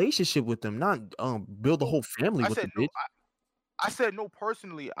in a relationship with them, not build a whole family with the bitch. I said no.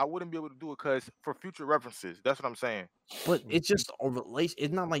 Personally, I wouldn't be able to do it because for future references. That's what I'm saying. But it's just a relation.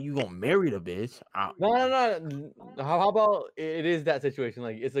 It's not like you gonna marry the bitch. No. How about it is that situation?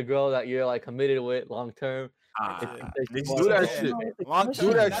 Like it's a girl that you're like committed with long term. Do that shit.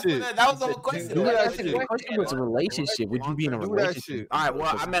 Do that shit. That was the whole question. Do that shit. The question was a relationship. Would you be in a relationship? All right.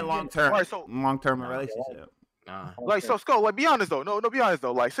 Well, I meant long term. All right, so long term relationship. Like so, Skull. Like, be honest though. No, be honest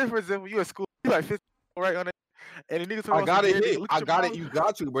though. Like, say for example, you at school, you like 15, right on it, and the niggas. I got it. I got it. You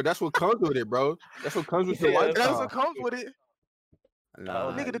got to, but that's what comes with it, bro. That's what comes with the lifestyle. That's what comes with it.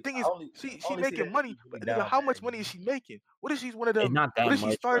 Nah, nigga, the thing is, she making money, but nigga, how much money is she making? What if she's one of them? It's not that what if she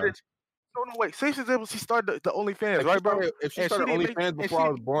much, started? No, wait. Say for example, she started the OnlyFans, right, bro? If she started OnlyFans before I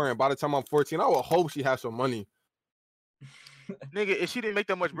was born, by the time I'm 14, I would hope she has some money. Nigga, if she didn't make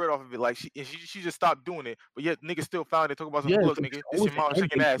that much bread off of it, like she just stopped doing it, but yet niggas still found it. Talk about some look, nigga. This your mom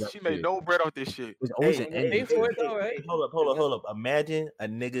shaking ass. She made no bread off this shit. Hold up. Imagine a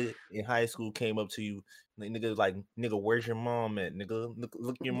nigga in high school came up to you, nigga like, nigga, where's your mom at? Nigga,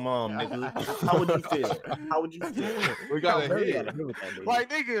 look your mom, nigga. How would you feel? How would you feel? We got a hit. Like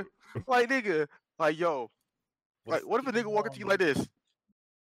nigga, like yo, like what if a nigga walk up to you like this?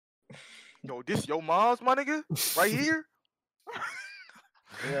 Yo, this your mom's, my nigga, right here.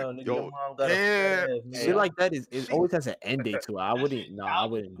 Yeah, nigga, yo, your mom got shit like that is always has an end date to it. I wouldn't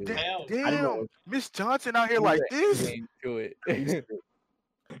do it. Damn, Miss Johnson out here like this.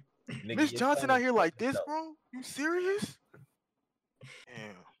 Miss Johnson out here like this, bro. You serious?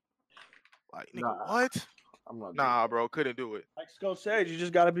 Damn. Like nigga, what? Nah, bro, couldn't do it. Like Skull said, you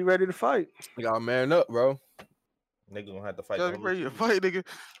just gotta be ready to fight. You gotta man up, bro. Nigga gonna have to fight. Gotta be ready to fight, nigga.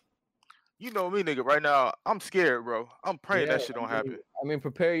 You know me, nigga. Right now, I'm scared, bro. I'm praying that shit don't happen. I mean,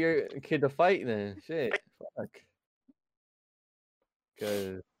 prepare your kid to fight, then. Shit, fuck. Cause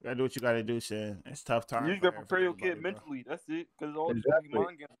you gotta do what you gotta do, shit. It's tough time. You gotta prepare your kid mentally. That's it. Cause all mind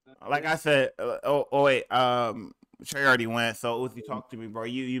games. Like I said, wait, Trey already went. So Uzi, talk to me, bro.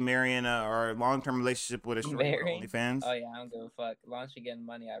 You marrying or long term relationship with a short OnlyFans? Oh yeah, I don't give a fuck. As long as she getting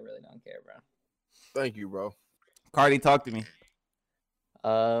money, I really don't care, bro. Thank you, bro. Cardi, talk to me.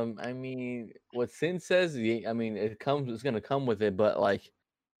 I mean, what Sin says, I mean, it's gonna come with it, but like,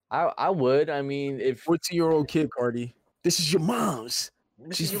 I would. I mean, if 14-year-old kid, Cardi, this is your mom's.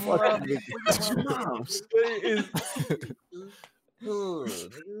 She's fucking. This is your mom's. Your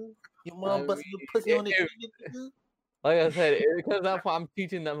mom busting your pussy on it. Like I said, because I'm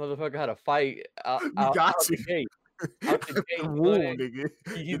teaching that motherfucker how to fight. You got to.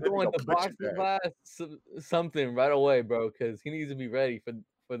 He's going to boxing class, something right away, bro, because he needs to be ready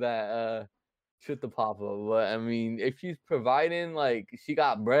for that shit to pop up. But I mean, if she's providing, like she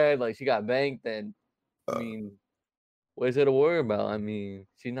got bread, like she got bank, then I mean, what is there to worry about? I mean,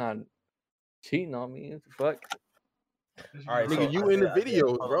 she's not cheating on me. What the fuck? All right, nigga, you in the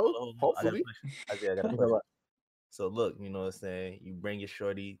video, bro. Hopefully. I got a question. So look, you know what I'm saying? You bring your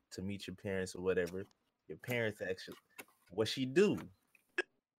shorty to meet your parents or whatever. Your parents actually, what she do?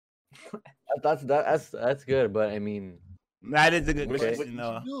 That's good, but I mean, that is a good question,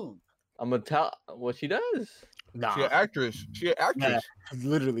 though. I'm gonna tell what she does. Nah, she an actress. Nah,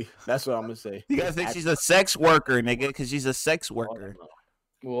 literally, that's what I'm gonna say. You guys think she's a sex worker, nigga? Because she's a sex worker.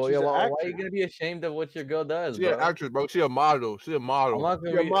 Well, yeah. Why are you gonna be ashamed of what your girl does? She an actress, bro. She a model. She a model.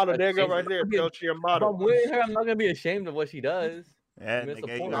 She a model. There you go, right there. She a model. If I'm with her, I'm not gonna be ashamed of what she does. Yeah,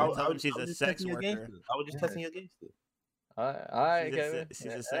 nigga, she's a sex worker. I was just testing you against it. All right, Kevin.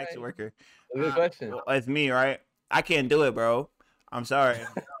 She's a sex worker. Good question. Well, it's me, right? I can't do it, bro. I'm sorry.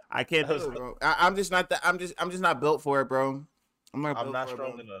 I can't do it, bro. I'm just not that. I'm just not built for it, bro. I'm not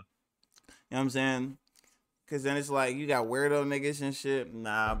strong enough. You know what I'm saying? Cause then it's like you got weirdo niggas and shit.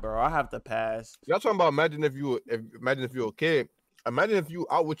 Nah, bro, I have to pass. Y'all talking about imagine if you a kid. Imagine if you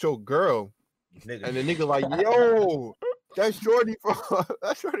out with your girl, and the nigga like, yo, That's Shorty from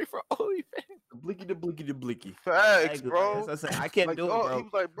OnlyFans. The blicky. Facts, Exactly. bro. That's what I'm saying. I can't Like, do it, oh, bro. he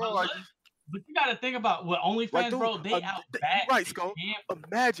was like, bro, like, But you gotta think about what OnlyFans, like, dude, bro. They out back. right, Skull.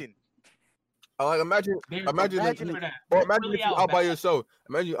 Imagine. Like imagine They're like, imagine for that. or They're imagine really if you out out by back. yourself.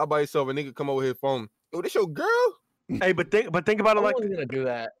 Imagine you out by yourself, a nigga come over his phone. Yo, this your girl? Hey, but think about it No like one's gonna do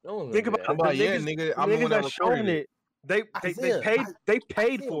that. No one's think gonna do about that. I'm like, the yeah, niggas, nigga, the I'm the niggas one that that showing recorded it. They Isaiah,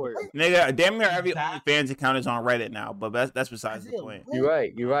 paid for it. Nigga, damn near every Exactly. OnlyFans account is on Reddit now, but that's besides the Isaiah, point. what? You're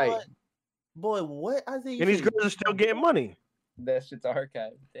right. You're right. Boy, what? Isaiah, And these girls are still getting money. That shit's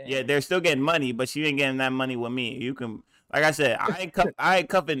archived. Damn. Yeah, they're still getting money, but she ain't getting that money with me. You can, like I said, I ain't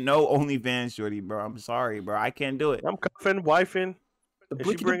cuffing no OnlyFans shorty, bro. I'm sorry, bro. I can't do it. I'm cuffing, wifing. The If she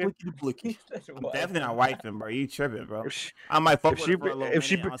blicky, bringing, the blicky. I'm definitely not wifing, bro. You tripping, bro. if she, I might fuck if with she her for a br- little if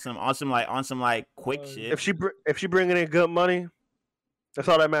she minute br- on some like quick shit. if she bringing in good money, that's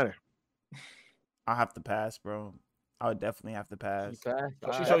all that matters. I'll have to pass, bro. I would definitely have to pass. So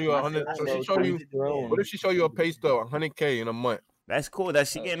she show you 100. So she show you. What if she show you a pay stub, 100K in a month? That's cool. That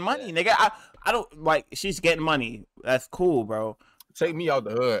she getting money, nigga. I don't like. She's getting money. That's cool, bro. Take me out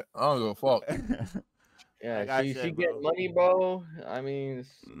the hood. I don't give a fuck. Yeah, Like I she said, getting bro. money, bro. I mean,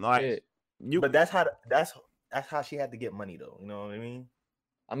 Like, shit. But that's how she had to get money, though. You know what I mean?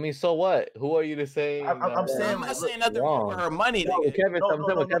 I mean, so what? Who are you to say? I'm saying, I'm not like, saying nothing wrong with her money, No, nigga. Kevin, I'm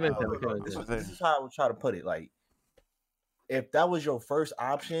saying what Kevin no. said. This is how I would try to put it. Like, if that was your first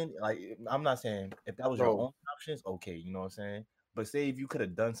option, like, I'm not saying if that was your only options, okay, you know what I'm saying. But say if you could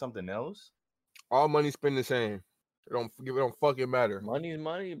have done something else, All money spent the same. It don't fucking matter. Money is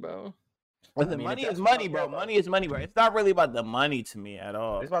money, bro. Listen, I mean, money if is that's money, bro. Money is money, bro. It's not really about the money to me at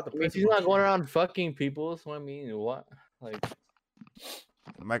all. it's about the I mean, she's principle. not going around fucking people. So I mean, what?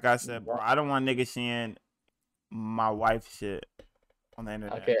 Like I said, bro, I don't want niggas seeing my wife shit on the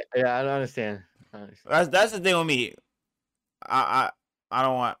internet. Okay, yeah, I don't understand. That's the thing with me. I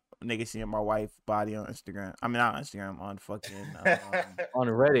don't want niggas seeing my wife body on Instagram. I mean, not on Instagram, on fucking On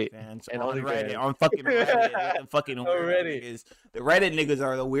Reddit fans, and on OnlyFans. Reddit, on fucking Reddit, with the fucking weirdo Reddit. niggas. The Reddit niggas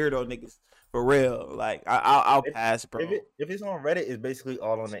are the weirdo niggas for real. Like I'll pass, bro. If it's on Reddit, it's basically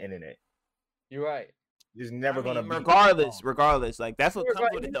all on the internet. You're right. It's never I mean, gonna be regardless, like that's what comes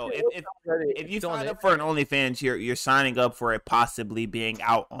with it though. If you sign up for an OnlyFans, you're signing up for it possibly being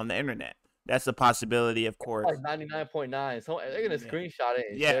out on the internet. That's a possibility, of course. Like 99.9. So they're gonna screenshot it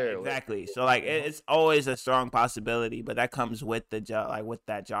and Yeah, share it. exactly. So like it's always a strong possibility, but that comes with the job, like with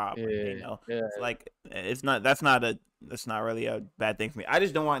that job. You know, it's like it's not. That's not really a bad thing for me. I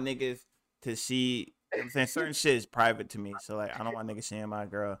just don't want niggas to see. I'm saying certain shit is private to me, so like I don't want niggas seeing my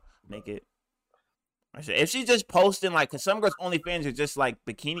girl naked. If she's just posting like, cause some girls' OnlyFans are just like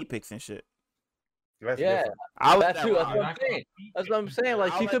bikini pics and shit. Yeah, that's true. That's what I'm saying. That's what I'm saying.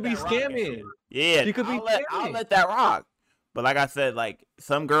 Like she could be scamming. Yeah, she could be I'll scamming. let that rock. But like I said, like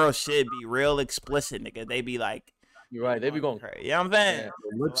some girls should be real explicit, nigga. They be like, you're right. They be going crazy. You know what I'm saying?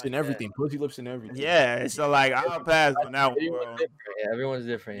 Lips and everything, pussy lips and everything. Yeah, so like I'll pass on that one, bro. Yeah, everyone's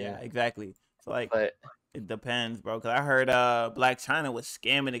different. Yeah, exactly. So like, but it depends, bro. Cause I heard Black China was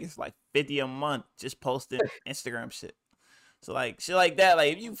scamming niggas like 50 a month just posting Instagram shit. So like shit like that,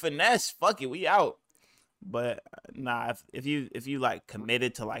 like if you finesse, fuck it, we out. But nah, if you like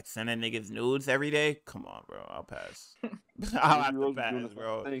committed to like sending niggas nudes every day, come on, bro. I'll pass. I'll have to pass,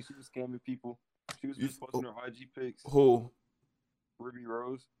 bro. She was scamming people. She was just posting her IG pics. Who? Ruby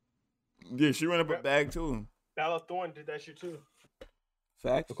Rose. Yeah, she ran up a bag too. Bella Thorne did that shit too.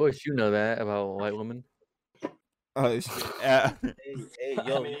 Facts. Of course, you know that about white women. Hey,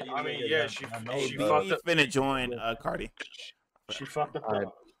 yo, I mean, yeah, she She fucked up. finna join Cardi. She fucked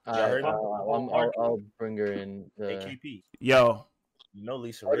up. I'll bring her in. AKP. Yo, You know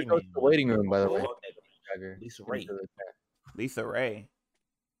Lisa I'll Ray. go to the waiting room, by the way. Lisa Ray. Lisa Ray.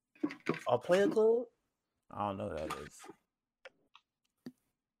 Our player club? I don't know who that is.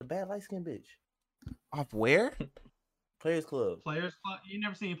 The bad light skinned bitch. Off where? Players Club. Players Club? You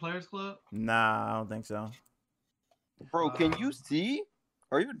never seen Players Club? Nah, I don't think so. Bro, can you see?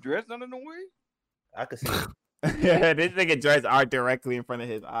 Are your dreads under the way? I could see. This nigga dressed art directly in front of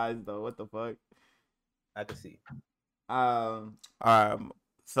his eyes, though. What the fuck? I could see.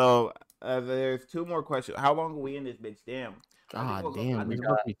 So there's two more questions. How long are we in this bitch? Damn. God damn.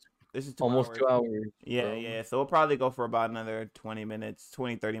 This is almost 2 hours. Yeah, bro. yeah. So we'll probably go for about another 20 minutes,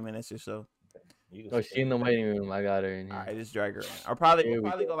 20, 30 minutes or so. Oh, she in the waiting room. I got her in here. All right, just drag her in. We'll probably Here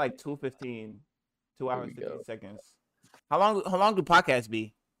we go like 2:15, 2 hours, we 15 go. seconds. How long do podcasts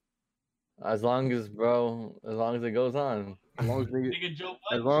be? As long as it goes on. As long as Nigga, Joe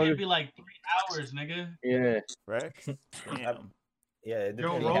as Budden long should as- be like 3 hours, nigga. Yeah. Rex? Damn. Yeah, it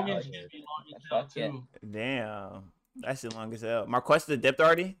Joe depends. Rogan should be long as hell, Fuck yeah. too. Damn. That shit long as hell. Marquesta dipped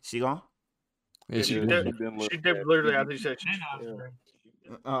already? She gone? Yeah, She dipped literally after she said she.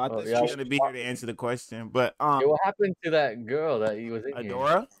 I thought she was gonna be here to answer the question, but Hey, what happened to that girl that he was in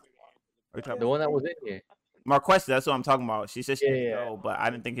Adora? here? The one that was in here. Marquesta, that's what I'm talking about. She said she had to Yeah. go, but I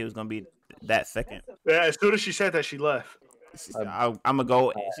didn't think it was gonna be that second. Yeah, as soon as she said that, she left. She said, I'm gonna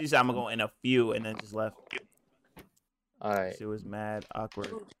go. She said I'm gonna go in a few, and then just left. All right. She was mad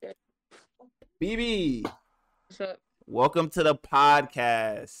awkward. BB, What's up? welcome to the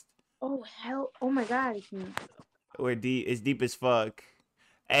podcast. Oh hell! Oh my god! We're deep. It's deep as fuck.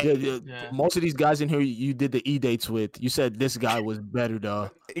 Yeah, most of these guys in here you did the dates with. You said this guy was better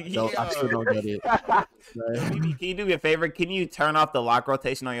though. So I still don't get it. BB, can you do me a favor? Can you turn off the lock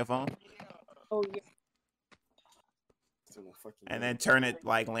rotation on your phone? Oh yeah. And then turn it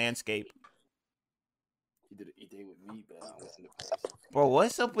like landscape. He did an E-Day with me, but I wasn't the person. Bro,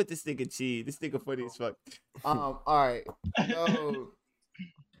 what's up with this nigga Chi? This nigga funny as fuck. All right. So,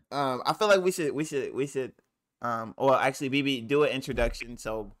 I feel like we should. Well, actually, BB, do an introduction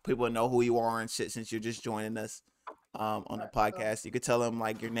so people know who you are and shit. Since you're just joining us, on the podcast, you could tell them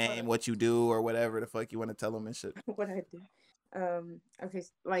like your name, what you do, or whatever the fuck you want to tell them and shit. What I do? Okay,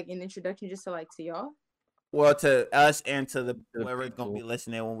 like an introduction, just to y'all. Well, to us and to the whoever's gonna be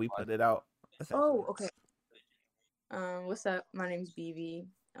listening when we put it out. Oh, okay. What's up? My name's BB.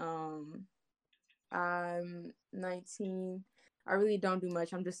 I'm 19. I really don't do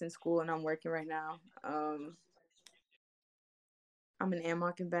much. I'm just in school and I'm working right now. I'm an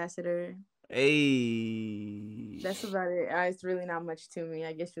Amok ambassador. Hey. That's about it. It's really not much to me.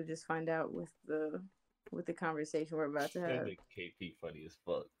 I guess you'll just find out with the conversation we're about to have. KP funny as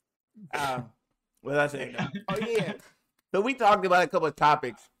fuck. What was I saying? Oh yeah. So we talked about a couple of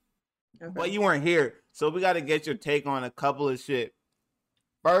topics, but you weren't here, so we got to get your take on a couple of shit.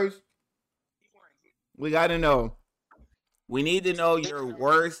 First, we got to know. We need to know your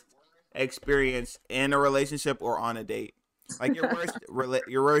worst experience in a relationship or on a date, like your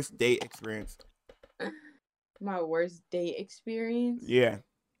worst date experience. My worst date experience. Yeah.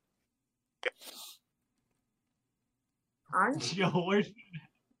 Honestly,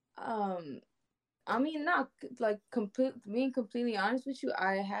 I mean, not like being completely honest with you,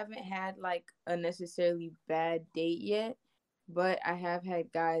 I haven't had like a necessarily bad date yet, but I have had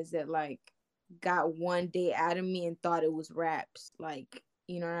guys that like got one day out of me and thought it was raps. Like,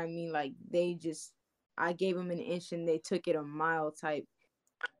 you know what I mean? Like I gave them an inch and they took it a mile type.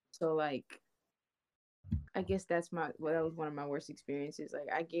 So like, I guess that was one of my worst experiences. Like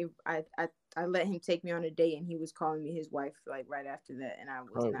I let him take me on a date and he was calling me his wife like right after that, and I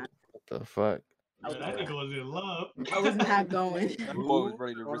was not. What the fuck? That nigga was in love. I was not going. That boy was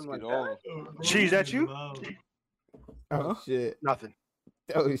ready to risk it all. Cheese, that you? Oh shit. Nothing.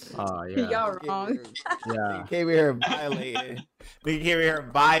 Oh shit. Yeah. Y'all wrong. Yeah. They came here violating. They came here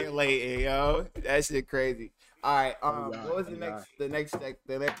violating, yo. That shit crazy. All right. What was the next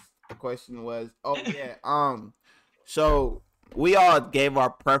question was? Oh yeah. So we all gave our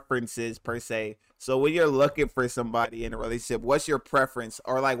preferences per se. So when you're looking for somebody in a relationship, what's your preference,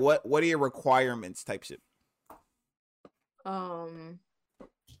 or like what are your requirements type shit? I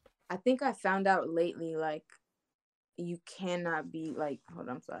think I found out lately like you cannot be like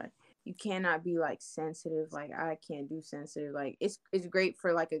you cannot be like sensitive. Like I can't do sensitive. Like it's great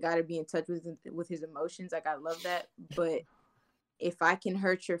for like a guy to be in touch with his emotions. Like I love that, but if I can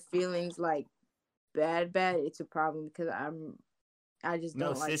hurt your feelings like bad, it's a problem because I just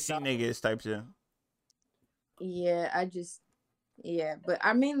don't like sissy niggas type shit. Yeah, but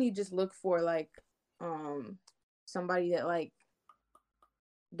I mainly just look for like somebody that like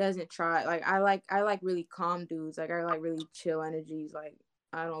doesn't try. Like I like really calm dudes. Like I like really chill energies. Like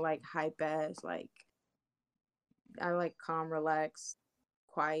I don't like hype ass. Like I like calm, relaxed,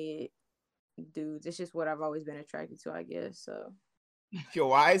 quiet dudes. It's just what I've always been attracted to, I guess. So Yo,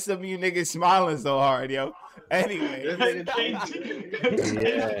 why is some of you niggas smiling so hard, yo? Anyway. Yeah.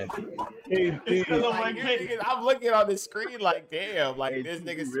 I'm looking on the screen like, damn, like this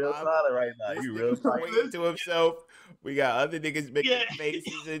nigga's real solid right now. This You real nigga's quiet. pointing to himself. We got other niggas making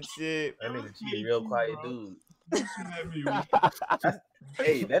faces and shit. That nigga Chi a real quiet dude.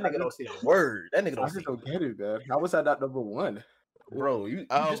 Hey, that nigga don't say a word. That nigga I don't just say don't get it, man. How was I not number one? Bro, you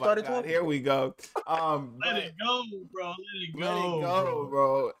Oh just my started God, talking. here we go. Let it go, bro. Let it go,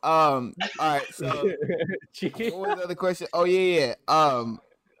 bro. All right, so what was the other question? Oh yeah. So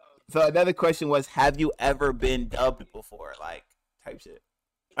another question was, have you ever been dubbed before? Like type shit.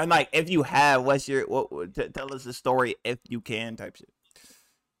 And like, if you have, what's your tell us the story if you can type shit.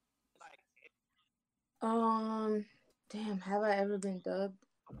 damn, have I ever been dubbed?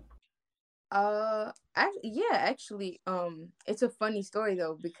 Actually, it's a funny story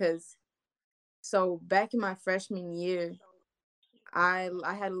though because so back in my freshman year, I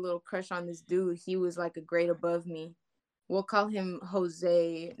had a little crush on this dude. He was like a grade above me. We'll call him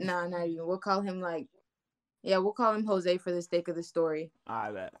Jose. Nah, not even. We'll call him like, yeah, we'll call him Jose for the sake of the story.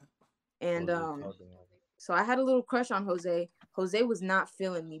 I bet. And so I had a little crush on Jose. Jose was not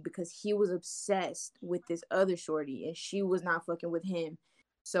feeling me because he was obsessed with this other shorty and she was not fucking with him.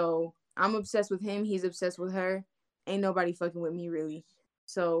 So I'm obsessed with him. He's obsessed with her. Ain't nobody fucking with me really.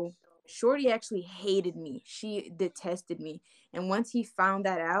 So shorty actually hated me. She detested me. And once he found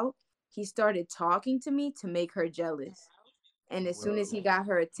that out, he started talking to me to make her jealous. And as soon as he got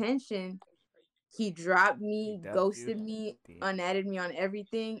her attention, he dropped me, ghosted me, unadded me on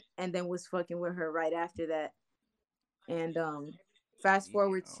everything, and then was fucking with her right after that. And fast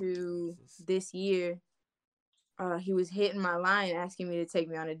forward to this year, he was hitting my line asking me to take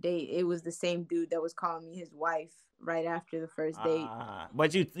me on a date. It was the same dude that was calling me his wife right after the first date.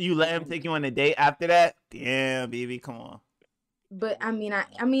 But you let him take you on a date after that? Damn, baby, come on. But I mean,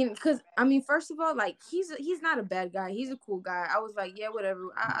 first of all, like he's not a bad guy. He's a cool guy. I was like, yeah, whatever.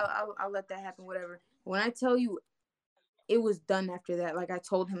 I'll let that happen, whatever. When I tell you, it was done after that. Like I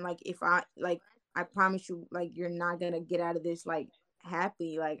told him, like if I promise you, like you're not gonna get out of this like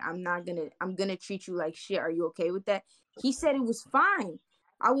happy. Like I'm gonna treat you like shit. Are you okay with that? He said it was fine.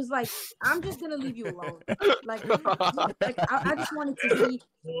 I was like, I'm just gonna leave you alone. Like I just wanted to see,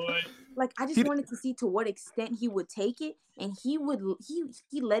 wanted to see to what extent he would take it, and he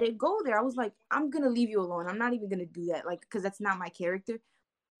let it go there. I was like, I'm gonna leave you alone. I'm not even gonna do that, like, because that's not my character.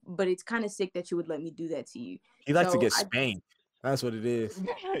 But it's kind of sick that you would let me do that to you. He likes to get spanked. That's what it is.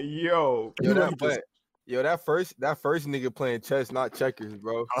 Yo, that first nigga playing chess, not checkers,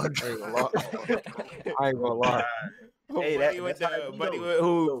 bro. I ain't gonna lie. I ain't gonna lie. Hey,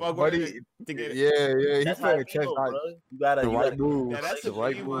 buddy to get yeah, he's playing chess. You gotta move. Yeah, that's some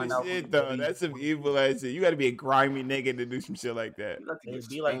evil shit, though. That's some evil ass shit. You gotta be a grimy nigga to do some shit like that. Hey,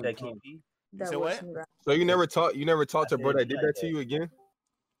 be like that, KP. So what? So you never talked to a bro that did that to you again?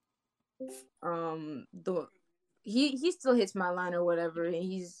 He still hits my line or whatever, and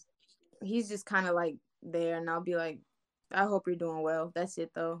he's just kind of like there, and I'll be like, I hope you're doing well. That's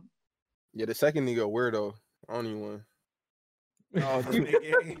it though. Yeah, the second nigga weirdo. I don't even want. Oh, the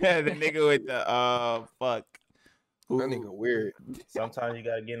nigga with the fuck. That nigga weird. Sometimes you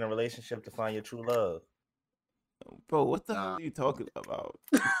gotta get in a relationship to find your true love. Bro, what the hell are you talking about?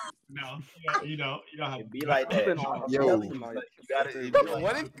 No, you don't have to be like that. Yo, what's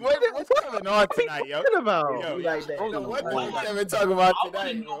going on tonight, yo? What about? Yo, like that. What are we even talking about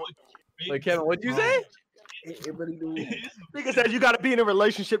tonight, bro? Wait, Kevin, what'd you say? It really do. Nigga said you got to be in a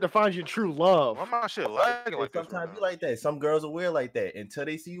relationship to find your true love. Why my shit lagging like this? Sometimes be like that. Some girls are weird like that. Until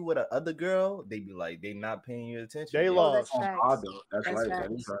they see you with another girl, they be like, they not paying you attention. They lost. That's right.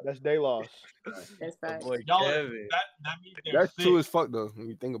 That's they lost. That's facts. Boy, Y'all, Kevin. that means they're That's sick. true as fuck though. When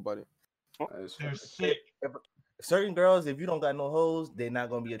you think about it. They're sick. Certain girls, if you don't got no hoes, they're not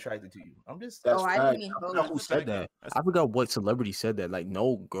gonna be attracted to you. I'm just. I didn't mean I forgot who said that. I forgot what celebrity said that. Like,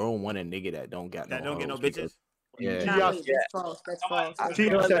 no girl want a nigga that don't got That no don't get no hoes bitches. Yeah. Nah, wait, that's false. That's false.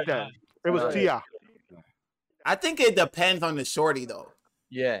 Tia said that. It was Tia. I think it depends on the shorty though.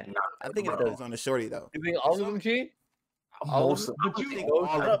 Yeah. I think it depends on the shorty though. You think all of them cheat? Most of But you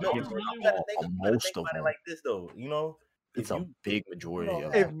most of them. Like this though, you know. It's a big majority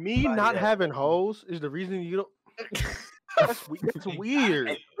of If them. me not having hoes is the reason you don't. That's weird. It's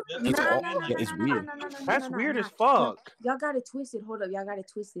weird. That's weird as fuck. Y'all got it twisted. Hold up. Y'all got it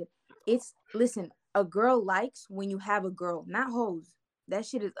twisted. Listen, a girl likes when you have a girl, not hoes. That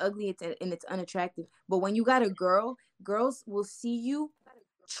shit is ugly and it's unattractive. But when you got a girl, girls will see you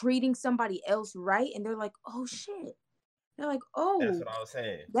treating somebody else right, and they're like, oh shit. They're like, oh, That's what I was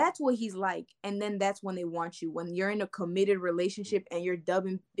saying. That's what he's like. And then that's when they want you. When you're in a committed relationship and you're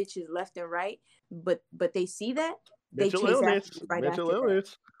dubbing bitches left and right, but they see that, they Mental chase illness. after you right Mental after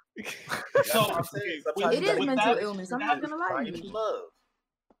illness. So it is mental illness. I'm not gonna lie to you. Love.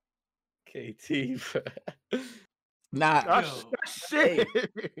 KT. Nah. Shit.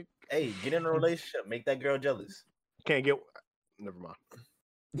 Hey, get in a relationship. Make that girl jealous. Can't get. Never mind.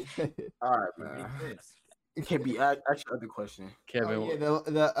 All right, man. It can't be. Ask your other question, Kevin. Oh,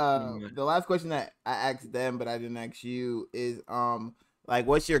 yeah, the last question that I asked them, but I didn't ask you, is like,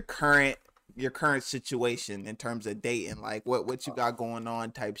 what's your current situation in terms of dating? Like, what you got going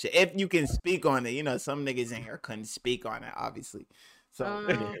on, type shit. If you can speak on it, you know, some niggas in here couldn't speak on it, obviously. So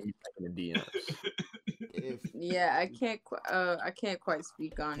yeah, I can't quite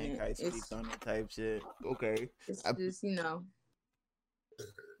speak on it. Quite speak on it type shit. Okay, it's just, you know.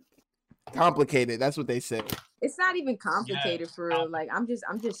 Complicated. That's what they say. It's not even complicated for real. Like I'm just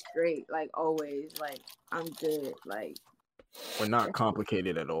straight. Like always. Like I'm good. Like We're not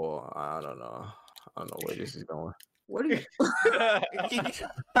complicated at all. I don't know. I don't know where this is going. what are you?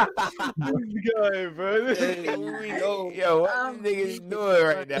 Good, bro. Yo, what these niggas doing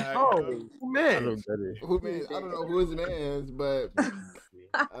right now? Oh, man. I don't get it. Who man? I don't know who his man's, but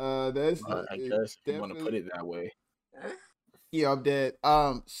that's I guess you want to put it that way. Yeah, I'm dead.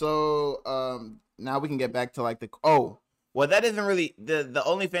 Now we can get back to like well, that isn't really the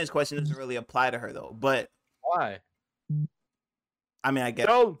OnlyFans question doesn't really apply to her though. But why? I mean, I guess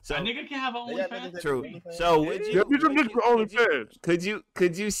No, so. A nigga can have OnlyFans. True. So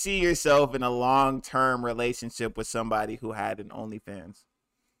could you see yourself in a long-term relationship with somebody who had an OnlyFans?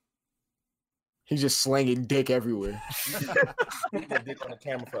 He's just slinging dick everywhere. Dick on the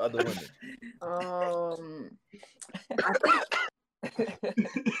camera for other women.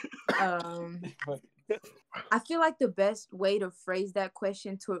 I feel like the best way to phrase that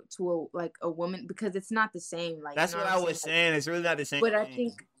question to a woman, because it's not the same. Like that's what I was saying. It's really not the same. But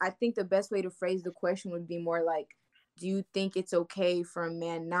thing. I think the best way to phrase the question would be more like, do you think it's okay for a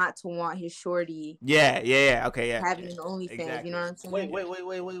man not to want his shorty? Yeah. Okay, yeah. Having an OnlyFans, exactly. You know what I'm saying?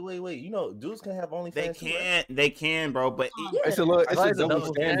 Wait. You know, dudes can have OnlyFans. They can, bro. But it's a double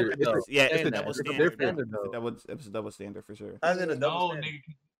standard. It's a double standard. It's a double standard for sure. I said a double standard.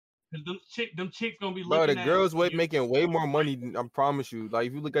 Nigga. Cause them chicks gonna be bro, looking the at girls making way more money than I promise you. Like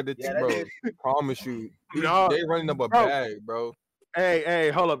if you look at the bro, I promise you, they running up a bag, bro.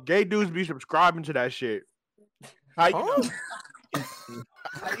 Hey, hold up. Gay dudes be subscribing to that shit. How you know?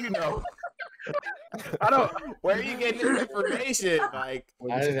 How you know? I don't. Where are you getting this information? Like,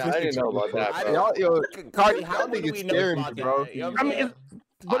 I didn't know about that. Yo, Cardi, how do you know about that, bro? You know I mean,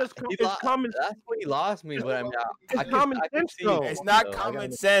 it's common. That's when he lost me. But I mean, it's common sense, though. It's not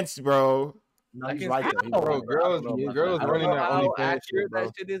common sense, bro. No, he's right there. Bro, girls running their how OnlyFans accurate bro.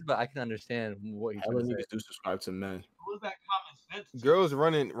 that shit is, but I can understand what he's Hella saying. niggas do subscribe to men. Who's that common sense? Girls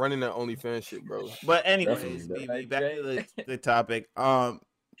running their OnlyFans shit, bro. But anyways, Definitely. back to the topic. So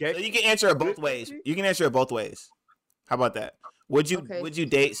you can answer it both ways. How about that? Would you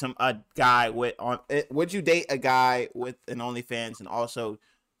date a guy with would you date a guy with an OnlyFans, and also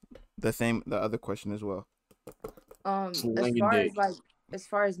the other question as well? As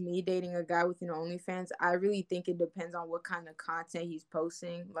far as me dating a guy with an OnlyFans, I really think it depends on what kind of content he's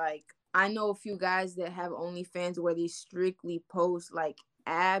posting. Like, I know a few guys that have OnlyFans where they strictly post like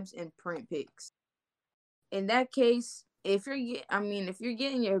abs and print pics. In that case, if you're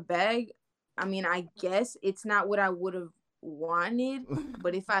getting your bag, I mean, I guess it's not what I would have wanted,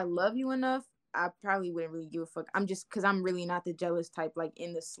 but if I love you enough, I probably wouldn't really give a fuck. Because I'm really not the jealous type, like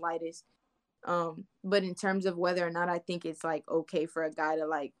in the slightest. But in terms of whether or not I think it's like okay for a guy to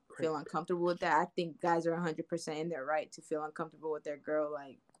like feel uncomfortable with that, I think guys are 100% in their right to feel uncomfortable with their girl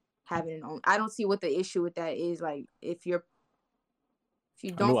like having an own. I don't see what the issue with that is. Like if you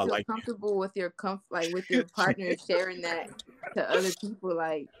don't feel comfortable with your with your partner sharing that to other people,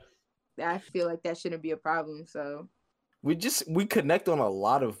 like I feel like that shouldn't be a problem. So We connect on a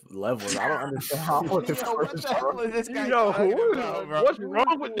lot of levels. I don't understand how what the hell is this guy talking about, bro? What's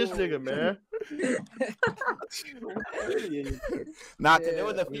wrong with this nigga, man? There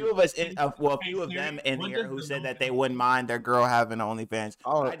was a few of us a few of them in here who said that they wouldn't mind their girl having OnlyFans.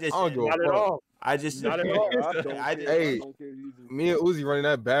 Hey, me and Uzi running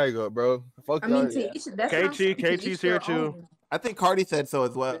that bag up, bro. Fuck y'all. KT's here too. I think Cardi said so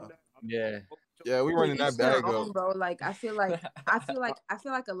as well. Yeah, we running that bag up, bro. Like I feel like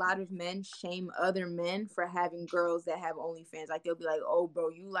a lot of men shame other men for having girls that have OnlyFans. Like they'll be like, "Oh, bro,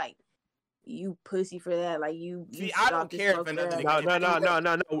 you pussy for that." Like you. See, I don't care if another.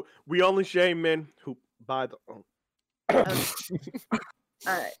 No. We only shame men who buy the. All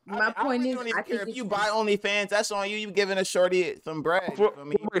right. My point is, I think if you buy OnlyFans, that's on you. You giving a shorty some bread.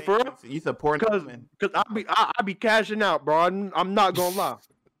 You supporting women. Because I be cashing out, bro. I'm not gonna lie.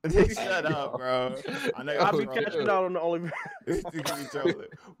 Shut up, bro. I'll be cashing out on the OnlyFans.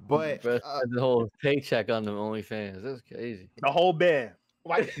 But the whole paycheck on the OnlyFans, that's crazy. The whole band.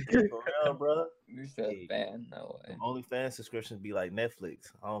 For real, bro. You said ban? No way. OnlyFans subscriptions be like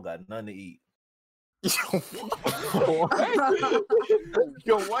Netflix. I don't got nothing to eat. Yo,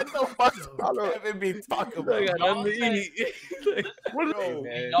 what the fuck? I don't even be talking about. I got nothing to eat.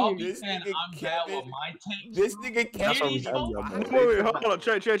 This nigga Kevin. Wait, hold on,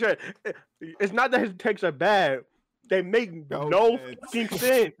 Trey. It's not that his takes are bad. They make no fucking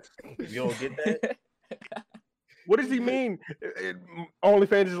sense. You don't get that? What does he mean?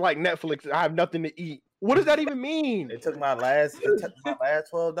 OnlyFans is like Netflix. I have nothing to eat. What does that even mean? It took my last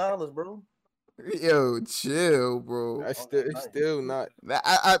 $12, bro. Yo, chill, bro. That's still not.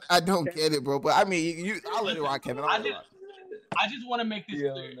 I don't get it, bro. But I mean, I'll let it rock, Kevin. I just want to make this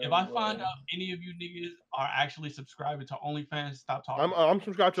clear. If I find out any of you niggas are actually subscribing to OnlyFans, stop talking. I'm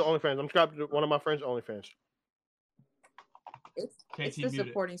subscribed to OnlyFans. I'm subscribed to one of my friends' OnlyFans. It's the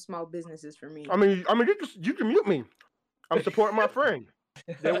supporting small businesses for me. I mean, you can mute me. I'm supporting my friend.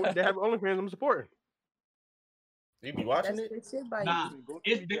 They have OnlyFans. I'm supporting. You be watching it? Nah,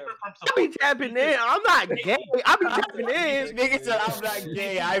 it's different from I be tapping in. I'm not gay. I be tapping in. Nigga said I'm not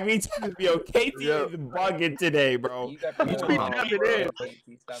gay. I be yo, KT is bugging today, bro. Be tapping in.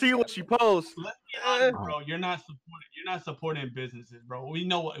 See what she posts. Let's be honest, bro. You're not supporting businesses, bro. We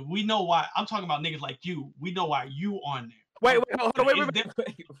know why. I'm talking about niggas like you. We know why you on there. Wait, hold on,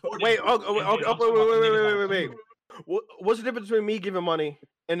 wait. What's the difference between me giving money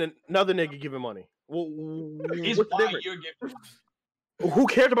and another nigga giving money? It's what's the why difference? you're giving. Who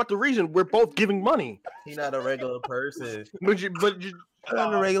cares about the reason? We're both giving money. He's not a regular person. But you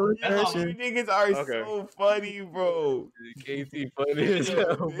not a regular person. You niggas are so funny, bro. KT funny as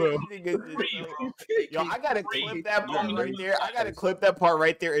hell, bro. Yo, I gotta clip that part right there. I gotta clip that part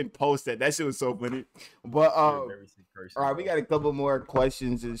right there and post that. That shit was so funny. But all right, we got a couple more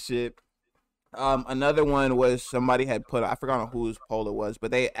questions and shit. Another one was somebody had put, I forgot on whose poll it was,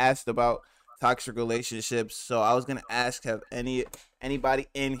 but they asked about toxic relationships. So I was gonna ask, have anybody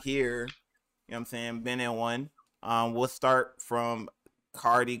in here, you know what I'm saying, been in one? We'll start from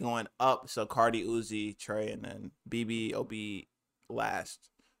Cardi going up. So Cardi, Uzi, Trey, and then BBOB last.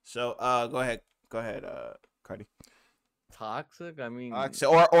 So go ahead, Cardi. Toxic? I mean,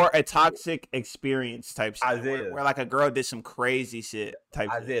 or a toxic experience type shit. Isaiah. Where like a girl did some crazy shit type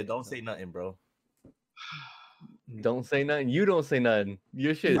Isaiah, shit. don't say nothing, bro. Don't say nothing. You don't say nothing.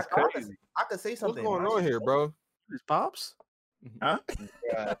 Your shit is crazy. I could say something. What's going on here, bro? These pops? Huh?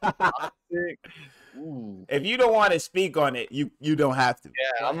 Toxic. Ooh. If you don't want to speak on it, you don't have to.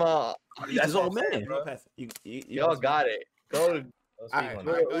 Yeah, I'm a. That's old man. Y'all got it. Go. All right,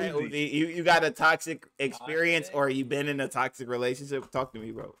 go ahead, Uzi. You got a toxic experience, or you been in a toxic relationship? Talk to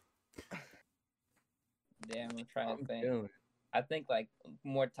me, bro. Damn, I'm trying to think. I think like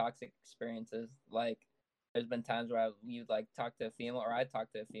more toxic experiences. Like, there's been times where you like talk to a female, or I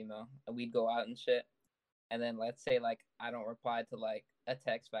talk to a female, and we'd go out and shit. And then let's say like I don't reply to like a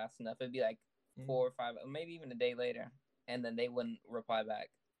text fast enough. It'd be like 4 or 5, maybe even a day later, and then they wouldn't reply back,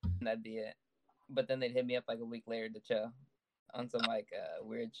 and that'd be it. But then they'd hit me up like a week later to chill on some like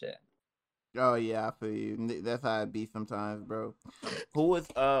weird shit. Oh yeah, I feel you. That's how it be sometimes, bro. Who was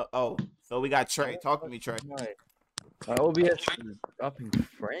so we got Trey. Talk to me, Trey. OBS is dropping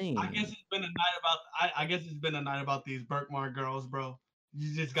frame. I guess it's been a night about. I guess it's been a night about these Birkmar girls, bro.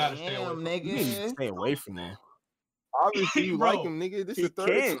 You just gotta stay away from them. You need to stay away from them. Obviously, you Bro, like him, nigga. This is the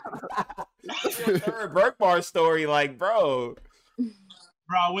third. This is your third Birkmar story, like, bro.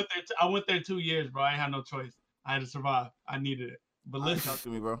 Bro, I went there 2 years, bro. I ain't had no choice. I had to survive. I needed it. But listen, talk to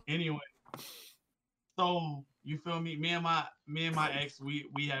me, bro. Anyway, so you feel me? Me and my ex,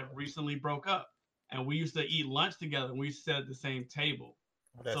 we had recently broke up, and we used to eat lunch together. And we used to sit at the same table.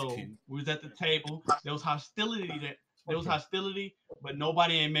 That's so cute. we was at the table. There was hostility, but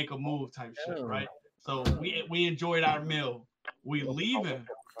nobody ain't make a move type shit, right? So we enjoyed our meal. We leaving,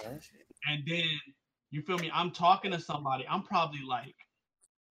 and then you feel me? I'm talking to somebody. I'm probably like,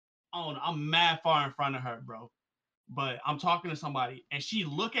 oh, I'm mad far in front of her, bro. But I'm talking to somebody, and she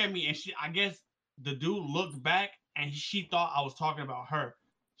looked at me, and I guess the dude looked back, and she thought I was talking about her.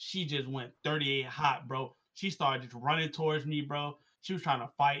 She just went 38 hot, bro. She started just running towards me, bro. She was trying to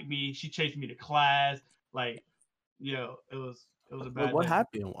fight me. She chased me to class. Like, yo, it was a bad. What day.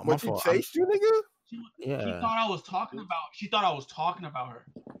 happened? But she chased you, nigga? She thought I was talking about. She thought I was talking about her.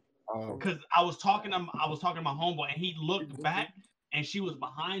 Because I was talking to my homeboy, and he looked back, and she was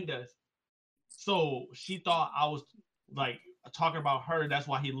behind us. So she thought I was like talking about her. That's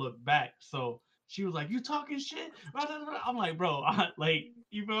why he looked back. So she was like, "You talking shit?" I'm like, "Bro,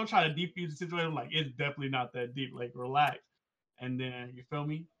 you feel? I'm trying to defuse the situation. I'm like, it's definitely not that deep. Like, relax." And then you feel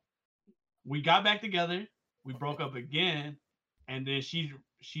me? We got back together. We broke up again, and then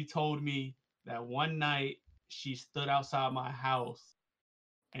she told me that one night she stood outside my house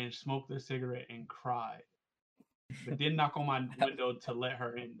and smoked a cigarette and cried, but didn't knock on my window to let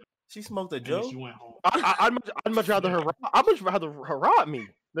her in. She smoked a joint. She went home. I'd much rather her. I'd much rather her rob me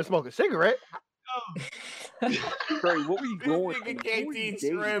than smoke a cigarette. Trey, what were you going? This nigga KT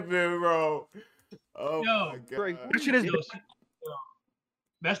tripping, bro. Oh my god. That shit is.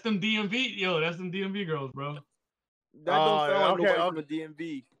 That's them DMV, that's them DMV girls, bro. That don't sound like okay, nobody from the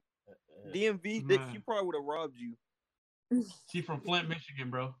DMV. DMV, that she probably would have robbed you. She from Flint, Michigan,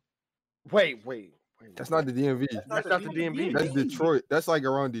 bro. Wait. That's not the DMV. That's not the DMV. That's Detroit. That's like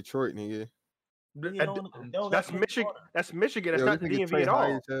around Detroit, nigga. That's Michigan. That's Michigan. That's Yo, not this the nigga DMV Trey at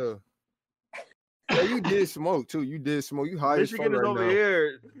high all. as hell. Yeah, you did smoke too. You did smoke. You high Michigan as is fuck right over now.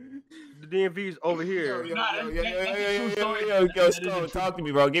 here. The DMV is over here. Yo, Skull, talk to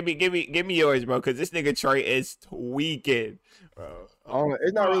me, bro. Give me yours, bro. Cause this nigga Trey is tweaking, bro.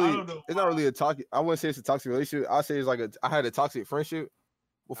 It's not really a toxic. I wouldn't say it's a toxic relationship. I say it's like I had a toxic friendship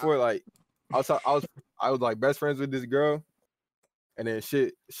before. Like I was like best friends with this girl, and then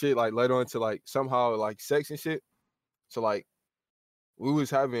shit like led on to like somehow like sex and shit. So like we was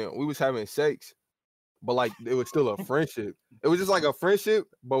having sex, but like it was still a friendship. It was just like a friendship,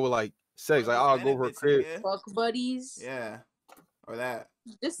 but with like sex. Like I'll go over her crib. Fuck buddies. Yeah, or that.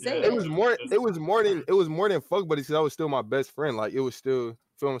 Just say It was more than fuck buddies because I was still my best friend. Like it was still,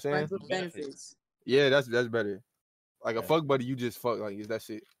 feel what I'm saying? Friends with benefits. Yeah, that's better. Like a fuck buddy, you just fuck like is that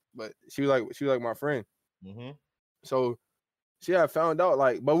shit. But she was like my friend. Mm-hmm. So she had found out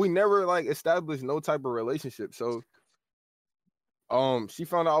like, but we never like established no type of relationship. So she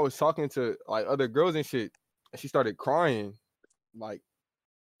found out I was talking to like other girls and shit, and she started crying, like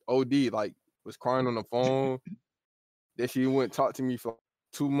OD, like was crying on the phone. Then she wouldn't talk to me for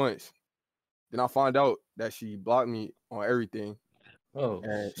 2 months. Then I find out that she blocked me on everything. Oh,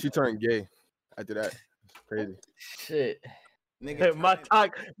 and she turned gay after that. Crazy. Shit. Nigga, my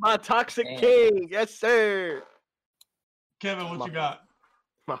toxic king, yes sir. Kevin, what you got?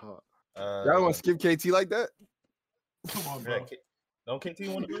 Y'all want to skip KT like that? Come on, bro. Don't KT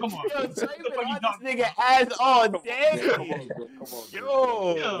want to come on. Yo, this nigga ass all day.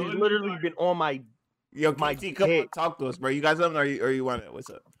 Yo, He's literally been on my. Yo, KT, come on, talk to us, bro. You got something, or you want it? What's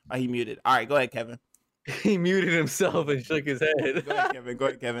up? Oh, he muted. All right, go ahead, Kevin. He muted himself and shook his head. Go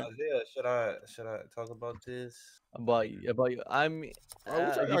ahead, Kevin. Isaiah, should I talk about this? About you. I mean,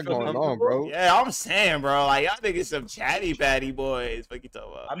 what you got going on, bro? Yeah, I'm saying, bro. Like y'all niggas some chatty patty boys. What you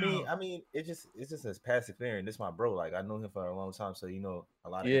talking about? I mean, it's just his past experience. This my bro. Like I know him for a long time, so you know a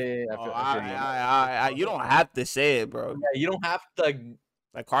lot of. Yeah. You don't have to say it, bro. Yeah, you don't have to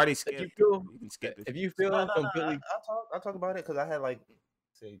like Cardi skip. If you feel, you can skip it. If you feel completely, I talk about it because I had like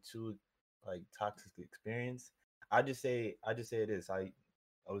say 2 like toxic experience. I just say this. I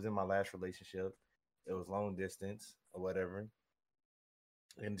was in my last relationship. It was long distance or whatever.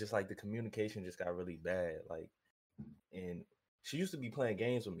 And just like the communication just got really bad. Like, and she used to be playing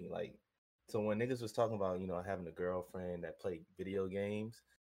games with me. Like, so when niggas was talking about, having a girlfriend that played video games,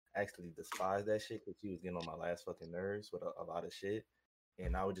 I actually despised that shit because she was getting on my last fucking nerves with a lot of shit.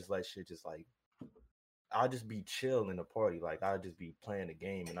 And I would just let shit just like, I'll just be chill in the party. Like, I'll just be playing the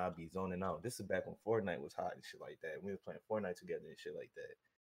game and I'll be zoning out. This is back when Fortnite was hot and shit like that. We were playing Fortnite together and shit like that.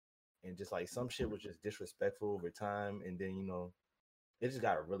 And just like some shit was just disrespectful over time. And then, it just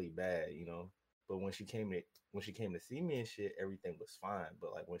got really bad, But when she came to see me and shit, everything was fine.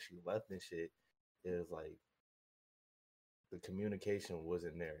 But like when she left and shit, it was like the communication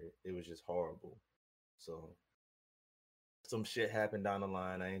wasn't there. It was just horrible. So some shit happened down the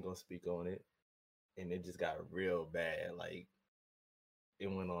line. I ain't gonna speak on it. And it just got real bad. Like it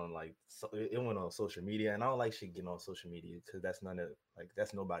went on it went on social media, and I don't like shit getting on social media because that's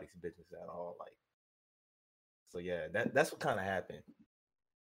that's nobody's business at all. Like, so yeah, that's what kind of happened.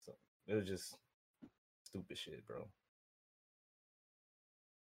 So it was just stupid shit, bro.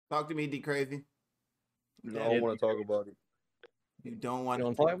 Talk to me, D Crazy. No, I don't want to talk about it. You don't want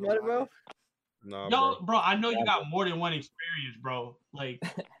to talk about it, bro? Nah, Yo, bro, I know you got more than one experience, bro. Like,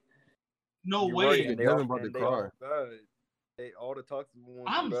 no You're way. right, all the toxic ones.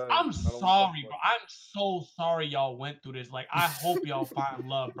 I'm sorry, bro. I'm so sorry y'all went through this. Like, I hope y'all find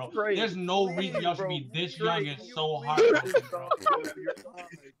love, bro. There's no reason y'all should be this young and so heartbroken, bro.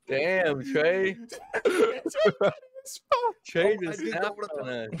 Damn, Trey. Trey just snapped on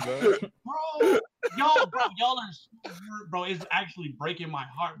us, bro. Bro, y'all are so hurt, bro. It's actually breaking my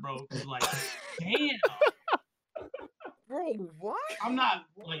heart, bro. Cause like, damn, bro, what? I'm not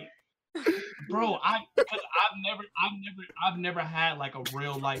like, bro. I've never had like a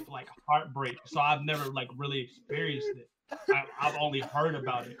real life like heartbreak, so I've never like really experienced it. I've only heard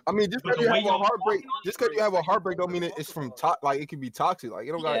about it. I mean, just because you have a heartbreak, don't mean it's from like it could be toxic. Like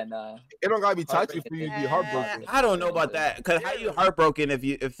it don't gotta be toxic for you to be heartbroken. I don't know about that. Because how you heartbroken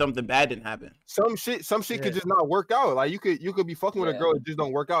if something bad didn't happen? Some shit could just not work out. Like you could be fucking with a girl, it just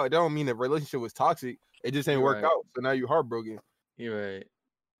don't work out. It don't mean the relationship was toxic. It just ain't work out. So now you heartbroken. You're right.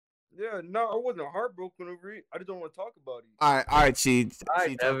 Yeah, no, I wasn't heartbroken over it. I just don't want to talk about it. All right, Seed. Talk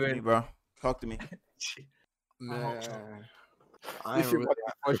to me, bro. Talk to me. Man. I This ain't shit really,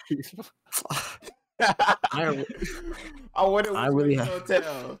 fucking I ain't, I wonder I which really one you have, gonna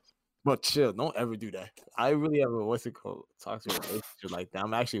tell. but chill, don't ever do that. I really have a what's it called toxic relationship like that.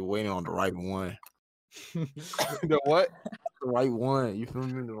 I'm actually waiting on the right one. funny. The what? The right one. You feel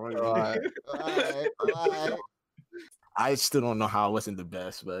me? The right one. Alright. I still don't know how it wasn't the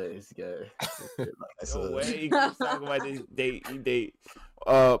best, but it's good. It's good. Like, that's No a, way. You keep talking about this date. You date.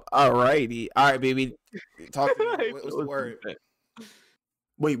 Alrighty. All right, baby. Talk to me. What's the word?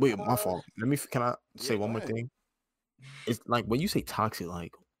 wait, my fault. Can I say Yeah, go one more ahead. thing? It's like when you say toxic,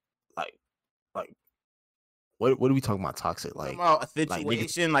 like, like, what are we talking about? Toxic, Talking like, about a like niggas.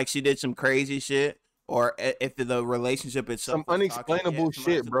 situation like she did some crazy shit, or if the relationship itself Some was toxic. Yeah, unexplainable some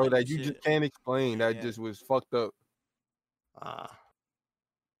shit, bro, that unexplainable you shit. just can't explain. That Yeah. just was fucked up.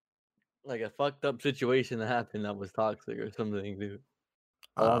 Like a fucked up situation that happened that was toxic or something, dude.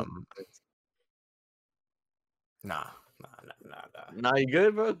 Nah. Nah, you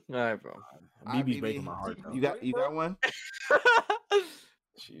good, bro? All right, bro. BB's breaking my heart. Though. You got one?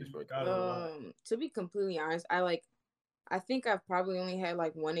 She's breaking my heart. To be completely honest, I think I've probably only had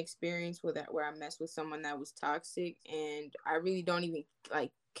like one experience with that where I messed with someone that was toxic, and I really don't even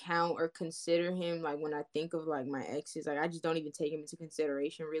like count or consider him like when I think of like my exes. Like I just don't even take him into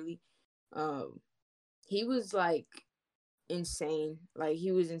consideration really. He was like insane. Like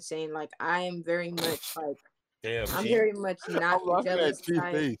he was insane. Like I am very much like I'm very much not the jealous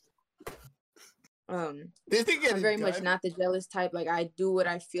type. I'm very much not the jealous type. Like I do what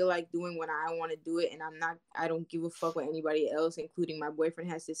I feel like doing when I want to do it, and I don't give a fuck what anybody else, including my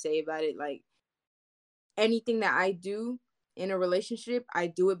boyfriend, has to say about it. Like anything that I do in a relationship, I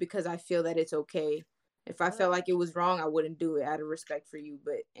do it because I feel that it's okay. If I felt like it was wrong, I wouldn't do it out of respect for you.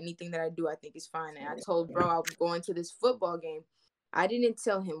 But anything that I do, I think is fine. And I told bro I'm going to this football game. I didn't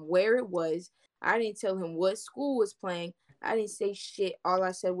tell him where it was. I didn't tell him what school was playing. I didn't say shit. All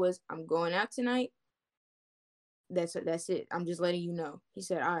I said was, I'm going out tonight. That's it. I'm just letting you know. He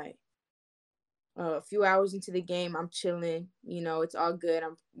said, all right. A few hours into the game, I'm chilling. You know, it's all good.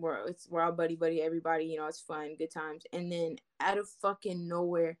 We're all buddy. Everybody, you know, it's fun, good times. And then out of fucking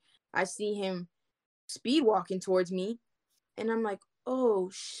nowhere, I see him speed walking towards me, and I'm like,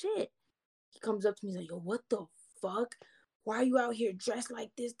 oh shit. He comes up to me, he's like, yo, what the fuck? Why are you out here dressed like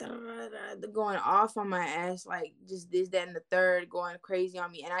this? Going off on my ass, like just this, that, and the third, going crazy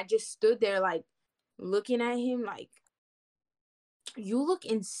on me. And I just stood there like looking at him like, you look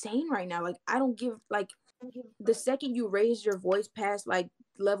insane right now. Like I don't give, like the second you raise your voice past like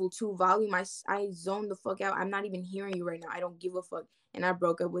level 2 volume, I zone the fuck out. I'm not even hearing you right now. I don't give a fuck. And I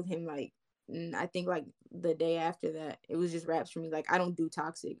broke up with him like I think like the day after that. It was just raps for me. Like I don't do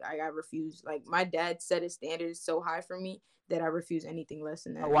toxic. I refuse. Like my dad set his standards so high for me that I refuse anything less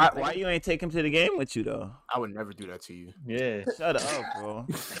than that. Why you ain't take him to the game with you though? I would never do that to you. Yeah. Shut up, bro.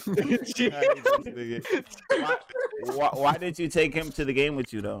 Why did you take him to the game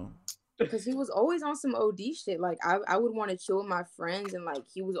with you though? Because he was always on some OD shit. Like I would want to chill with my friends, and like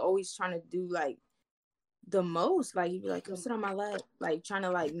he was always trying to do like the most. Like he'd be like, come sit on my lap, like trying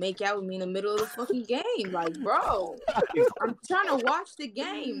to like make out with me in the middle of the fucking game. Like, bro, I'm trying to watch the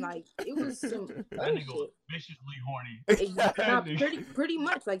game. Like it was some That nigga was viciously horny. pretty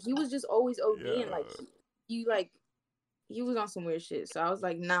much. Like he was just always ODing. Like he was on some weird shit. So I was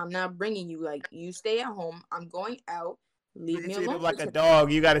like, nah, I'm not bringing you. Like you stay at home. I'm going out. Leave me alone. Like a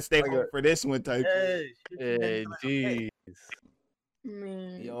dog, you gotta stay home for this one type. Hey, jeez.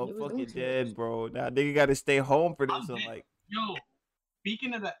 Man, yo, fucking dead, bro. Now nigga gotta stay home for this one. Like, yo,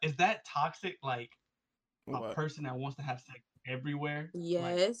 speaking of that, is that toxic? Like a what? person that wants to have sex everywhere?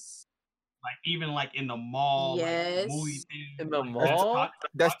 Yes. Like even like in the mall, yes. Like movie theater, in the like, mall.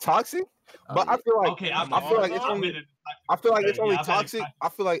 That's toxic. But I feel like okay, I feel like it's only. I feel like it's only toxic. I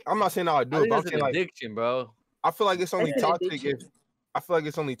feel like I'm not saying how I do it, but I'm saying like addiction, bro. I feel like it's only toxic if I feel like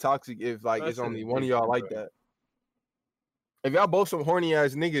it's only toxic if like it's only one of y'all like that. If y'all both some horny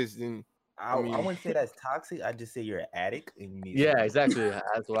ass niggas, then I wouldn't say that's toxic. I just say you're an addict and you need. Yeah, exactly.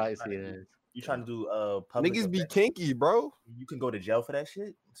 That's what I see it as. You trying to do public niggas be kinky, bro. You can go to jail for that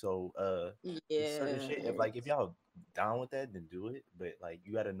shit. So yeah, certain shit. If y'all down with that, then do it. But like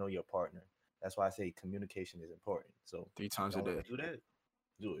you got to know your partner. That's why I say communication is important. So 3 times a day. Do that.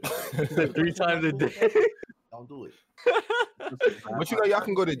 Do it. 3 times a day. Don't do it. But you know y'all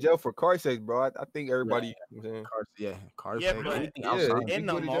can go to jail for car sex, bro. I think everybody. Yeah, car yeah, sex. but in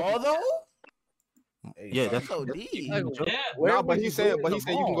the mall though. Yeah, that's so deep. No, but he's saying you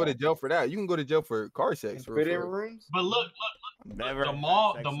can go to jail for that. You can go to jail for car sex. Fit in rooms. But look, Never the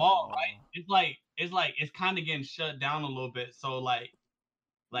mall, right? It's kind of getting shut down a little bit. So like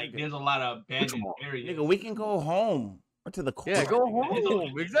there's a lot of abandoned areas. Nigga, we can go home. Or to the court. Yeah, go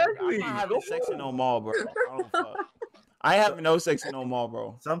home. Exactly. I'm not having sex in no mall, bro. I don't fuck. I have no sex in no mall,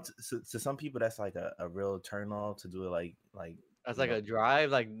 bro. To some people, that's like a real turn on to do it like that's like a drive,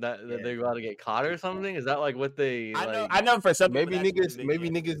 like that they're about to get caught or something. Is that like what they? I know for some maybe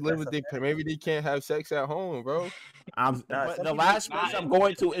niggas live with maybe they can't have sex at home, bro. But the last place I'm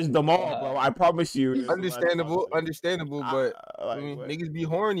going to is the mall, bro. I promise you. Understandable, but niggas be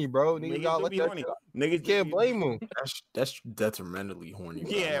horny, bro. Niggas gotta let that. Niggas can't blame them. That's detrimentally horny.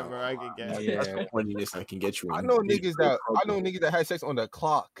 Bro. Yeah, bro. I can get. That's the horniness I can get you. I know niggas that had sex on the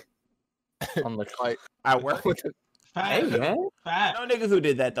clock. On the clock at work. Hey man, I know niggas who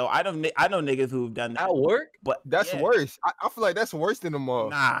did that though. I know niggas who've done that at work, but that's worse. I feel like that's worse than the mall.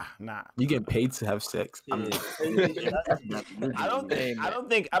 Nah. You get paid to have sex. I don't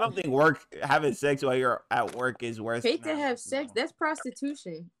think work having sex while you're at work is worse. Paid to have sex? That's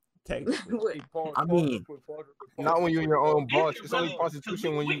prostitution. I mean, not when you're your own boss. It's only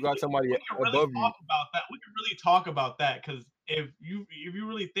prostitution when you got somebody above you. We can really talk about that because if you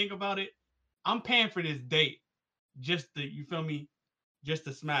really think about it, I'm paying for this date. Just to, you feel me? Just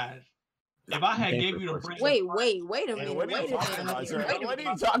to smash. If I had gave you the break. Wait a minute. What are you talking about,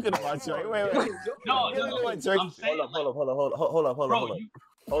 Trey? Wait. No, I'm saying.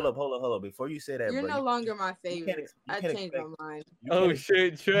 Hold up. Before you say that, you're bro, no longer my favorite. I changed my mind. Oh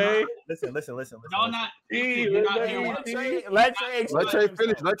shit, Trey. Listen. No, not. Let Trey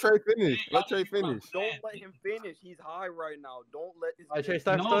finish. Let Trey finish. Don't let him finish. He's high right now. Don't let this. Trey,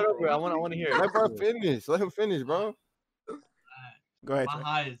 start over. I want to hear it. Let bro finish. Let him finish, bro. Go ahead. My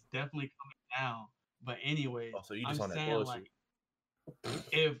high is definitely coming down. But anyway, so you just I'm on that saying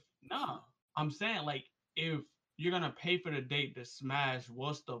bullshit. I'm saying like if you're gonna pay for the date to smash,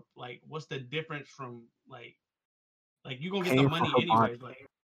 what's the difference from like you gonna get the money anyways? Like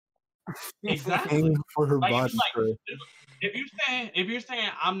exactly for her like, body. If you're saying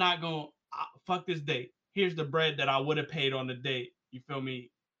I'm not gonna fuck this date, here's the bread that I would have paid on the date. You feel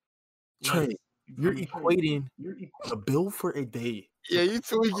me? Trey, you're equating a bill for a date. Yeah, you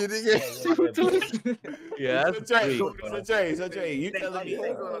tweaking, nigga. Yeah, so Trey, you telling me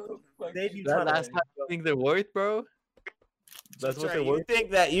that's how you think they're worth, bro? That's what they're worth.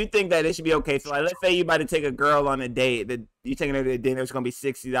 You think that it should be okay? So like, let's say you about to take a girl on a date. That you taking her to dinner, it's gonna be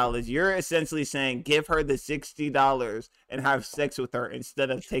 $60. You're essentially saying give her the $60 and have sex with her instead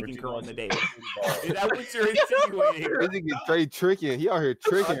of taking her on the date. Is that what you're insinuating? This nigga Trey tricking. He out here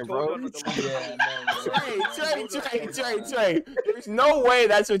tricking, bro. Trey. There's no way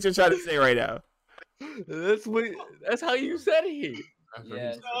that's what you're trying to say right now. That's how you said it.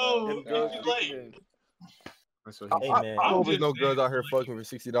 Yeah. I hope there's no girls out here fucking for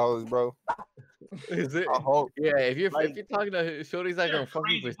 $60, bro. Is it? I hope. Yeah, if you're talking to shorties like I'm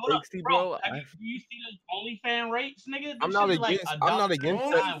fucking for 60, bro. Do you see those OnlyFans rates, nigga? I'm not against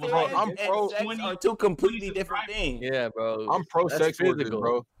that, bro. I'm pro. Sex are two completely different things. Yeah, bro. I'm pro sex workers,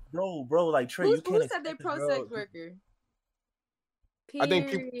 bro. Bro, like Trey, who said they pro sex worker? Period. I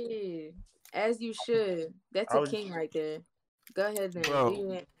think people, as you should. That's a king right there. Go ahead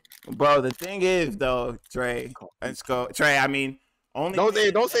then. Bro, the thing is though, Trey, let's go. Trey, I mean, only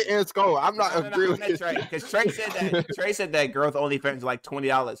don't say let's go. I'm not agreeing with Trey because Trey said that girls OnlyFans are like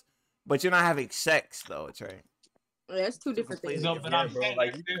 $20, but you're not having sex though, Trey. That's two different things. No, but I'm saying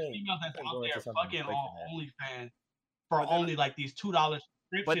there's females that's out there fucking on OnlyFans for only like these $2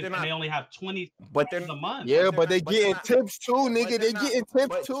 subscriptions, and they only have 20 a month. Yeah, but they getting tips too, nigga. They getting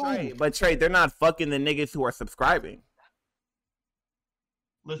tips too. But Trey, they're not fucking the niggas who are subscribing.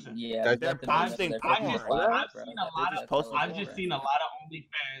 Listen, yeah, they're posting. I've just seen a lot of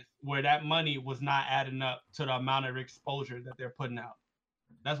OnlyFans where that money was not adding up to the amount of exposure that they're putting out.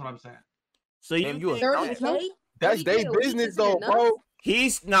 That's what I'm saying. So you that's their business though, bro.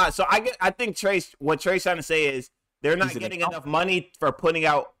 He's not. So I think what Trey's trying to say is they're not getting enough money for putting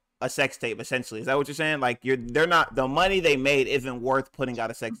out a sex tape. Essentially, is that what you're saying? Like they're not, the money they made isn't worth putting out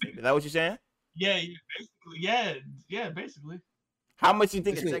a sex tape. Is that what you're saying? Yeah, basically. How much do you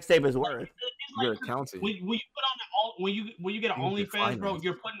think a sex tape is worth? You're accounting. When you put on when you get an OnlyFans, bro,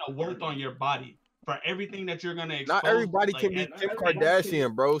 you're putting a worth on your body for everything that you're gonna expose. Not everybody can be Kim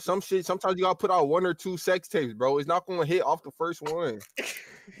Kardashian, bro. Sometimes you gotta put out 1 or 2 sex tapes, bro. It's not gonna hit off the first one.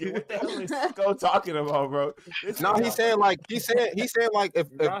 Yeah, what the hell is Cisco talking about, bro? No, he's saying like if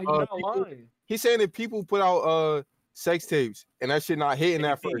he's saying if people put out sex tapes and that shit not hitting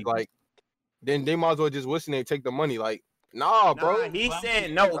at first, like then they might as well just listen and take the money, like. Nah, bro. He's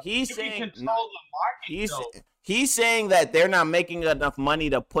saying he's saying that they're not making enough money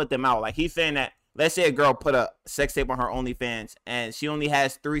to put them out. Like he's saying that, let's say a girl put a sex tape on her OnlyFans and she only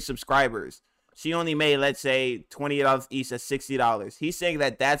has 3 subscribers. she only made, let's say, $20 each, that's $60. He's saying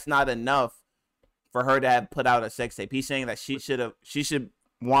that that's not enough for her to have put out a sex tape. He's saying that she should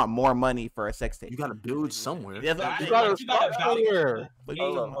want more money for a sex tape. You gotta build somewhere. Yeah, That- you you gotta value somewhere. But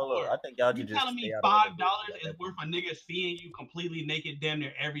Hold up. I think y'all You should just telling me stay out $5 of it. is worth a nigga seeing you completely naked damn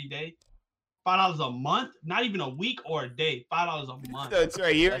near every day? $5 a month, not even a week or a day. $5 a month. That's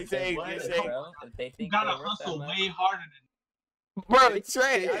right. You're That's their saying, business, you're saying, bro. If they You think gotta they're worth that hustle much. way harder than. bro,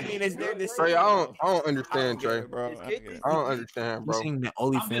 Trey. I mean, it's their decision. Trey, I don't I understand, don't get Trey. it, bro. I don't get it. I don't understand, He's bro. saying that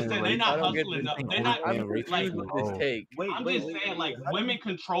I'm just OnlyFans saying rates. they're not I don't get hustling this up. thing. They're not OnlyFans I'm rates like. confused with this take. I'm just saying, like, women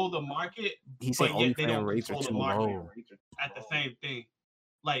control the market, He's but saying yet they OnlyFans don't rates are control the too market low. at the same thing.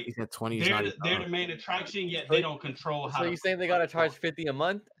 Like, He said 20 is they're not they're the main attraction, yet they don't control how. So you saying they gotta charge 50 a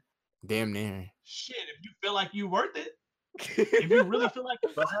month? damn near. Shit, if you feel like you worth it, if you really feel like.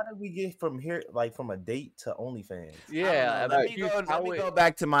 But how did we get from here, like from a date to OnlyFans? Yeah, Let me go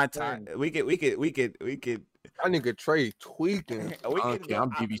back to my time. We could. I nigga Trey tweaking. Okay,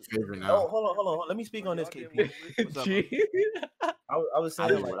 I'm BB's favorite Oh, now. hold on. Let me speak on this, KP. I was I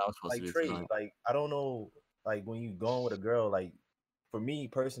saying, knew like, what I was supposed to do Trey, tonight. like, I don't know, like, when you going with a girl, like, for me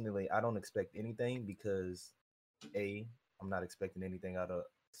personally, I don't expect anything because, I'm not expecting anything out of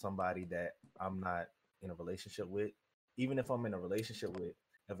somebody that I'm not in a relationship with. Even if I'm in a relationship with,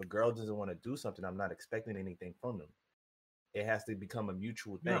 if a girl doesn't want to do something, I'm not expecting anything from them. It has to become a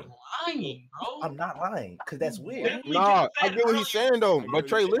mutual thing. You're lying, bro. I'm not lying because that's weird. Nah, I get what he's saying though. But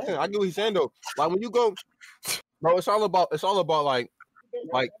Trey, listen, I get what he's saying though. Like when you go, bro, it's all about like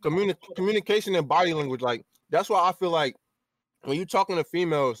communication and body language. Like that's why I feel like when you talking to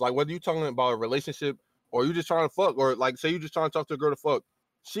females, like whether you talking about a relationship or you just trying to fuck, or like say you just trying to talk to a girl to fuck,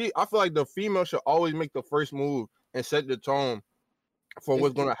 I feel like the female should always make the first move and set the tone for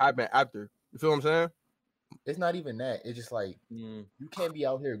what's gonna happen after. You feel what I'm saying? It's not even that. It's just like you can't be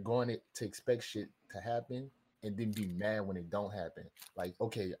out here going it to expect shit to happen and then be mad when it don't happen. Like,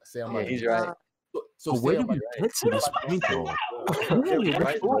 okay, say I'm like, he's right. So where say did I'm we get to this point though?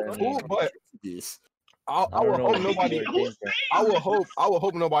 But This. I would hope nobody. I would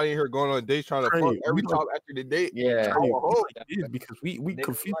hope nobody in here going on a date trying to fuck every time after the date. Yeah, I would hope because we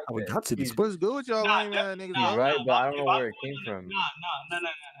confused how we got to this. What's good with y'all lame ass niggas? He's right, but I don't know where it came from. No.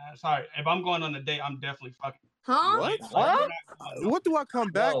 Sorry, if I'm going on a date, I'm definitely fucking. Huh? What do I come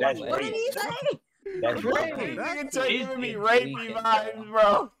back? That's with? What did he say? That's Right. right. You're giving me rapey vibes,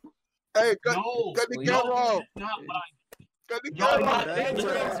 bro. Hey, cut No, the camera off. not what I. Cut the Yo, camera no, off. Let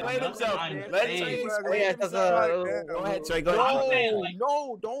Trey explain himself. Let Trey explain Yeah, himself. Go ahead, Trey. Go ahead.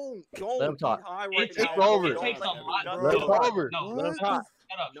 No, don't. Let him talk. It's over. It takes a lot. Let it over. No, Let him talk.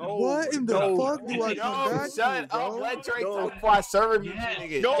 shut up. No, What in the no, fuck do I no, come back Shut to, up. bro? Let Trey No. talk before I serve you Yes.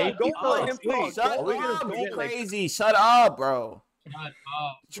 niggas. No, Hey, don't let him talk. Shut Don't let him up, talk. you crazy. Shut up, bro. Shut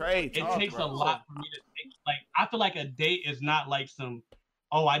up. Trey, It talk, takes bro. a lot for me to take. Like, I feel like a date is not like some.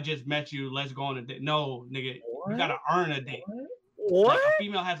 Oh, I just met you. Let's go on a date. No, nigga, you gotta earn a date. What? Like, a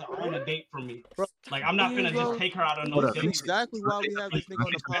female has to earn a date from me. Like, I'm not gonna just take her out on no Hold up. date. That's exactly why we have this nigga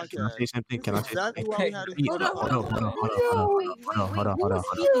on the Can I podcast. say something? Can I That's say exactly why we have this Hold nigga on, on hold the on, podcast. hold on. Wait. Who was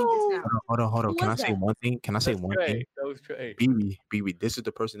speaking just now? Hold on. Who Can I was say that? one thing? Can I say That was one Trey. thing? That was Trey. BB, this is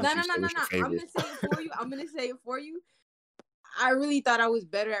the person that you said was your I'm favorite. gonna say it for you. I really thought I was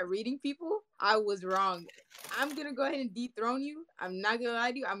better at reading people. I was wrong. I'm gonna go ahead and dethrone you. I'm not gonna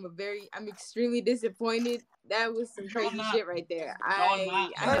lie to you. I'm extremely disappointed. That was some crazy shit right there.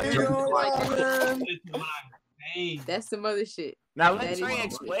 That's some other shit. Now That let is Trey some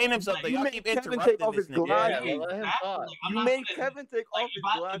explain himself. Though. You Y'all made keep Kevin interrupting take off this his nigga. glasses. Yeah, let him talk. You made Kevin take off his If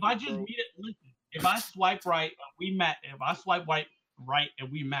I glasses, just bro. meet it, listen. If I swipe right, we match. If I swipe right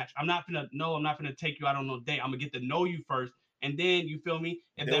and we match, I'm not gonna take you out on no date. I'm gonna get to know you first, and then you feel me.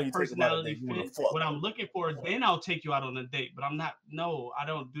 If Then when that you take him out on a personality date, you wanna fits fuck. what I'm looking for, then I'll take you out on a date. But I'm not. No, I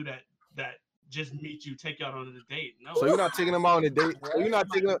don't do that. That just meet you, take you out on a date. No. So you're not taking them out on a date.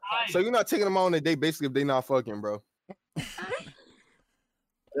 So you're not taking them out on a date basically if they not fucking, bro.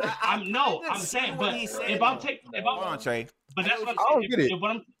 I'm saying, but if I'm Hold on, Trey. but that's what I'm I saying. don't get it. If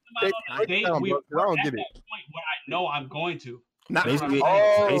I'm taking out on a date, down, we're bro, 'cause I don't at get that it. point where I know I'm going to. Not That's what I'm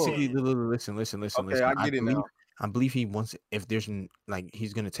Basically, saying. listen. Okay, I get it now. I believe he wants, if there's like,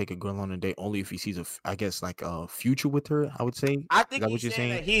 he's gonna take a girl on a date only if he sees I guess like a future with her. I would say. I Is think that he's what you're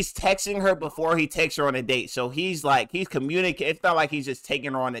saying saying? that he's texting her before he takes her on a date. So he's communicating. It's not like he's just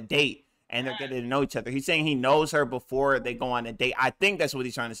taking her on a date and they're getting to know each other. He's saying he knows her before they go on a date. I think that's what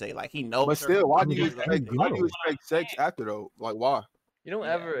he's trying to say. Like he knows. But her still, why before do you he goes on a date. expect sex after though? Like why? You don't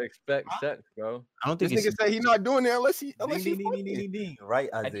ever expect sex, bro. I don't This think nigga say he not doing it unless he Ding. Right,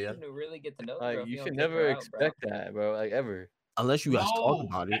 I need Isaiah. him to really get to know. Like bro, if you don't should take her never out, bro. expect that, bro. Like ever. unless you guys talk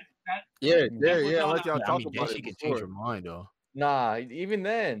about it. Yeah, That's what yeah. y'all Let y'all not- talk then about she it can change her before. mind though. Nah, even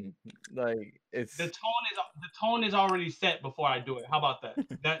then, like it's The tone is already set before I do it. How about that?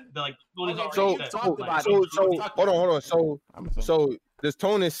 Like the tone is Okay, already So, set. talked Like, about so, it. so, Talked hold on, about hold on. I'm sorry. So this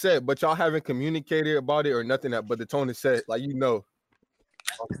tone is set, but y'all haven't communicated about it or nothing. But the tone is set, like you know.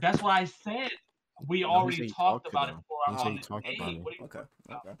 that's what I said. We No, he already said he talked talked to about it them. before He I'm said on he the talked about date. it. What are you Okay, talking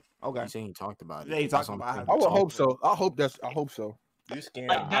okay, about? okay. He said he talked about Yeah, it. he That's talked what I'm about saying. how I he would talked hope to her. so. I hope so. You scared.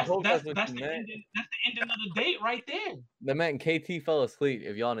 Like I hope that's what that's you the meant. ending. That's the ending of the date right there. They meant KT fell asleep.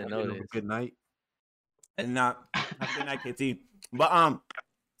 If y'all didn't Ended up a notice, good night. And not have a good night, KT. But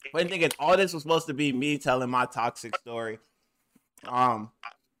funny thing is, all this was supposed to be me telling my toxic story. I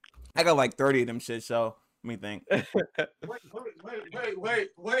got like 30 of them shit. So let me think.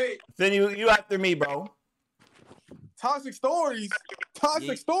 Wait. Then you after me, bro. Toxic stories.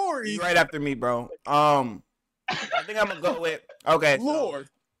 Toxic stories. You right after me, bro. I think I'm gonna go with okay. Lord.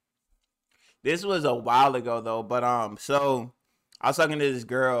 So this was a while ago though, but so I was talking to this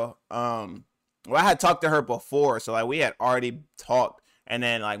girl. Well, I had talked to her before, so like we had already talked, and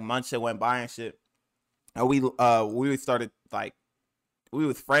then like months that went by and shit, and we started like we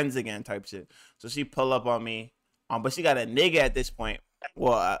was friends again type shit. So she pull up on me, but she got a nigga at this point.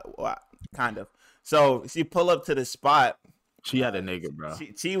 Well, kind of. So she pull up to the spot. She had a nigga, bro.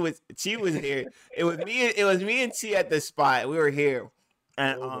 She was here. It was me and T at the spot. We were here,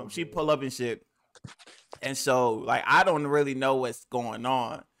 and she pull up and shit. And so like I don't really know what's going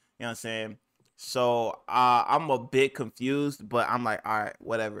on. You know what I'm saying? So I'm a bit confused, but I'm like, all right,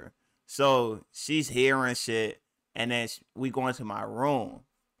 whatever. So she's hearing shit, and then we go into my room,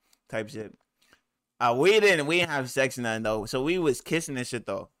 type shit. We didn't have sex or nothing though. So we was kissing and shit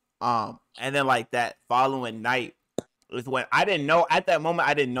though. And then like that following night was when I didn't know at that moment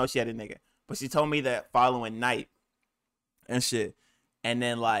I didn't know she had a nigga, but she told me that following night and shit. And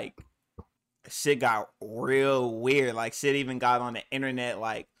then like shit got real weird. Like shit even got on the internet.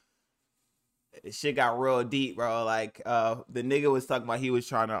 Like shit got real deep, bro. Like the nigga was talking about he was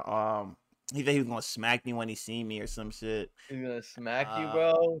trying to he said he was gonna smack me when he seen me or some shit. he's gonna smack you,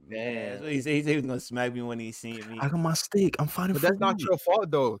 bro. Yeah, that's Damn. what he said. He said he was gonna smack me when he seen me. I got my stick. I'm finding. But that's not your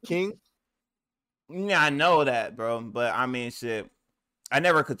fault though, King. Yeah, I know that, bro. But I mean, shit. I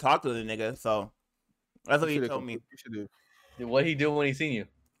never could talk to the nigga, so that's what he told me. What he do when he seen you?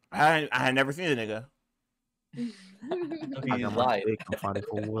 I had never seen the nigga. Okay, he's lied. I'm finding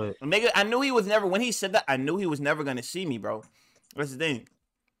for what? Nigga, I knew he was never. When he said that, I knew he was never gonna see me, bro. That's the thing.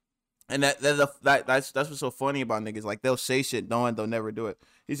 And that's what's so funny about niggas. Like they'll say shit knowing they'll never do it.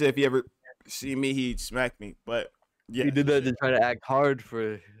 He said if he ever see me, he'd smack me. But yeah, he did that to try to act hard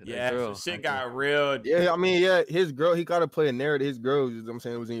for yeah, the girl. so shit got real. Yeah, I mean, yeah, his girl, he gotta play a narrative. His girl, you know what I'm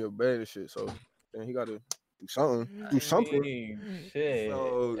saying, was in your bed and shit. So then he gotta do something. Do something. Shit.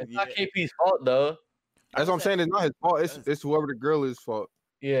 So, It's not KP's fault though. That's what I'm saying. It's not his fault. It's whoever the girl is fault.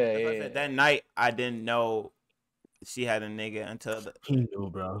 Yeah, That's why I said that night I didn't know she had a nigga until he knew,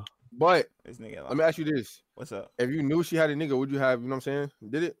 bro. But this nigga. let me ask you this: What's up? If you knew she had a nigga, would you have? You know what I'm saying?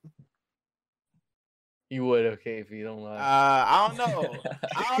 Did it? You would, okay, if you don't lie. I don't know.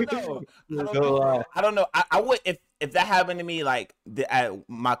 I don't know. I would if that happened to me like at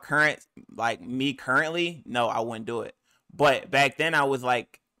my current like me currently. No, I wouldn't do it. But back then I was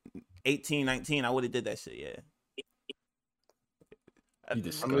like 18, 19. I would have did that shit. Yeah.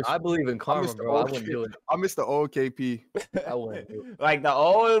 I believe in karma, bro. I wouldn't do it. I miss the old KP. I wouldn't do it. Like the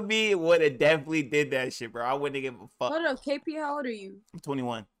old me would have definitely did that shit, bro. I wouldn't give a fuck. Hold up, KP, how old are you? I'm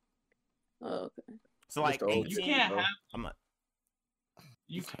 21. Oh, okay. So like 18, you can't have I'm not.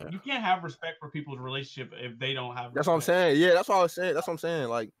 you can't have respect for people's relationship if they don't have. That's what I'm saying. Yeah, that's what I was saying. That's what I'm saying.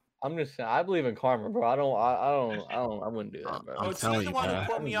 Like, I'm just saying, I believe in karma, bro. I wouldn't do that, bro. I'm telling you, bro.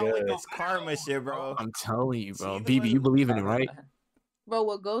 Put me on with this karma shit, bro. I'm telling you, bro. BB, you believe in it, right? Bro,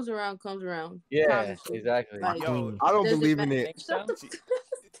 what goes around comes around. Yeah, Honestly. exactly. Like, Yo, I don't doesn't believe in matter. it. Shut the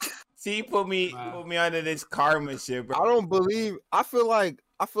See, put me under this karma shit, bro. I don't believe. I feel like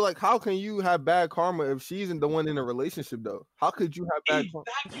how can you have bad karma if she's the one in a relationship though? How could you have bad karma?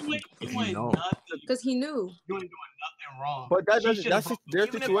 You ain't If doing you know. nothing. Because he knew. You ain't doing nothing wrong. But that She doesn't. should've That's just, their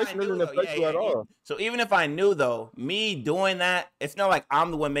Even if I situation knew, doesn't though, affect you at all. So even if I knew though, me doing that, it's not like I'm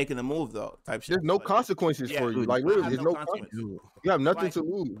the one making the move though. Type shit. There's no consequences Yeah, for you. dude, Like I literally, have there's no no consequence. consequences. You have nothing Like, to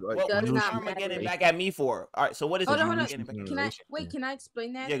lose. Like, What Does is not karma matter. getting back at me for? All right, so what is Hold the on, karma hold getting back? on. Can I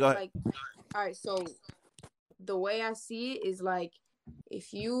explain that? Yeah, go ahead. Like, all right, so the way I see it is like,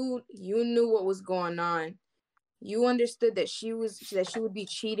 if you knew what was going on, you understood that she would be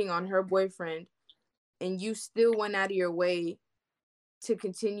cheating on her boyfriend, and you still went out of your way to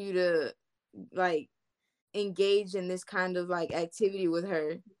continue to like engage in this kind of like activity with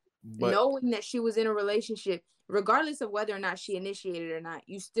her. But knowing that she was in a relationship, regardless of whether or not she initiated or not,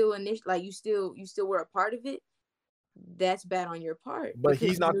 you still you still were a part of it. That's bad on your part. but Because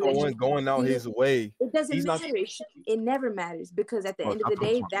he's not the one going out his way. it doesn't He's not. matter. It never matters, because at the end of the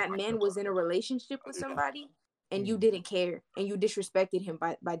day, that man was in a relationship with somebody, and you didn't care, and you disrespected him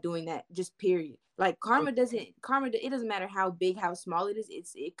by doing that. Just period. Like karma, it doesn't matter how big, how small it is.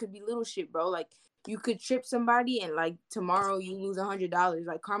 It could be little shit, bro. Like you could trip somebody, and like tomorrow you lose $100.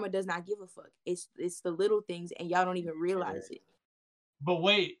 Like karma does not give a fuck. It's the little things, and y'all don't even realize it. But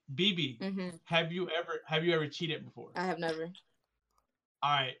wait, BB, have you ever cheated before? I have never.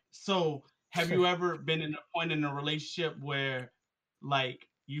 All right. So have you ever been in a point in a relationship where like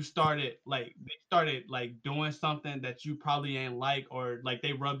they started like doing something that you probably ain't like, or like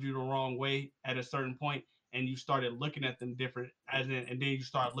they rubbed you the wrong way at a certain point, and you started looking at them different, and then you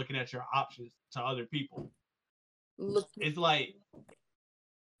start looking at your options to other people? It's like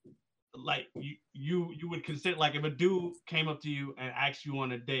you would consider, like, if a dude came up to you and asked you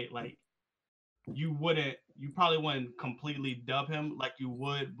on a date, like you probably wouldn't completely dub him like you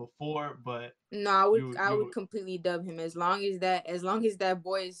would before, but no, I would completely dub him as long as that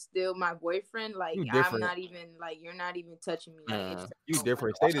boy is still my boyfriend. Like I'm not even like, you're not even touching me. Like You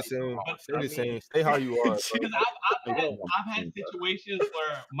different. Stay the same. Stay the same. Stay how you are. Because I've had situations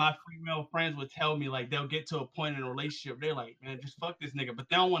where my female friends would tell me, like, they'll get to a point in a relationship, they're like, man, just fuck this nigga, but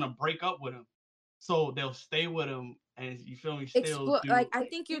they don't want to break up with him, so they'll stay with him. And you feel me? Like I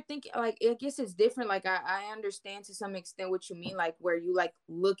think you're thinking, like, I guess it's different. Like I understand to some extent what you mean, like where you like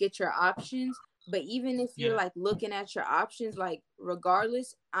look at your options. But even if you're like looking at your options, like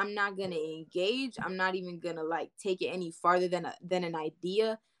regardless, I'm not gonna engage. I'm not even gonna like take it any farther than an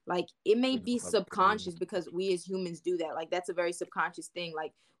idea. Like it may be subconscious, because we as humans do that. Like that's a very subconscious thing.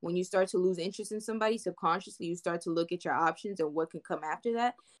 Like when you start to lose interest in somebody, subconsciously you start to look at your options and what can come after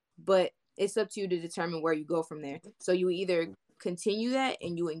that. But it's up to you to determine where you go from there. So you either continue that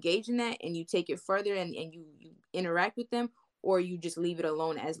and you engage in that and you take it further and you interact with them, or you just leave it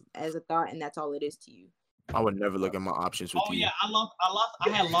alone as a thought, and that's all it is to you. I would never look at my options with you. Yeah, I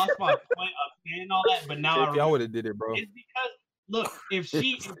had lost my point of saying all that, but now I would have did it, bro. It's because look, if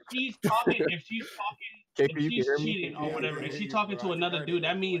she's cheating or whatever, if she's talking to another dude,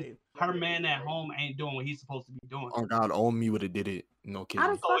 that means her man at home ain't doing what he's supposed to be doing. Oh God, old me would have did it. No kidding.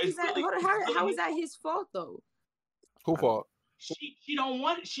 How the fuck is that? How is that his fault though? Who fault? She don't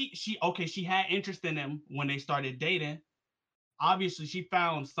want she had interest in him when they started dating. Obviously, she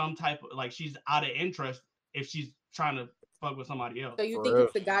found some type of, like, she's out of interest if she's trying to fuck with somebody else. So you think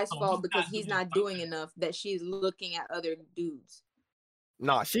it's the guy's fault because he's not doing enough, that she's looking at other dudes?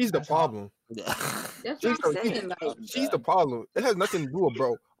 Nah, she's the problem. That's what I'm saying. Like, she's the problem. It has nothing to do with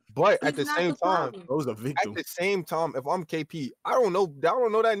bro. But at the same time, those are victims. At the same time, if I'm KP, I don't know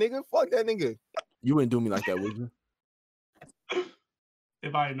that nigga. Fuck that nigga. You wouldn't do me like that, would you?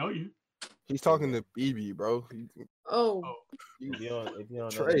 If I know you. He's talking to BB, bro. If you don't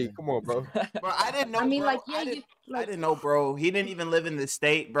Trey, know, come on, bro. Bro, I didn't know. I mean, bro. like, yeah, I didn't know, bro. He didn't even live in the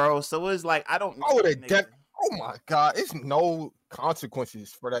state, bro. So it was like, I don't know. I would have oh my God, it's no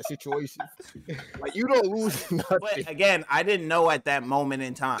consequences for that situation. Like you don't lose nothing. But again, I didn't know at that moment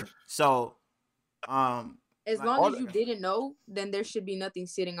in time. So, as long as you didn't know, then there should be nothing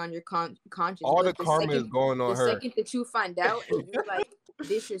sitting on your conscience. All the karma is going on her. The second that you find out and you like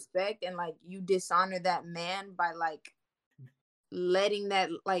disrespect and like you dishonor that man by like letting that,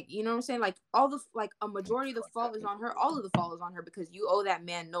 like, you know what I'm saying, like a majority of the fault is on her. All of the fault is on her because you owe that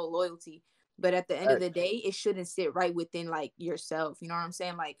man no loyalty. But at the end of the day, it shouldn't sit right within like yourself. You know what I'm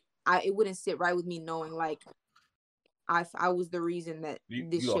saying? Like it wouldn't sit right with me knowing like I was the reason that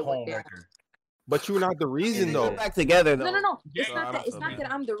this shit went down. But you're not the reason though. Back together though. No. It's not that. It's not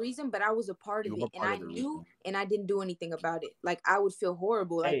that I'm the reason, but I was a part of it, and I knew, and I didn't do anything about it. Like I would feel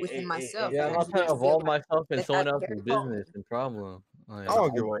horrible, like within myself. Yeah, I'm not trying to involve myself in someone else's business and problem. Like, I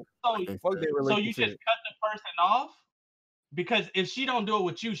don't give a So you just cut the person off, because if she don't do it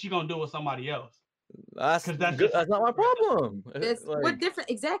with you, she gonna do it with somebody else. That's not my problem. That's like, what different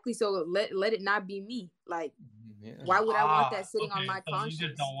exactly. So let it not be me. Like, why would I want that sitting on my conscience? You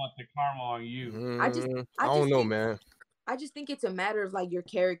just don't want the karma on you. I don't know, man. I just think it's a matter of like your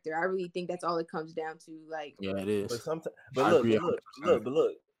character. I really think that's all it comes down to. Like, yeah, it is. But sometimes,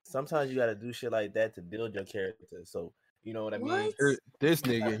 look. Sometimes you gotta do shit like that to build your character. So you know what I mean? This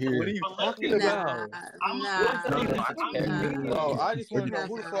nigga here. What are you talking about? No, I just want to know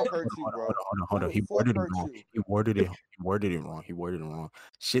who the fuck hurt you, bro. Hold on. He worded it wrong.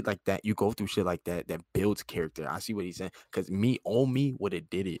 Shit like that. You go through shit like that builds character. I see what he's saying. Because me would have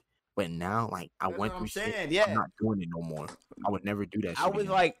did it. But now, like, I went through shit. Yeah. I'm not doing it no more. I would never do that shit. I was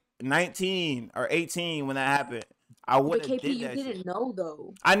like, 19 or 18 when that happened, I But would have KP, did you that didn't shit. know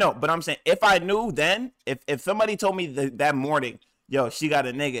though. I know, but I'm saying if I knew then, if somebody told me that morning, yo, she got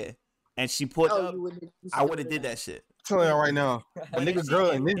a nigga, and she pulled up, You wouldn't. I would have did that shit. I'm telling you right now, a But nigga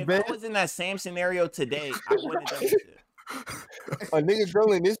girl in this if bed, I was in that same scenario today, I wouldn't have done that shit. a nigga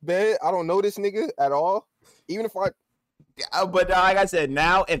girl in this bed, I don't know this nigga at all. Even if I, But like I said,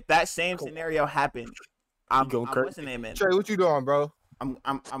 now if that same scenario happened, I'm what's the name, man? Trey, what you doing, bro? I'm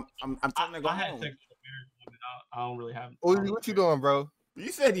telling her to go I had home. sex with a married woman. I don't really have. Uzi, what you doing, bro?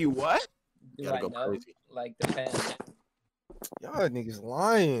 You said you what? Do Gotta I go know? crazy. Like depends. Y'all niggas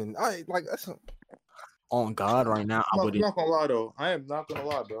lying. I like that's. On God, right now, I I'm wouldn't. not gonna lie though. I am not gonna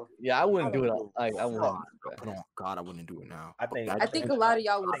lie, bro. Yeah, I wouldn't do it. don't Like I wouldn't. But on God, I wouldn't do it now. I think I think a lot of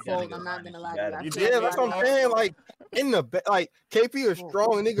y'all would think that fold. nigga I'm not lying gonna if lie you to you. got I it. feel Yeah, like that's a what lot I'm of y'all saying. fold. Like in the bed, like KP a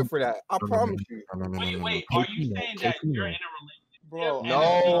strong nigga for that. I promise you. Wait, are you saying that you're in a Bro,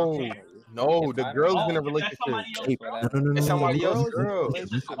 No, the girl is in a Oh, that's relationship. somebody else's girl? It's somebody else's girls in a girl.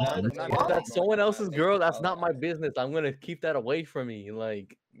 relationship, man. It's If not that's someone else's girl, that's not my business. I'm gonna keep that away from me.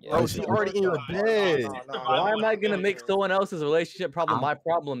 Like, Bro, she already in your bed. why am I gonna make someone else's relationship problem my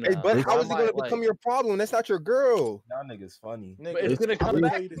problem now? Hey, but how Why is it am I, gonna like- become your problem? That's not your girl. Y'all niggas funny. But it's gonna come I'm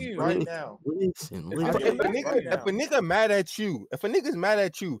back tell you to this you. right now. Listen, If a nigga mad at you, if a nigga's mad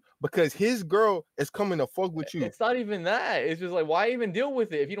at you because his girl is coming to fuck with you, It's not even that. It's just like, why even deal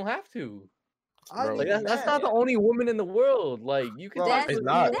with it if you don't have to? Bro. Like, that's not the only woman in the world. Like you can. It's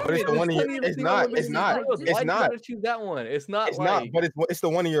not. But it's the one in your. It's not. It's not. Why It's you not. gotta choose that one? It's not. It's not. But it's the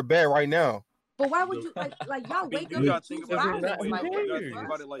one in your bed right now. But why would you like y'all wake up and choose violence? Like,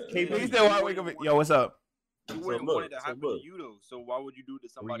 what the fuck? He said, "Why wake up?" Yo, what's up? You wouldn't want it to happen to you though. So why would you do it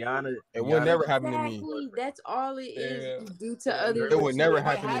to somebody else? It would never happen to me. Exactly. That's all it is. Due to other. It would never What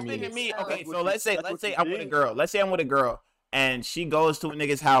happen to happened me. to me? Okay, so let's say I'm with a girl. Let's say I'm with a girl, and she goes to a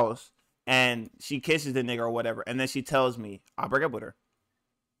nigga's house, and she kisses the nigga or whatever, and then she tells me, "I'll break up with her."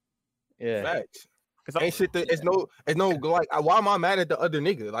 Yeah. Facts. Ain't shit. It's no. Like. Why am I mad at the other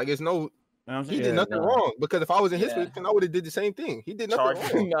nigga? Like, it's no. He did nothing wrong. Because if I was in his position, I would have did the same thing. He did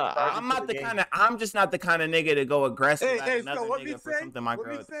nothing wrong. I'm not the kind of. I'm just not the kind of nigga to go aggressive at Hey, another so what nigga we for say? something my What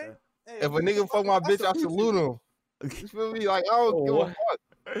girl we did. say? If a nigga fuck my bitch, I salute him. You feel me? Like, I don't give a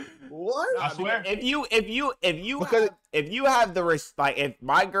fuck. What? I swear. If you have the like, if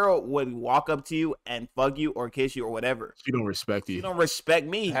my girl would walk up to you and fuck you or kiss you or whatever, She don't respect you. you don't respect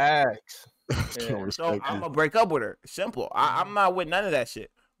me. Facts. She don't So respect I'm you. gonna break up with her. Simple. I'm not with none of that shit.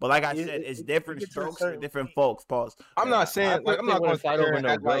 But like I said, it's different strokes for different folks. Pause. I'm not saying like I'm not going to fight sit over here and no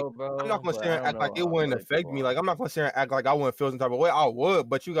act like girl, bro. I'm not going to but sit here I and don't act like know it how wouldn't other affect people me. are. Like I'm not going to sit here and act like I wouldn't feel some type of way. I would,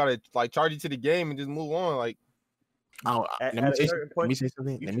 but you gotta like charge it to the game and just move on. Like, Oh, At let me a say. certain Let point, me say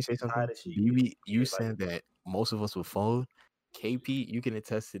something. you Let me should say be tired something. of shit. BB, you Like- said that most of us would fold. KP, you can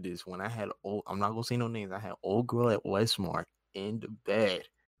attest to this. When I had old, I'm not gonna say no names. I had old girl at Westmart in the bed,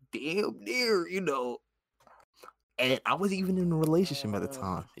 damn near, and I wasn't even in a relationship at the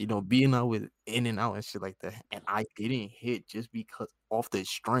time. Being out with in and out and shit like that, and I didn't hit just because off the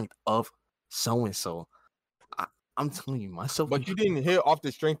strength of so and so. I'm telling you, myself. but you didn't hit off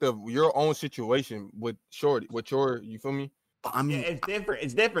the strength of your own situation with Shorty, you feel me? I mean, it's different.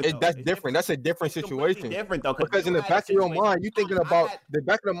 It's different. Though. That's It's different. That's a different It's completely situation. different though, Because in the back of your mind, you thinking about the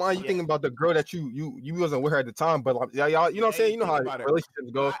back of the mind, you thinking about the girl that you wasn't with her at the time. But like, y'all, you know what I'm saying? You know how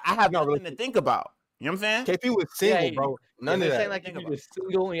relationships go. I have nothing to think about. You know what I'm saying? KP was single, bro. None of they're that. saying like if you're just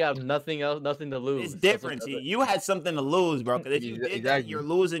single and you have nothing else, nothing to lose. It's different. See, you had something to lose, bro. Because if you did that, you're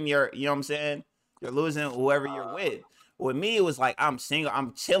losing your. You know what I'm saying? You're losing whoever you're with. With me, it was like I'm single.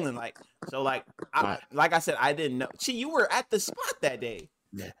 I'm chilling. Like so. Like I said, I didn't know. You were at the spot that day.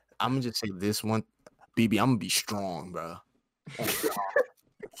 Yeah, I'm gonna just say this one, BB. I'm gonna be strong, bro.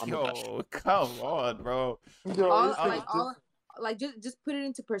 Yo, come on, bro. Just put it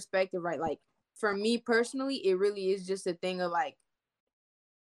into perspective, right? Like for me personally, it really is just a thing of like,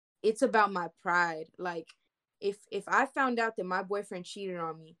 it's about my pride. Like if I found out that my boyfriend cheated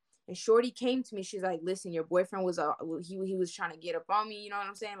on me and Shorty came to me, she's like, listen, your boyfriend was he was trying to get up on me. You know what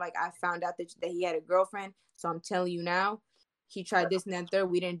I'm saying? Like I found out that he had a girlfriend. So I'm telling you now, he tried this and that and third.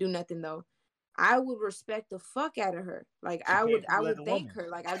 We didn't do nothing though. I would respect the fuck out of her. Like I would thank her.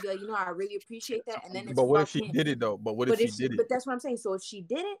 Like I'd be like, I really appreciate that. And then it's But what if fuck she him. did it though? But what if she did it? But that's what I'm saying. So if she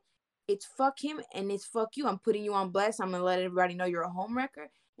did it, it's fuck him and it's fuck you. I'm putting you on blast. I'm gonna let everybody know you're a homewrecker,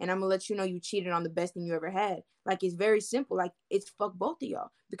 and I'm gonna let you know you cheated on the best thing you ever had. Like it's very simple. Like it's fuck both of y'all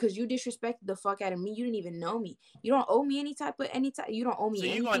because you disrespected the fuck out of me. You didn't even know me. You don't owe me any type. You don't owe me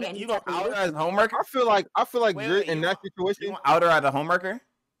anything. You gonna out her as a homewrecker? I feel like you're in that situation. You gonna out her as a homewrecker?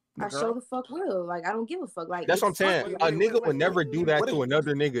 I sure the fuck will. Like, I don't give a fuck. Like, That's what I'm it's saying. fuck. A nigga would never do that to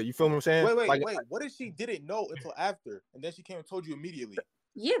another nigga. You feel what I'm saying? Wait. What if she didn't know until after, and then she came and told you immediately?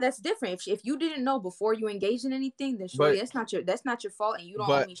 Yeah, that's different. If you didn't know before you engaged in anything, then But- shorty, that's not your fault, and you don't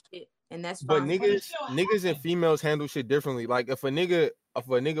owe but- me shit, and that's But fine. niggas and females handle shit differently. Like if a nigga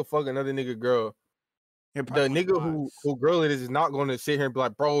fuck another nigga girl, the nigga who girl it is not going to sit here and be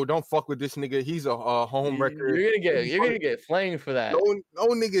like, bro, don't fuck with this nigga. He's a home wrecker. You're gonna get flamed for that. No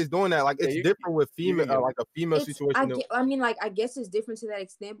nigga is doing that. Like it's different with female, like a female situation. I mean, like, I guess it's different to that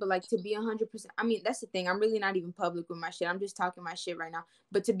extent, but like to be 100%, I mean, that's the thing. I'm really not even public with my shit. I'm just talking my shit right now.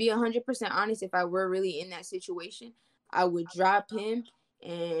 But to be 100% honest, if I were really in that situation, I would drop him.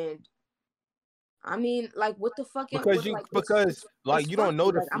 And I mean, like, what the fuck? Because you don't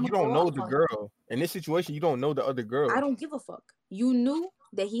know I'm you don't know the girl in this situation. You don't know the other girl. I don't give a fuck. You knew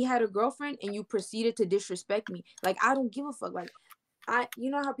that he had a girlfriend and you proceeded to disrespect me. Like, I don't give a fuck. Like, you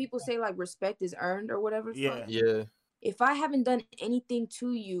know how people say like respect is earned or whatever. Yeah. Yeah. If I haven't done anything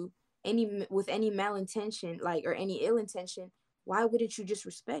to you, with any malintention, like, or any ill intention, why wouldn't you just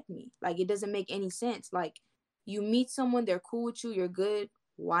respect me? Like, it doesn't make any sense. Like, you meet someone, they're cool with you, you're good.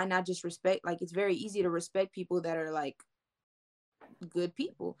 Why not just respect? Like, it's very easy to respect people that are like good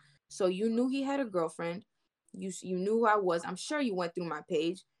people. So you knew he had a girlfriend. You knew who I was. I'm sure you went through my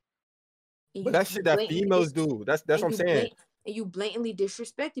page. But that's shit that females do. That's what I'm saying. And you blatantly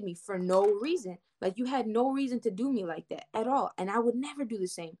disrespected me for no reason. Like, you had no reason to do me like that at all. And I would never do the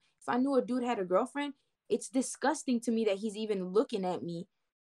same. If I knew a dude had a girlfriend, it's disgusting to me that he's even looking at me.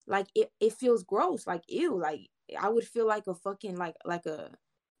 Like, it feels gross. Like, ew. Like, I would feel like a fucking like a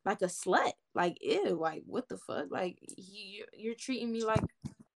slut. Like, ew. Like, what the fuck? Like, you're treating me like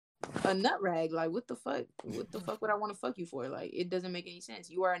a nut rag. Like, what the fuck? What the fuck would I want to fuck you for? Like, it doesn't make any sense.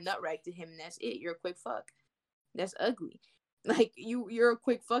 You are a nut rag to him, and that's it. You're a quick fuck. That's ugly. Like, you're a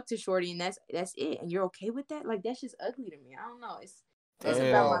quick fuck to shorty, and that's it. And you're okay with that? Like, that's just ugly to me. I don't know. It's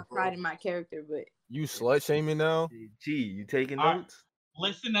about my pride and my character, but you slut shaming now. Gee, you taking All right. notes?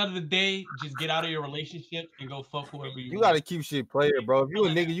 Lesson of the day: just get out of your relationship and go fuck whoever you You want. gotta keep shit player, bro. If you a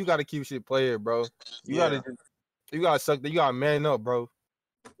nigga, you gotta keep shit player, bro. You gotta suck. You gotta man up, bro.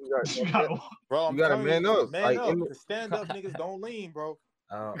 Bro, I'm you gotta telling man you, up. man Like, up. The stand up niggas don't lean, bro.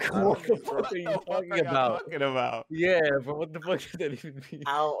 What the fuck are you talking about? Yeah, but what the fuck does that even mean?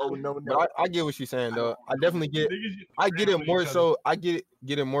 But I get what she's saying though. I definitely get. I get it more so. I get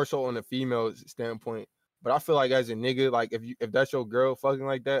it more so on the female standpoint. But I feel like as a nigga, like if that's your girl fucking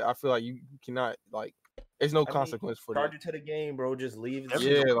like that, I feel like you cannot like. There's no consequence for that. Charge it to the game, bro. Just leave.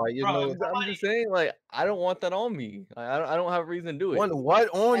 Yeah, like you know. I'm just saying, like, I don't want that on me. Like, I don't have a reason to do it. What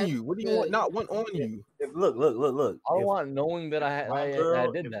on you? What do you want? Not one on you. Look. I don't want knowing that I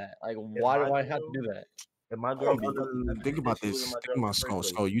did that. Like, why do I have to do that? If my girl think about this. Think about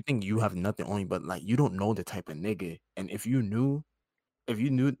so you think you have nothing on you, but like you don't know the type of nigga. And if you knew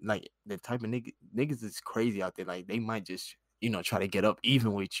like the type of niggas is crazy out there, like they might just try to get up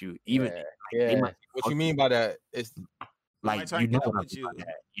even with you. Even they might, what you mean by that? It's like you know what I mean by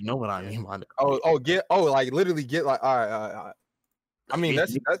that. You know what I mean by that. Like literally get like all right. I mean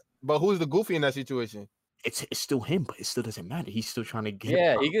that's but who's the goofy in that situation? It's still him, but it still doesn't matter. He's still trying to get.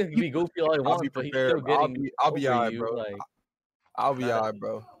 Yeah, he can be goofy all he wants, but he's still getting. I'll be all right, you, bro. like, I'll be all right,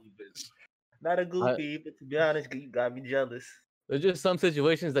 bro. Not a goofy, but to be honest, you got me jealous. There's just some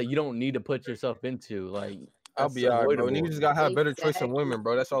situations that you don't need to put yourself into. Like, I'll be all right, bro. Niggas just gotta have better choice than women,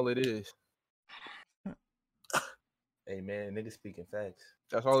 bro. That's all it is. Hey man, niggas speaking facts.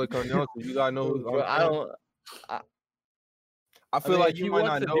 That's all it comes down to. You gotta know who's bro, I feel like you might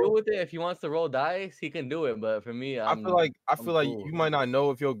not know. Deal with it. If he wants to roll dice, he can do it. But for me, I feel like you might not know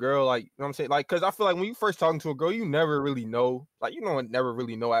if your girl, like, you know what I'm saying, like, because I feel like when you first talking to a girl, you never really know, like, never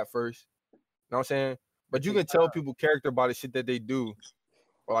really know at first. You know what I'm saying? But you can tell people character by the shit that they do,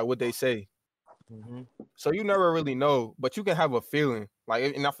 or like what they say. Mm-hmm. So you never really know, but you can have a feeling.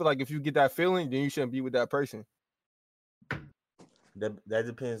 Like, and I feel like if you get that feeling, then you shouldn't be with that person. That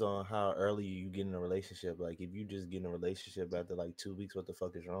depends on how early you get in a relationship. Like if you just get in a relationship after like 2 weeks, what the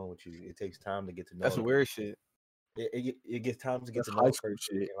fuck is wrong with you? It takes time to get to know. That's weird shit. It gets time to get to know high school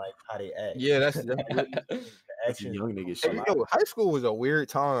shit and like how they act. Yeah, that's young nigga shit. Yo, high school was a weird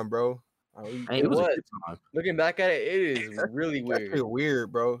time, bro. It was a good time. Looking back at it, it is really weird. That's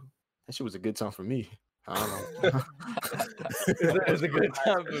weird, bro. That shit was a good time for me. I don't know. It's a good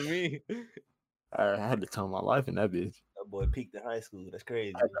time for me. I had to tell my life in that bitch. That boy peaked in high school. That's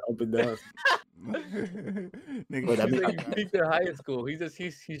crazy. Up and down. But I mean, he peaked in high school.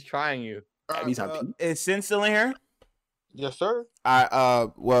 He's trying you. Is Sin still in here? Yes, sir.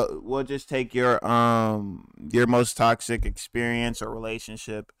 Well, we'll just take your most toxic experience or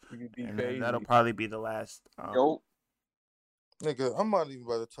relationship, and then that'll probably be the last. Yo, nigga, I'm not even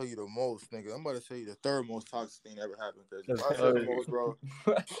about to tell you the most, nigga. I'm about to tell you the third most toxic thing that ever happened. Because if I said the most, bro,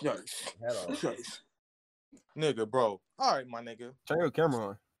 yikes. Nigga, bro. All right, my nigga. Turn your camera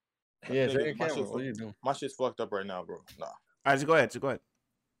on. Yeah, Nigga, turn your camera. What are you doing? My shit's fucked up right now, bro. Nah. All right, just go ahead.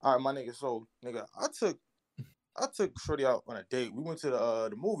 All right, my nigga. So, nigga, I took Shorty out on a date. We went to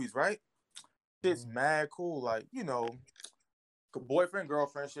the movies, right? Shit's mad cool, like, you know, boyfriend,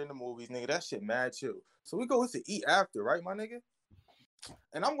 girlfriend shit in the movies, nigga. That shit mad chill. So we go to eat after, right, my nigga?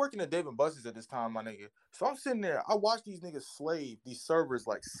 And I'm working at Dave & Buster's at this time, my nigga. So I'm sitting there. I watch these niggas these servers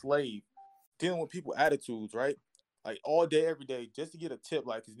like slave, dealing with people attitudes, right? Like all day, every day, just to get a tip.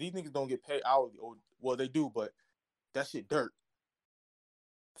 Like, cause these niggas don't get paid hourly. Or, well, they do, but that shit dirt.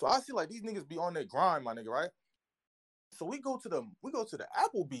 So I see like these niggas be on their grind, my nigga, right? So we go to the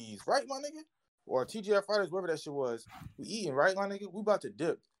Applebee's, right, my nigga? Or TGI Fridays, whatever that shit was. We eating, right, my nigga? We about to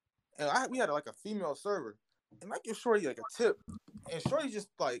dip. And we had like a female server. And I give Shorty like a tip. And Shorty just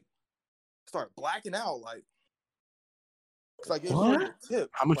like start blacking out. Like, it's like, what? A tip.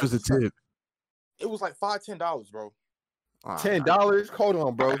 How much like, was the tip? It was like $5-10, bro. $10? Hold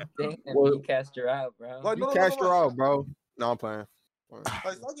on, bro. Damn, you cast her out, bro. Like, You cashed her out, bro. No, I'm playing. Like,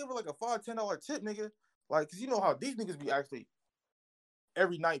 so I give her like a $5-10 tip, nigga. Like, cause you know how these niggas be actually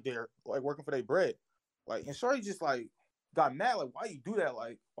every night there, like working for their bread. Like, and Shorty just like got mad, like, why you do that?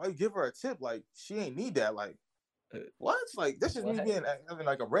 Like, why you give her a tip? Like, she ain't need that. Like, what? Like, this is me having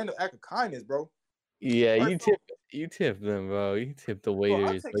like a random act of kindness, bro. Yeah, right, you tip them, bro. You tip the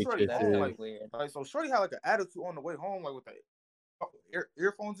waiters. Bro, I take Shorty home, like, so Shorty had like an attitude on the way home, like with the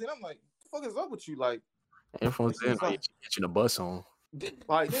earphones in. I'm like, what the fuck is up with you? Like, earphones in, like catching a bus on.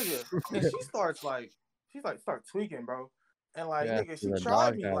 Like, nigga, and she starts start tweaking, bro. And like, nigga, she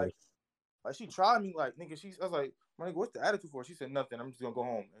tried me, like she tried me, like, nigga. I was like, my nigga, what's the attitude for? She said nothing. I'm just gonna go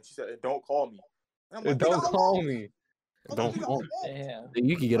home. And she said, don't call me. And I'm like, don't call me. Don't call me.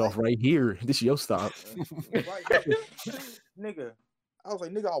 You can get off right here. This is your stop. Nigga, I was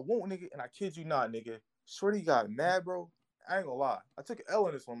like, nigga, I won't, nigga. And I kid you not, nigga. Shorty got mad, bro. I ain't gonna lie. I took an L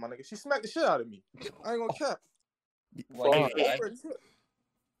on this one, my nigga. She smacked the shit out of me. I ain't gonna cap.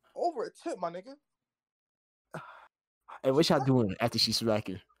 Over a tip, my nigga. Hey, what y'all doing after she smacked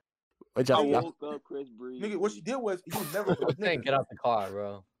her? I woke up, Chris Breeze. Nigga, what she did was you never nigga, get out the car,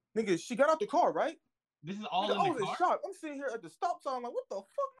 bro. Nigga, she got out the car, right? This is all nigga, in the car. I was in shock. I'm sitting here at the stop sign, like, what the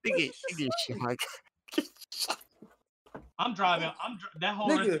fuck? Nigga, I'm driving. That whole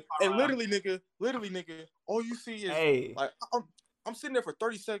nigga, and literally, nigga, all you see is like I'm sitting there for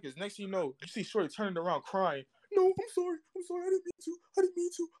 30 seconds. Next thing you know, you see Shorty turning around crying. No, I'm sorry.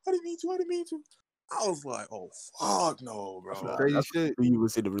 I didn't mean to. I was like, oh fuck no, bro. Crazy shit. You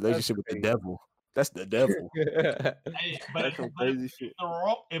was in a relationship with the devil. That's the devil. Hey, but if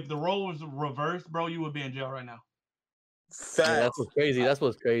the role was reversed, bro, you would be in jail right now. Facts. Yeah, that's what's crazy. That's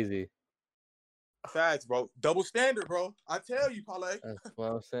what's crazy. Facts, bro. Double standard, bro. I tell you, Parlay. That's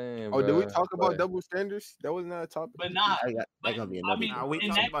what I'm saying. Oh, did we talk about double standards? That was not a topic. But not. That gonna be another. We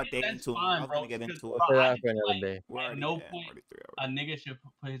talked about dating too. I was gonna get into it. For another day. At no point a nigga should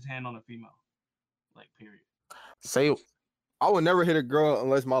put his hand on a female. Like, period. Say, I would never hit a girl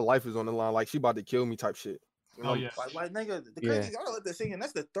unless my life is on the line. Like, she about to kill me type shit. You know? Like, nigga, the crazy. I gotta let that sing in.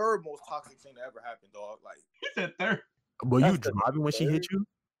 That's the third most toxic thing that ever happened, dog. Like, he said third. Were you driving when she hit you?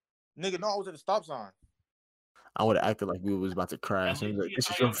 Nigga, no, I was at the stop sign. I would have acted like we was about to crash. And like, this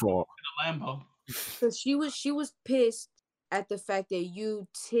is your fault. Lambo. So she was pissed at the fact that you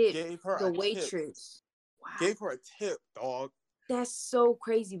tipped the waitress. Wow. Gave her a tip, dog. That's so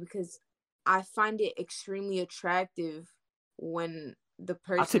crazy because I find it extremely attractive when the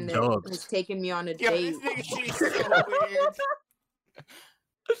person that has taken me on a date.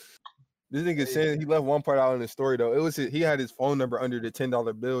 This nigga saying he left one part out in the story though. It was he had his phone number under the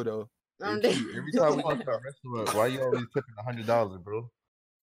 $10 bill though. Every time we go to a restaurant, why you always tipping $100, bro?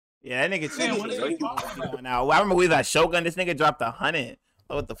 Yeah, that nigga going out. I remember we was at Shogun. This nigga dropped 100.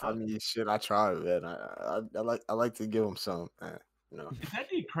 What the fuck? I mean, shit. I tried, man. I like to give him some. Man. You know. Is that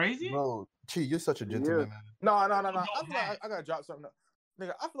dude crazy? Bro, Chi, you're such a gentleman, man. No. I feel like I gotta drop something.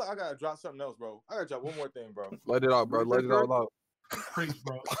 Nigga, I feel like I gotta drop something else, bro. I gotta drop one more thing, bro. Let it out, bro. Let it all out. Preach,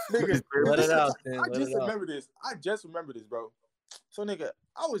 bro. Nigga, let it out. I just remember this, bro. So, nigga,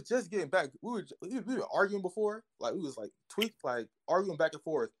 I was just getting back. We were arguing before. Like, we was, like, arguing back and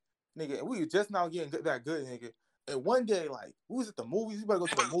forth. Nigga, and we were just now getting back good, nigga. And one day, like, we was at the movies. We about to go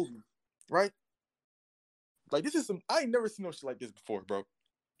to the movie, right? Like, this is I ain't never seen no shit like this before, bro.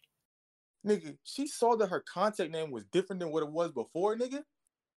 Nigga, she saw that her contact name was different than what it was before, nigga.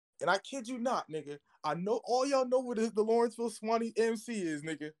 And I kid you not, nigga. I know all y'all know what the Lawrenceville Swanee MC is,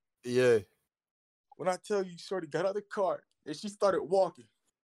 nigga. Yeah. When I tell you, Shorty got out of the car and she started walking.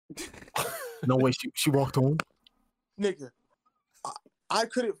 No way, she walked home. Nigga, I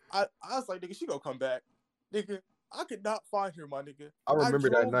couldn't. I was like, nigga, she gonna come back. Nigga, I could not find her, my nigga. I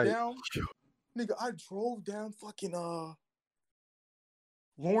remember that night. Nigga, I drove down fucking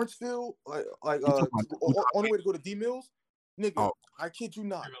Lawrenceville, on the way to go to D Mills. Nigga, I kid you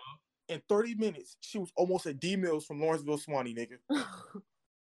not. In 30 minutes, she was almost at D Mills from Lawrenceville Swanee, nigga.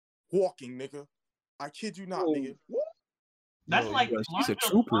 Walking, nigga. I kid you not, nigga. That's like she's a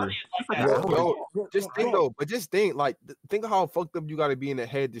trooper. Just think, like, think of how fucked up you gotta be in the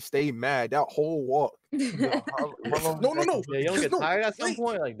head to stay mad that whole walk. No. Yeah, you don't get tired at some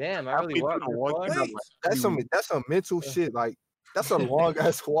point. Like, damn, I really walked. That's some mental shit. Like, that's a long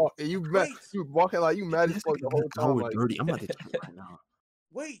ass walk, and you walking like you mad as fuck the whole time. Like, dirty. I'm about to tell you right now.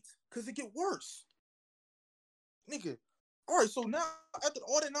 Wait, cause it get worse, nigga. All right, so now after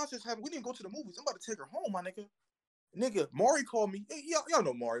all that nonsense happened, we didn't go to the movies. I'm about to take her home, my nigga. Nigga, Maury called me. Hey, y'all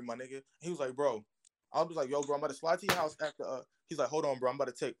know Maury, my nigga. He was like, bro. I was like, yo, bro, I'm about to slide to your house after. He's like, hold on, bro. I'm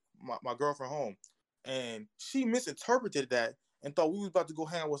about to take my girlfriend home, and she misinterpreted that and thought we was about to go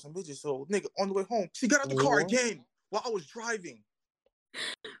hang out with some bitches. So, nigga, on the way home, she got out the car again while I was driving.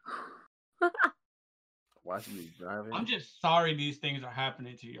 Why she was driving? I'm just sorry these things are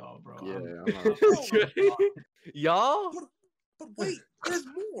happening to y'all, bro. Yeah, y'all. But wait, there's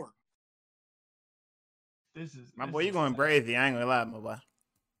more. My boy, you going crazy. I ain't gonna lie, my boy.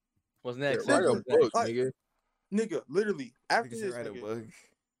 What's next? Write a book, nigga. Nigga, literally, after this, write a book.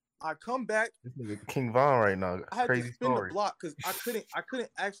 I come back. This nigga King Von right now. I had Crazy to spin story. the block because I couldn't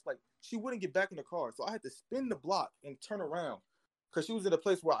actually, like, she wouldn't get back in the car. So I had to spin the block and turn around. Cause she was in a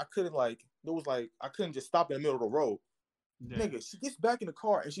place where I couldn't, like, I couldn't just stop in the middle of the road. Yeah. Nigga, she gets back in the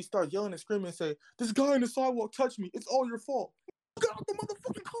car and she starts yelling and screaming and say, "This guy in the sidewalk touched me. It's all your fault. Get out the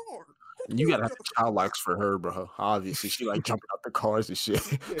motherfucking car." You gotta have child likes for her, bro. Obviously, she like jumping out the cars and shit.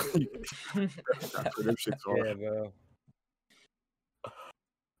 Yeah, bro.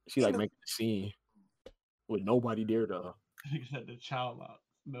 She like making a scene with nobody there though. He said the child lock.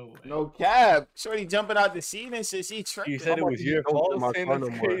 No way. No cap. Shorty jumping out the scene and shit. She tripping. You said it was your fault.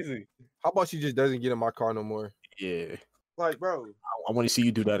 That's crazy. How about she just doesn't get in my car no more? Yeah. Like, bro. I want to see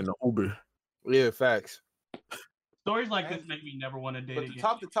you do that in the Uber. Yeah, facts. Stories like this make me never want to date But again. to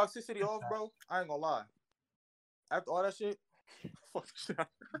top the toxicity off, bro, I ain't gonna lie. After all that shit, fuck shit.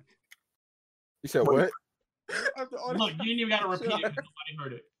 You said what? After all Look, that you didn't even gotta repeat it because nobody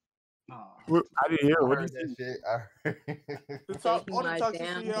heard it. I didn't hear. What did you say? The top, all the My toxicity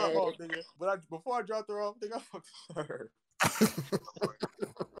damn out, head. off, nigga. But before I dropped her off, nigga, I fucked her.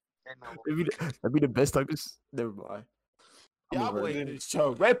 That'd be the best type of. Never mind. Y'all boy in this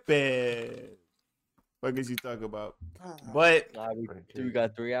show ripping. What could you talk about? But we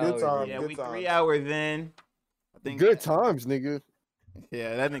got 3 hours. Yeah, we 3 hours in. I think Good times, nigga.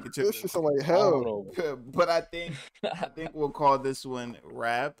 Yeah, that nigga This shit sound like hell. But I think we'll call this one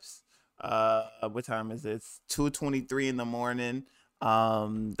wraps. What time is it? It's 2:23 in the morning.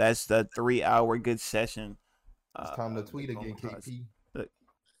 That's the 3 hour good session. It's time to tweet again, KP.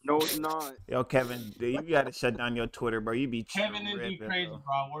 No, it's not. Yo, Kevin, dude, you gotta shut down your Twitter, bro. You be Kevin and be crazy, bro.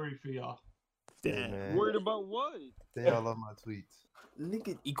 I worry for y'all. Damn. Worried about what? They all love my tweets.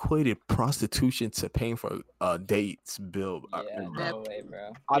 Nigga equated prostitution to paying for dates, Bill. Yeah, no way,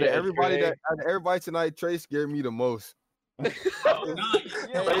 bro. Out of everybody tonight, Trey scared me the most. Y'all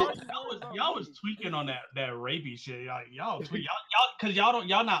was tweaking on that rapey shit. Y'all tweet because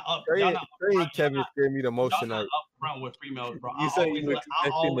y'all not up. Trey, Y'all not Trey and Kevin scared me the most y'all not tonight. upfront with females, bro. You said you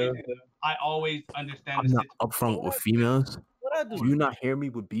I always understand. I'm not upfront with females. What I do? Do you not hear me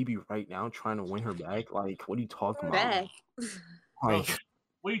with BB right now trying to win her back? Like, what are you talking about? Back. Like,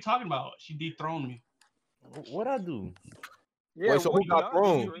 What are you talking about? She dethroned me. What I do? Yeah, wait, so who got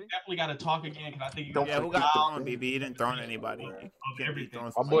thrown? We definitely got to talk again because I think who got thrown, BB? You didn't throw anybody.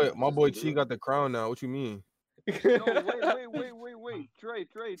 Everything. My boy Chi got the crown now. What you mean? No, wait. Trey.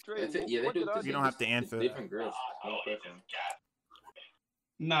 You don't have to answer. Different girls.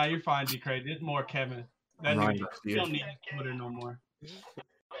 Nah, you're fine, D. Craig. It's more Kevin. That Right, nigga, you don't need Twitter no more.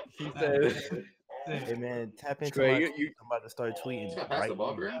 He said, Hey man, tap into Trey, my you- tweet. I'm about to start tweeting. Pass the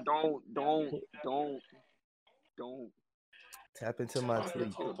ball, bro. Don't. Tap into my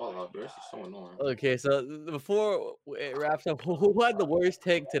tweet. Throw the ball out, bro. This is so annoying. Okay, so before it wraps up, who had the worst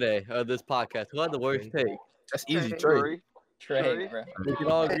take today of this podcast? Who had the worst take? That's easy, Trey. Trey, bro. We can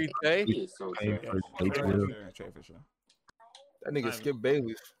all agree, Trey. He is so paying trash. for dates, Bill. Trey for sure. That nigga Skip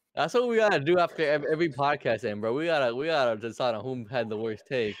Bayless. That's what we gotta do after every podcast, end, bro. We gotta decide on who had the worst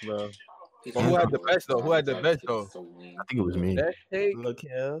take, bro. But who had the best though? Who had the best though? I think it was me. Best take? Look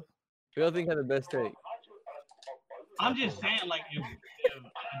here. Who else think had the best take? I'm just saying, like, if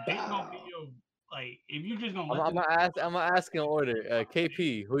a date gonna be your, like, if you just gonna let I'm gonna ask in order.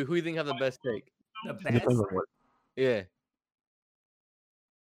 KP, who you think have the best take? The It depends best. on what. Yeah.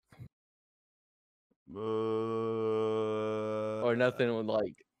 Or nothing with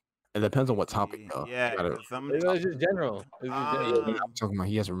like. It depends on what topic though. Yeah, Gotta- 'cause some. It's just general. It's just general. I'm talking about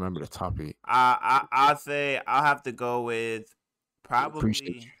he has to remember the topic. I'll say I'll have to go with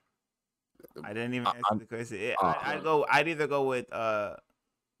Appreciate probably. I didn't even I- answer the question. I'd either go with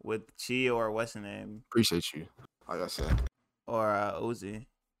Chi or what's her name Appreciate you. Like I said. or Uzi.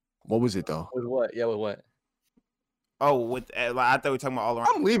 What was it though? With what? Yeah, with what? Oh, with like, I thought we were talking about all around.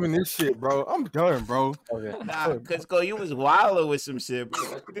 I'm leaving this shit, bro. I'm done, bro. Okay. Nah, cause you was wilding with some shit,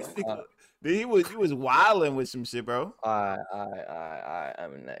 bro. You was wilding with some shit, bro.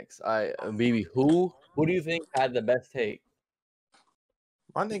 I'm next. BB, who do you think had the best take?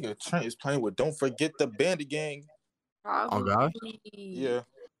 My nigga Trent is playing with Don't Forget the Bandit Gang. Oh God, Yeah.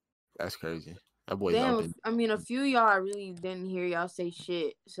 that's crazy. That boy's Damn, out there. I mean, a few of y'all I really didn't hear y'all say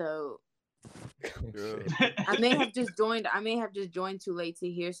shit, so I may have just joined. I may have just joined too late to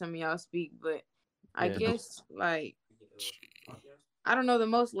hear some of y'all speak, but I Yeah. guess like I don't know. The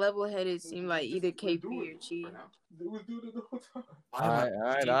most level-headed seemed like either KP or Chi. All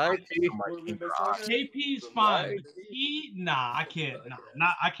right. KP's fine. Nah, I can't.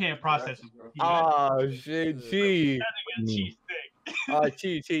 I can't process him. Oh shit, Chi. That nigga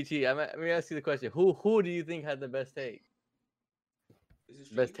cheese thick. Chi. Let me ask you the question. Who do you think had the best take?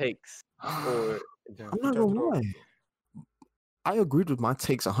 Best takes. Or I'm not gonna lie. I agreed with my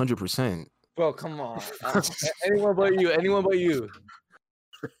takes 100%. bro, come on. Anyone but you. Anyone but you.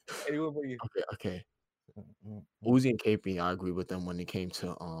 Okay. Uzi and KP, I agree with them when it came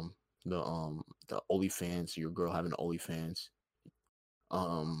to the OnlyFans, your girl having OnlyFans.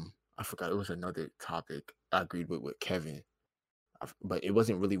 I forgot it was another topic I agreed with Kevin. But it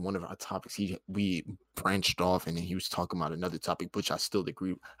wasn't really one of our topics. We branched off and then he was talking about another topic, which I still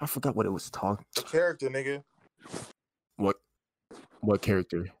agree. I forgot what it was talking. The character, nigga. What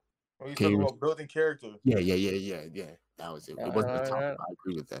character? When you Can talking you- about building character. Yeah. That was it. It wasn't a topic. Alright. I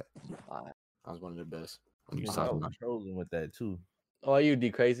agree with that. That was one of the best. When you was I talking was about trolling with that too. Oh, are you D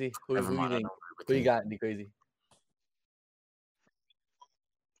Crazy? Who Never you mind, I think? don't agree with Who you him. got, D Crazy?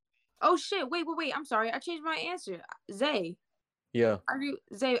 Oh shit! Wait! I'm sorry. I changed my answer. Zay. Yeah.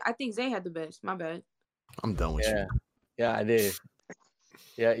 Zay. I think Zay had the best. My bad. I'm done with you. Yeah, I did.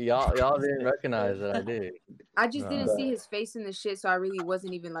 Yeah, y'all didn't recognize that I did. I just didn't see his face in the shit, so I really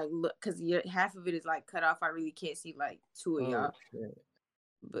wasn't even like look because half of it is like cut off. I really can't see like two of y'all. Shit.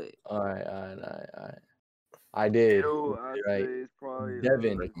 But All right. I did. Yo, I Right. say it's probably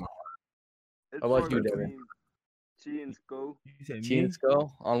Devin. it's How about probably you, Devin? between Chi and Sko. Chi and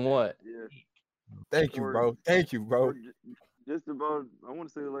Skull? On what? Yeah. Thank you, Or- bro. Thank you, bro. or just about, I want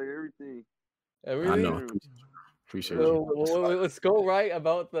to say like everything. Really? I know. Appreciate So, you. let's go right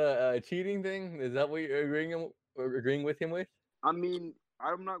about the cheating thing. Is that what you're agreeing with him with? I mean,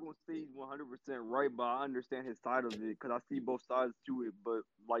 I'm not gonna say he's 100% right, but I understand his side of it because I see both sides to it. But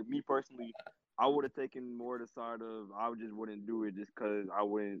like me personally, I would have taken more the side of I just wouldn't do it just because I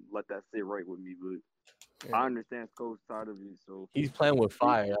wouldn't let that sit right with me. But I understand Sco's side of it, so He's playing with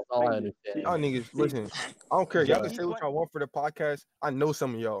fire. That's all I understand. Y'all niggas, listen. I don't care. Y'all can say what y'all want for the podcast. I know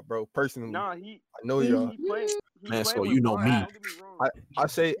some of y'all, bro. Personally, nah, I know y'all. Man, so you know me. I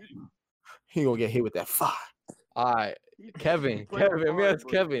say he gonna get hit with that fire. All right, Kevin. Let me ask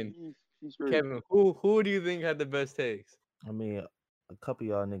Kevin. Kevin, who do you think had the best takes? I mean, a couple of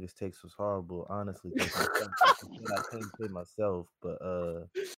y'all niggas takes was horrible, honestly. 'Cause I can't say myself, but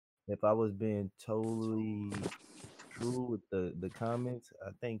if I was being totally true with the comments, I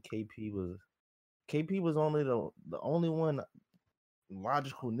think KP was only the only one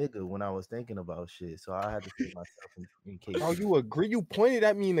logical nigga when I was thinking about shit. So I had to say myself in KP. Oh, you agree? You pointed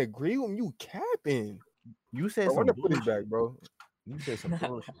at me and agree with me. You capping. You said Bro, some run the footage bullshit. back, bro. You said some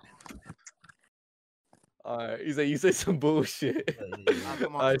bullshit. All right, you say some bullshit.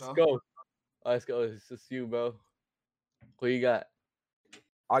 Come on, All right, Skull. let's go. All right, let's go. It's just you, bro. Who you got?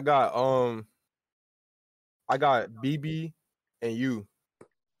 I got BB and you.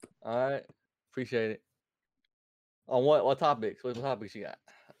 All right, appreciate it. On what topics? What topics you got?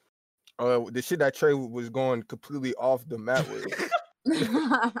 The shit that Trey was going completely off the map with.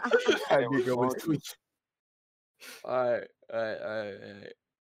 That nigga was tweaking. All right.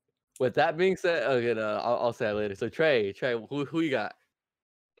 With that being said, okay, no, I'll say that later. So Trey, who you got?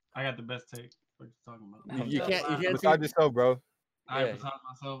 I got the best take. What you talking about? You can't. Besides yourself, bro. All right, besides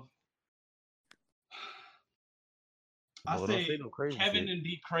myself, I Well, don't say say no crazy Kevin shit. and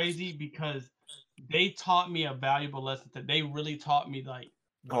D crazy because they taught me a valuable lesson. They really taught me like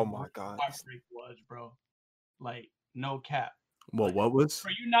Oh my god. heartbreak was, bro. Like no cap. Well, what was? For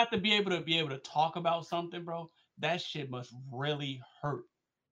you not to be able to talk about something, bro, that shit must really hurt.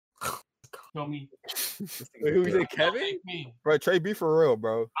 Feel me? Wait, who said Kevin? Bro, Trey, be for real,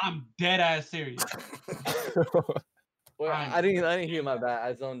 bro. I'm dead ass serious. Well, I didn't hear my bad.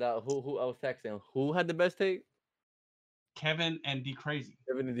 I zoned out. Who I was texting? Who had the best take? Kevin and D Crazy.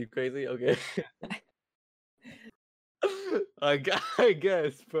 Kevin and D Crazy. Okay. I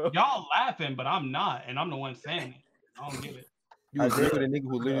guess, bro. Y'all laughing, but I'm not, and I'm the one saying it. I don't get it. You agree with a nigga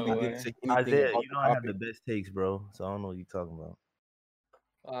who literally didn't say anything Isaiah, about you the know I have topic. the best takes, bro. So I don't know what you're talking about.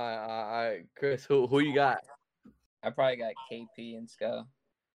 All right, Chris. Who you got? I probably got KP and Sco.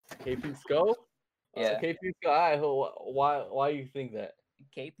 KP Sco? Yeah. KP Sco. All right. Why you think that?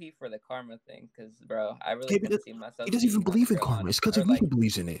 KP for the karma thing, because bro, I really KP couldn't see myself. He doesn't even cheating on a believe in girl karma. on- It's because or, he like,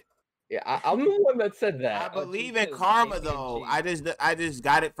 believes in it. Yeah, I'm the one that said that. I believe in karma though. I just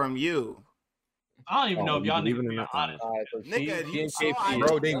got it from you. I don't even know if y'all niggas believe in being it? honest. Nigga, you saw I Bro,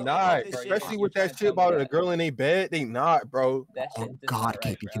 told they you not. this shit. Especially You're with trying that to shit tell me about a girl in their bed. They not, bro. That shit Oh is God, not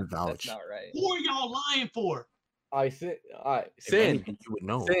right, KP bro. can vouch. That's not right. Who are y'all lying for? I sin. All right, If sin. anything, you would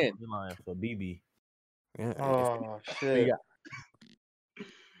know. Sin. You're lying for BB. Yeah. Oh Who you shit! got?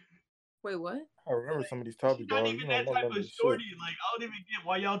 Wait, what? I remember some of these topics, Not dog. even You that know, I type remember of this shorty. shit. Like I don't even get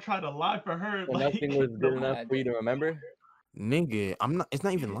why y'all try to lie for her. So Like nothing was good enough for you to remember. Nigga, I'm not. It's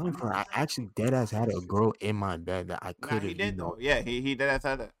not even lying for her. I actually dead ass had a girl in my bed that I Nah, could he have. did though. Yeah, he did that.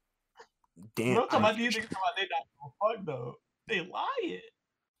 That. Damn. No, talking about these niggas talking about they not gonna fuck though. They lying.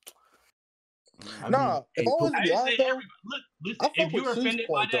 I Nah, mean, if hey, I was to I be didn't honest say though, everybody. Look, I listen. fuck If with you're Chief's offended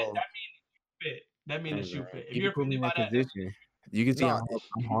by point that, though. that means you fit. That means that you fit. If You you're put me offended in by that that, position. you can see Nah,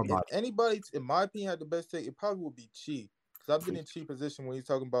 I'm hard if body. anybody, in my opinion, had the best take, it probably would be Chi. Cause I've been in Chi position when he's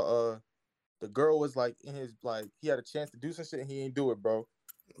talking about the girl was like in his like he had a chance to do some shit and he ain't do it, bro.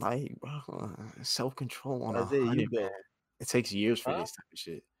 Like, bro, self control on Isaiah, you 100, bet. man. It takes years for Huh? this type of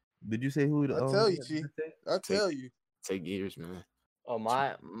shit. Did you say who? I tell you, had Chi. the best take? I tell you. Take years, man. Oh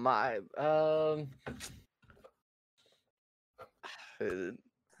my.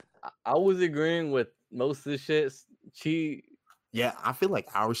 I was agreeing with most of the shit. Yeah, I feel like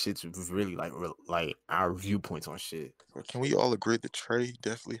our shit's really like our viewpoints on shit. But can we all agree that Trey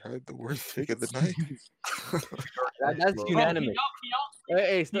definitely had the worst take of the night? That's bro, unanimous.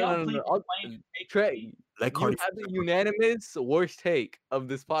 Hey, can y'all no. please explain the take? Trey, Let you Cardi. have the unanimous worst take of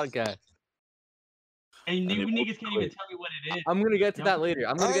this podcast. And And you then we'll niggas can't even tell me what it is. I'm gonna get to Y'all that can- later.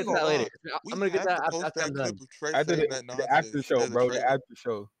 I'm I gonna get ain't to that gonna later. lie. I'm gonna get to that after I'm done. Clip of Trey After saying the, that the nonsense after show, as a bro. The trailer. after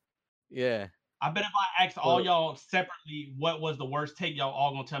show. Yeah. I bet if I asked all y'all separately what was the worst take, y'all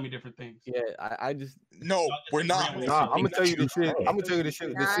all gonna tell me different things. Yeah, I just No, we're not. agreeing with Nah, each I'm gonna tell you this shit. Hey. I'm gonna tell you this shit.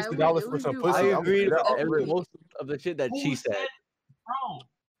 The Nah, $60 it for was some you, pussy. I bro. I'm gonna agreed say that with off rip. most of the shit that Who she said, said. bro?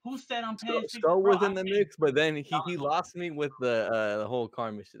 Who said I'm paying 60? Skull Bro, was in the mix, but then he $60. lost me with the whole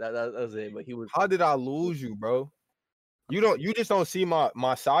karma shit. That was it. But he was. How did I lose you, bro? You just don't see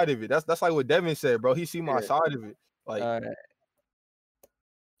my side of it. That's like what Devin said, bro. He see my Yeah. side of it. Like, All right.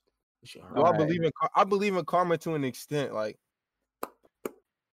 do I believe in I believe in karma to an extent. Like,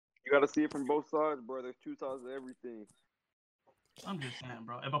 You gotta see it from both sides, bro. There's two sides to everything. I'm just saying,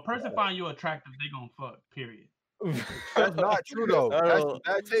 bro. If a person find you attractive, they gonna fuck. Period. that's not true though. I That's don't- a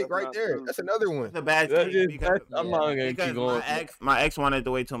bad take That's right not there. true. That's another one. It's a bad That's take just- because, that's- I'm not gonna keep because going. my ex wanted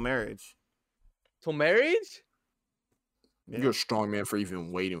to wait till marriage. Till marriage? You're a strong man for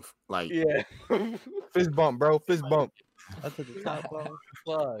even waiting. Like, Yeah. Fist bump, bro. Fist bump. I took a top off.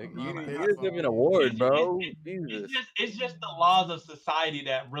 Fuck. No, You no, deserve an award, bro. Jesus. It's just the laws of society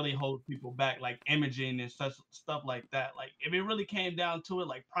that really hold people back, like imaging and such stuff like that. Like if it really came down to it,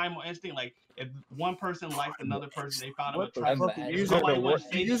 like primal instinct, like if one person liked another person, they found them What the attractive. fuck? If Using nobody the would word,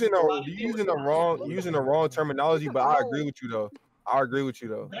 say you nothing about it, using the wrong terminology, but I agree with you though. I agree with you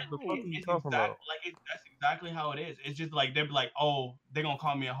though. That- What the fuck are you it's talking about? that's exactly how it is. It's just like they'd be like, oh, they're gonna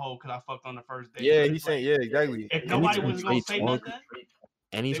call me a hoe because I fucked on the first date. Yeah, But he's it's like, saying, yeah, exactly. if nobody anytime was gonna Trey say talk, nothing,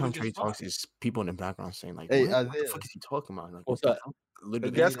 anytime would Trey just talks, fuck. is people in the background saying like, Hey, what the Isaiah. fuck is he talking about? Like, What's what the up? fuck?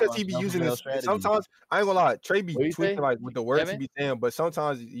 Literally, That's Thinking because he about be alpha using male this. strategy. Sometimes I ain't gonna lie, Trey be What you tweaking say, like with the words Kevin? he be saying, but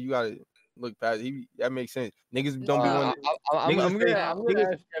sometimes you gotta look past. That makes sense. Niggas don't be No, wanting. I'm Niggas gonna say, ask niggas,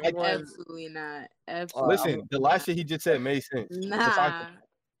 like, everyone. absolutely not. Absolutely. listen, the last shit he just said made sense. Nah.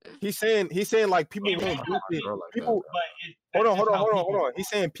 He's saying like people won't do shit. People, hold on. He's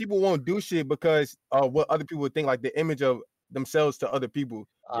saying people won't do shit because what other people would think, like the image of themselves to other people.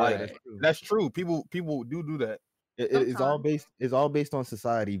 Yeah, Like that's true. People do that. It's all based. It's all based on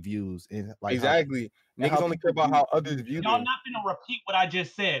society views and like Exactly. and Niggas only care about how others view Y'all them. not gonna repeat what I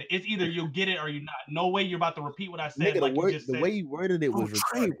just said. It's either you'll get it or you're not. No way you're about to repeat what I said. Nigga, Like you just the said. way you worded it was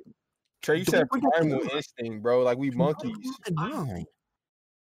retarded. Trey, you said primal instinct, bro. Like we monkeys.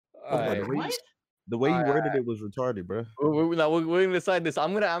 The way you worded it was retarded, bro. We're gonna decide this.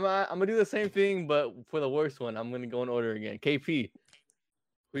 I'm gonna do the same thing, but for the worst one, I'm gonna go in order again. KP,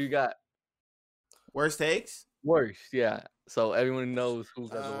 who you got? Worst takes? Worst, yeah. So everyone knows who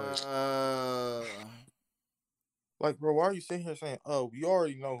got the worst. Like, bro, why are you sitting here saying, "Oh, you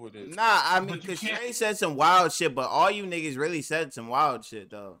already know who it is"? Nah, I mean, because Trey said some wild shit, but all you niggas really said some wild shit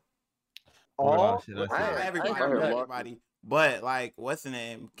though. Not Everybody. But like, what's the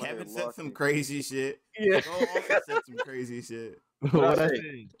name? Kevin said some crazy shit. Yeah. Joe also said some crazy shit. What I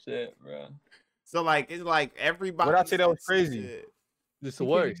say? Shit, bro. So like, it's like everybody. What I say that was said some crazy? shit. Just the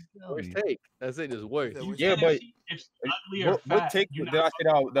worst. Worst take. That's it. Just worst. Yeah, but if she's ugly or what fat, take you're did I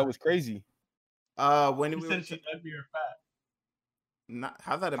say that was crazy? When You we said were she's ugly or fat.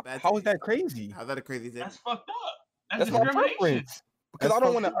 how's that a bad? How is that crazy? How's that a crazy thing? That's fucked up. That's my discrimination. preference. Because I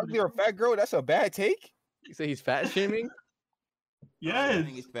don't want an ugly or fat girl. That's a bad take. You say he's fat shaming? Yes. I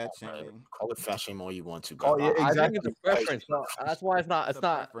think it's fat shaming. Call it fat shame all you want to. Oh, yeah, I think exactly. it's a preference. So that's why it's not. It's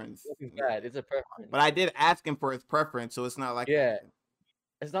not preference. looking bad. It's a preference. But I did ask him for his preference, so it's not like Yeah.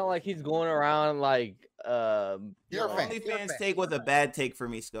 It's not like he's going around like Your OnlyFans take was a bad take for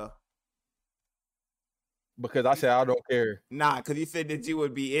me, Sco. Because I said I don't care. Nah, because you said that you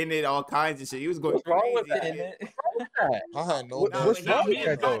would be in it, all kinds of shit. He was going What's wrong with crazy. that? I had no. What's wrong with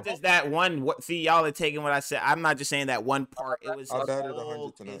that though? Not just that one. See, y'all are taking what I said. I'm not just saying that one part. It was I his batted whole,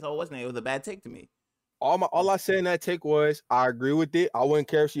 100 tonight. his whole wasn't it? It was a bad take to me. All I said in that take was I agree with it. I wouldn't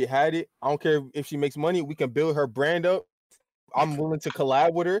care if she had it. I don't care if she makes money. We can build her brand up. I'm willing to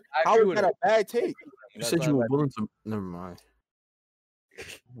collab with her. How is that a bad take? You said you were willing to. Never mind.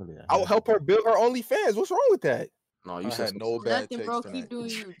 I'll help her build her OnlyFans. What's wrong with that? No, I you said had no bad Nothing, takes bro. tonight. Keep doing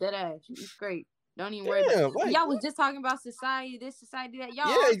you. Dead ass. It's great. Don't even worry Yeah, about it. like, Y'all was just talking about society, this society, that. Y'all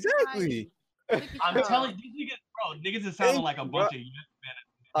Yeah, are exactly. society. I'm telling these niggas, bro. Niggas is sounding like a bunch of yes men.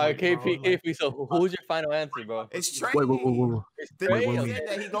 All right, KP. So who's your final answer, bro? It's Trey. Wait. It's Trey. He said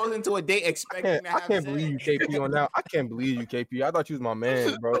that he goes into a date expecting to I have can't sex. believe you, KP, on that. I can't believe you, KP. I thought you was my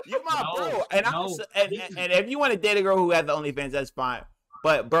man, bro. You my bro, and no. and if you want to date a girl who has the OnlyFans, that's fine.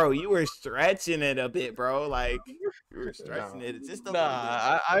 But bro, you were stretching it a bit, bro. Like you were stretching it just a little bit.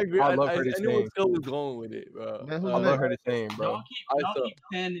 I agree. I love her the I knew where same. Phil was going with it, bro. I love her the same, bro. Y'all keep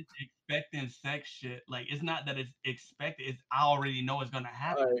saying it's expecting sex shit. Like it's not that it's expected. It's I already know it's gonna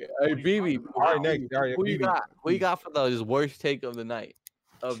happen. Hey, BB. All right, next. All right, Who you BB. got? Who you got for the worst take of the night?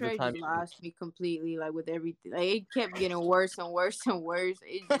 Of Trey the time. just lost me completely, like with everything. Like it kept getting worse and worse and worse.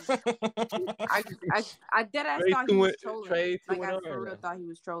 It just, I dead ass Trey thought he was 2-0 trolling. Trey Like 2-0 I right for real now. thought he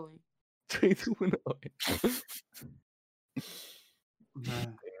was trolling. 3-2-0.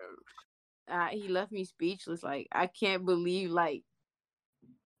 He left me speechless. Like I can't believe like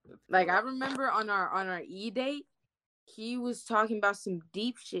I remember on our date, he was talking about some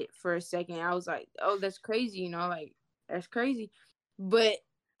deep shit for a second. I was like, oh, that's crazy, you know, like that's crazy. But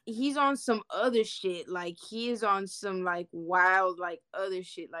he's on some other shit. Like he is on some like wild like other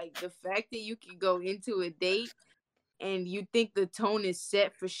shit. Like the fact that you can go into a date and you think the tone is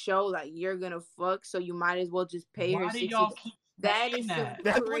set for show, like you're gonna fuck, so you might as well just pay her Why do 60. y'all keep That saying is that? some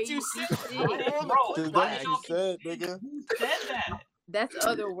That's what crazy you said, shit. Bro, That's why what do you y'all keep said, saying nigga. who said that? That's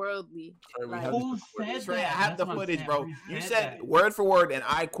otherworldly. Like, Who said Trey, I that? have the That's what I'm footage, saying. bro. Who You said said that? word for word, and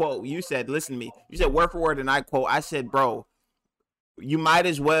I quote. You said, listen to me. You said word for word, and I quote. I said, bro, you might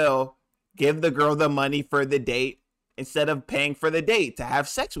as well give the girl the money for the date instead of paying for the date to have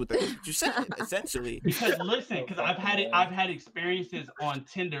sex with her. That's what you said, essentially. Because listen, because I've had experiences on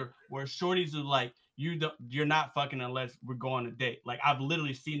Tinder where shorties are like, you're not fucking unless we're going on a date. Like I've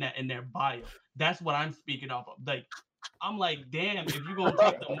literally seen that in their bio. That's what I'm speaking off of. Like I'm like, damn, if you're gonna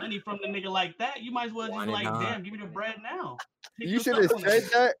take the money from the nigga like that, you might as well just like, damn, give me the bread now. Take You your should have stuff said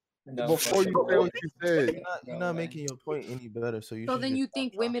that No, before you say what you said. You're not making your point any better. So you. so should then just you stop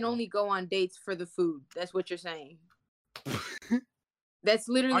think talking. women only go on dates for the food? That's what you're saying. That's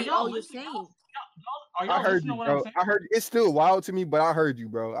Are literally y'all all you're listening? saying. Are y'all I heard listening you, to what I'm bro. saying? I heard it's still wild to me, but I heard you,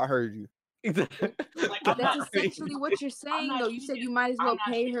 bro. I heard you. Like, I'm That's not, essentially what you're saying, not though. You said speaking- you might as I'm well not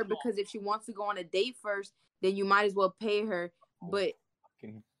pay her speaking on- because if she wants to go on a date first, then you might as well pay her. But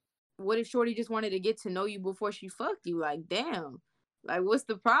what if Shorty just wanted to get to know you before she fucked you? Like, damn. Like, what's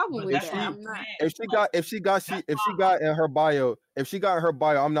the problem But with that's that? what I'm I'm not. saying. If she got in her bio,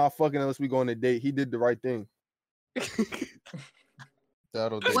 I'm not fucking unless we go on a date. He did the right thing. I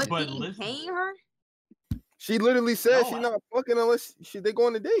don't But think. What, did but he listen, paying her? She literally said no, she not fucking unless they go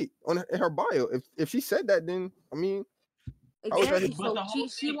on a date on her bio. If she said that, then I mean, how was that? Exactly. but So the whole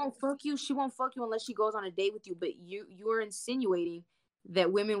she thing, won't fuck you. She won't fuck you unless she goes on a date with you. But you're insinuating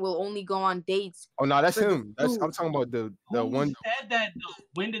that women will only go on dates Oh no, that's for the him. That's I'm food. talking about the who one. said that though?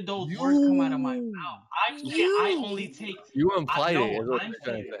 When did those words come out of my mouth? I'm saying I only You. take. You I implied it. no. Is what I'm you're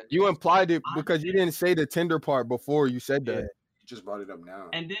trying saying. to say. You implied it I'm because you saying. didn't say the Tinder part before you said Yeah. that. You just brought it up now.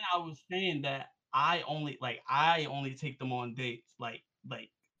 And then I was saying that I only take them on dates. Like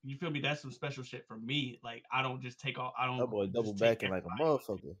you feel me? That's some special shit for me. Like I don't just take all. I That don't boy double just take backing like a everybody.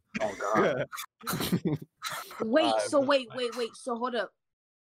 motherfucker. Oh God. Wait. Alright, So bro. wait. So hold up.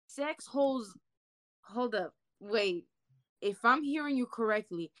 Sex holes. Hold up. Wait. If I'm hearing you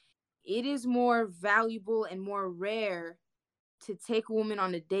correctly, it is more valuable and more rare to take a woman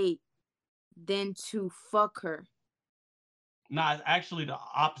on a date than to fuck her. Nah, it's actually the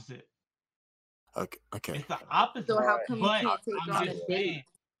opposite. Okay. It's the opposite. So how come you But can't take her I'm on a just date? saying.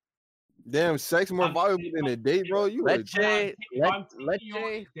 Damn, sex more I'm valuable than a date, bro. You would. Leche, if I'm taking Leche you on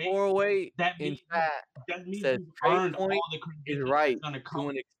a date, 408 that in means chat that means says you've Trade earned all Point the is credentials right that's gonna to come.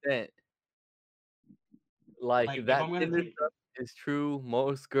 an extent. Like Like if that I'm gonna Tinder take stuff is true.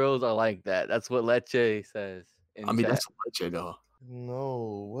 Most girls are like that. That's what Leche says in I mean, chat. that's legit though.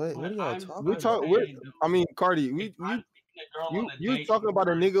 No, what but are y'all I'm talking We about? talk. We're, saying though, I mean, Cardi, if we I'm taking a girl on a you date, talking you've about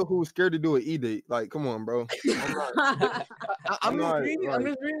a earned nigga who's scared to do an e-date. Like, come on, bro. I'm just not reading. I'm like,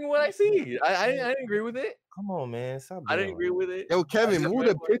 just reading what I see. I didn't agree with it. Come on, man. Stop I being didn't agree like with it. yo, I Kevin, just move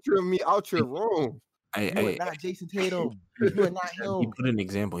read the what picture of me out your room. Hey, you are hey, not Jason Tatum. You are not he him. put an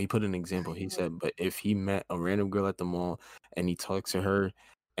example. He put an example. He said, but if he met a random girl at the mall and he talks to her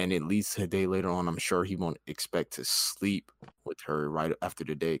and it leads to a day later on, I'm sure he won't expect to sleep with her right after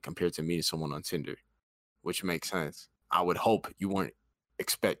the date compared to meeting someone on Tinder, which makes sense. I would hope you wouldn't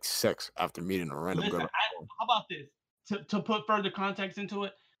expect sex after meeting a random Listen, girl. how about this? To put further context into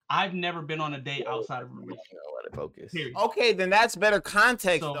it, I've never been on a date outside of a relationship. Let it focus. Period. Okay, then that's better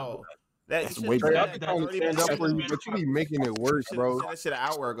context So though. That That's you way should better. have Trey, said I that be like trying to 30 stand up minutes for you, ago. but you be making it worse, Should bro. have said that shit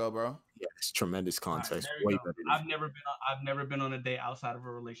an hour ago, bro. Yeah, it's tremendous All right, context. there you Way go. better. I've never been on a date outside of a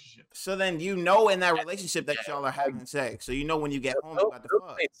relationship. So then you know in that relationship that y'all are having sex. So you know when you get home you Milk, got the milk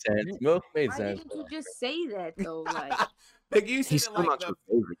fuck. made sense. Milk made Why sense. didn't you just say that though? Like, Like you said He's it still like not the your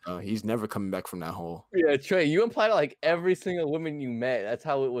favorite, though. He's never coming back from that hole. Yeah, Trey, you implied like every single woman you met. That's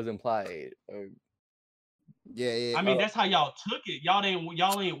how it was implied. yeah. I mean, that's how y'all took it. Y'all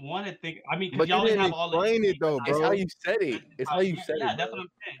ain't want to think. I mean, because But you y'all didn't didn't have all the explain it though, It's how bro. you said it. It's how you said yeah, it, that's bro. what I'm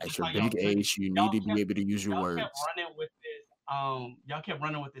saying. At That's your how y'all big took it. age, you Y'all need to be able to use your y'all words. kept running with this. Y'all kept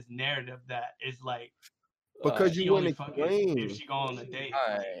running with this narrative that is like Because she you only wouldn't fucking if explain. she go on a date.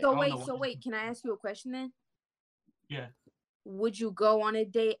 Alright. I so don't know wait, why. Can I ask you a question then? Yeah. Would you go on a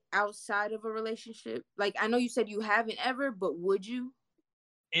date outside of a relationship? Like, I know you said you haven't ever, but would you?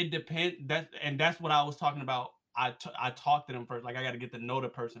 It depends. That's what I was talking about. I talked to them first. Like I got to get to know the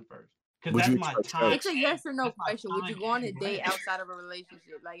person first because Would that's you my expect time. It's a yes or no That's my question. Would you time go on a and date rent. outside of a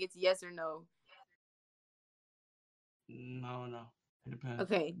relationship? Like, it's yes or no. No. It depends.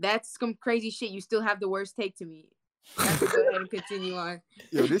 Okay, that's some crazy shit. You still have the worst take to me. You have to go ahead and continue on.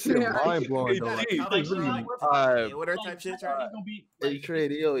 Yo, this shit mind blowing though. Like, How like what are type shit, Charlie? Hey, Trey,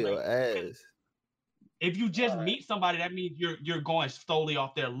 deal your ass. If you just meet somebody, that means you're going solely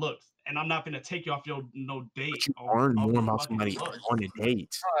off their looks, and I'm not gonna take you off your date. But you learn more about somebody looks. on a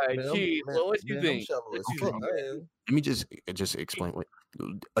date. All right, Man, Chief. Well, what you I'm think? shallow What as you fuck. think? I am. Let me just explain. What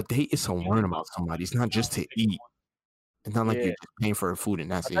a date is to learn about somebody. It's not just to eat. It's not like Yeah. you're just paying for food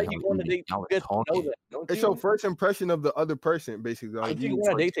and that's That's it. how Y'all you go on a eating, date y'all to get to know talking. them, don't it's you? your first impression of the other person, basically. Like, Don't you go on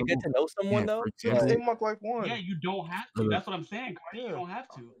a For date to get example, to know someone yeah, though? for Yeah, example, hey, Mark, like one. Yeah, you don't have to. That's what I'm saying, Cardi. You don't have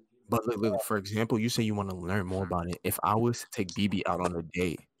to. but look, for example, you say you want to learn more about it. If I was to take BB out on a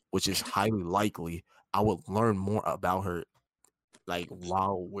date, which is highly likely, I would learn more about her, like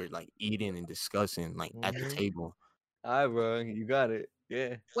while we're like eating and discussing, like at the table. All right, bro, you got it.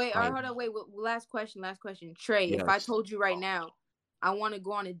 Yeah. Wait, all right, Like, hold on. Wait, last question. Trey, if I yes. told you right now, I want to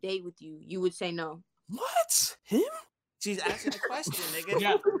go on a date with you, you would say no. What? Him? She's asking a question, nigga.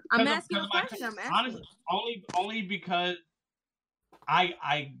 Yeah, I'm 'cause asking a of my- question. I'm asking. Honestly, only because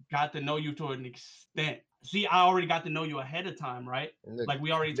I got to know you to an extent. See, I already got to know you ahead of time, right? Like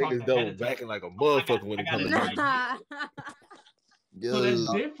we already talked Niggas ahead double of time. backing like a motherfucker when it I comes to gotta you. So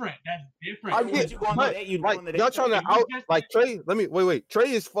that's different. That's different. I Once get, you go on but the date, you go like on the date. y'all trying to If you out just- like Trey. Let me wait.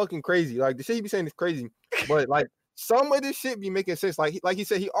 Trey is fucking crazy. Like the shit he be saying is crazy, but like some of this shit be making sense. Like he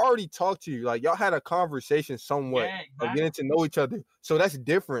said, he already talked to you. Like y'all had a conversation somewhat Yeah, of getting to know each other. So that's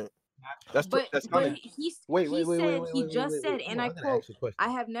different. But funny. he just said, and I I'm gonna quote, ask you a question. "I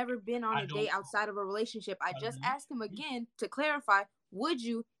have never been on a date outside of a relationship." I just asked him again to clarify, would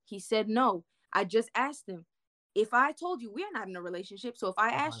you? He said no. I just asked him, if I told you we're not in a relationship, so if I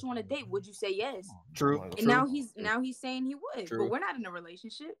asked you on a date, would you say yes? True. And now he's saying he would, True. but we're not in a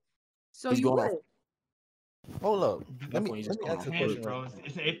relationship, so He's you going would. Hold up. Let me Definitely just ask a going question. Bro,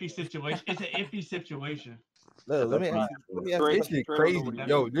 it's an iffy situation. It's an iffy situation. Look, let me ask you a This question. shit crazy.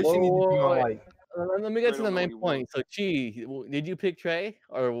 Yo, this shit need to be on like. Let me get to the main point. So, Chi, did you pick Trey,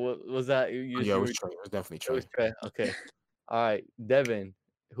 or was that you? Yeah, it was Trey. It was definitely Trey. It was Trey. Okay. All right, Devin,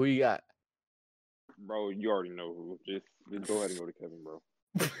 who you got? Bro, you already know who. Just go ahead and go to Kevin, bro.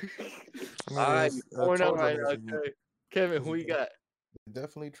 All right, it's, 4-0 right now. told Okay. Kevin, who you got?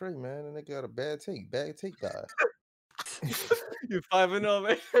 Definitely Trey, man. And they got a bad take guy. You 5-0,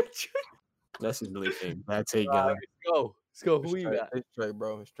 man. That's his really thing. Bad take, All right, guy. let's go. Who you got? It's Trey,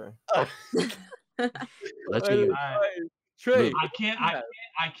 bro. It's Trey. Let you. Trey. I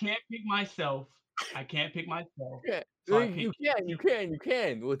can't pick myself. I can't pick myself. Yeah, So I you picked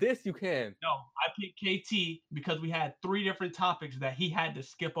can. With this, you can. No, I picked KT because we had 3 different topics that he had to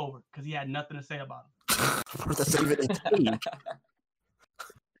skip over because he had nothing to say about them. That's not even a take.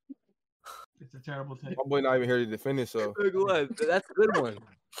 It's a terrible take. My boy not even here to defend it, so. Good one. That's a good one.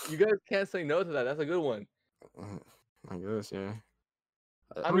 You guys can't say no to that. That's a good one. I guess, yeah.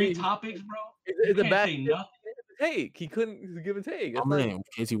 I 3 mean, topics, bro. It's You a can't bad say nothing. take. He couldn't give a take. I mean,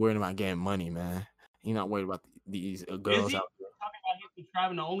 Casey worried about getting money, man. He's not worried about these Is girls he out talking about him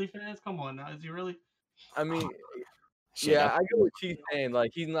subscribing to Onlyfans? Come on now, is he really? I mean, Shit, yeah, that- I get what she's saying.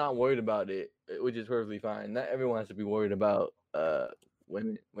 Like, he's not worried about it, which is perfectly fine. Not everyone has to be worried about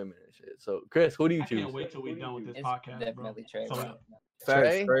women and shit. So, Chris, who do you I choose? can't wait till we're done with this It's podcast, definitely bro. Trey, So, bro.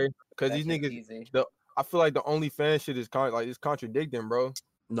 Facts, Trey. Because That these shit's niggas, easy. I feel like the OnlyFans shit is it's contradicting, bro.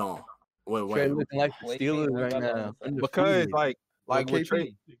 No. Wait. Trey looking like the Wait, Steelers what right about now. OnlyFans? Because Undefeated. like with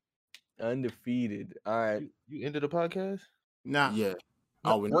Trey, Undefeated. All right. You ended the podcast? Nah. Yeah.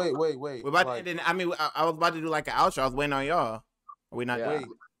 No, Oh, we Wait. we're about to end it. I mean, I was about to do like an outro. I was waiting on y'all. Are we not? Yeah. Wait.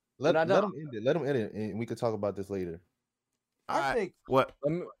 Let not him done. end it. Let him end it, and we could talk about this later. I think What?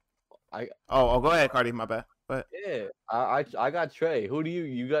 I Oh, go ahead, Cardi. My bad. But yeah. I got Trey. Who do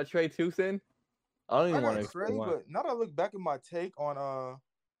you got? Trey too, Sin? I don't I even want got to Trey, explain why. but now that I look back at my take on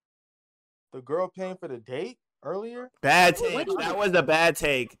the girl paying for the date earlier. bad take. That was a bad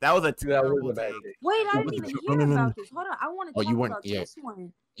take. That was a That terrible was a bad take. take. Wait, I didn't was even the- hear no. about this. Hold on, I want to Oh, talk you weren't. about Yeah, this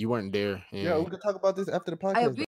one. you weren't there. Yeah, we could talk about this after the I podcast.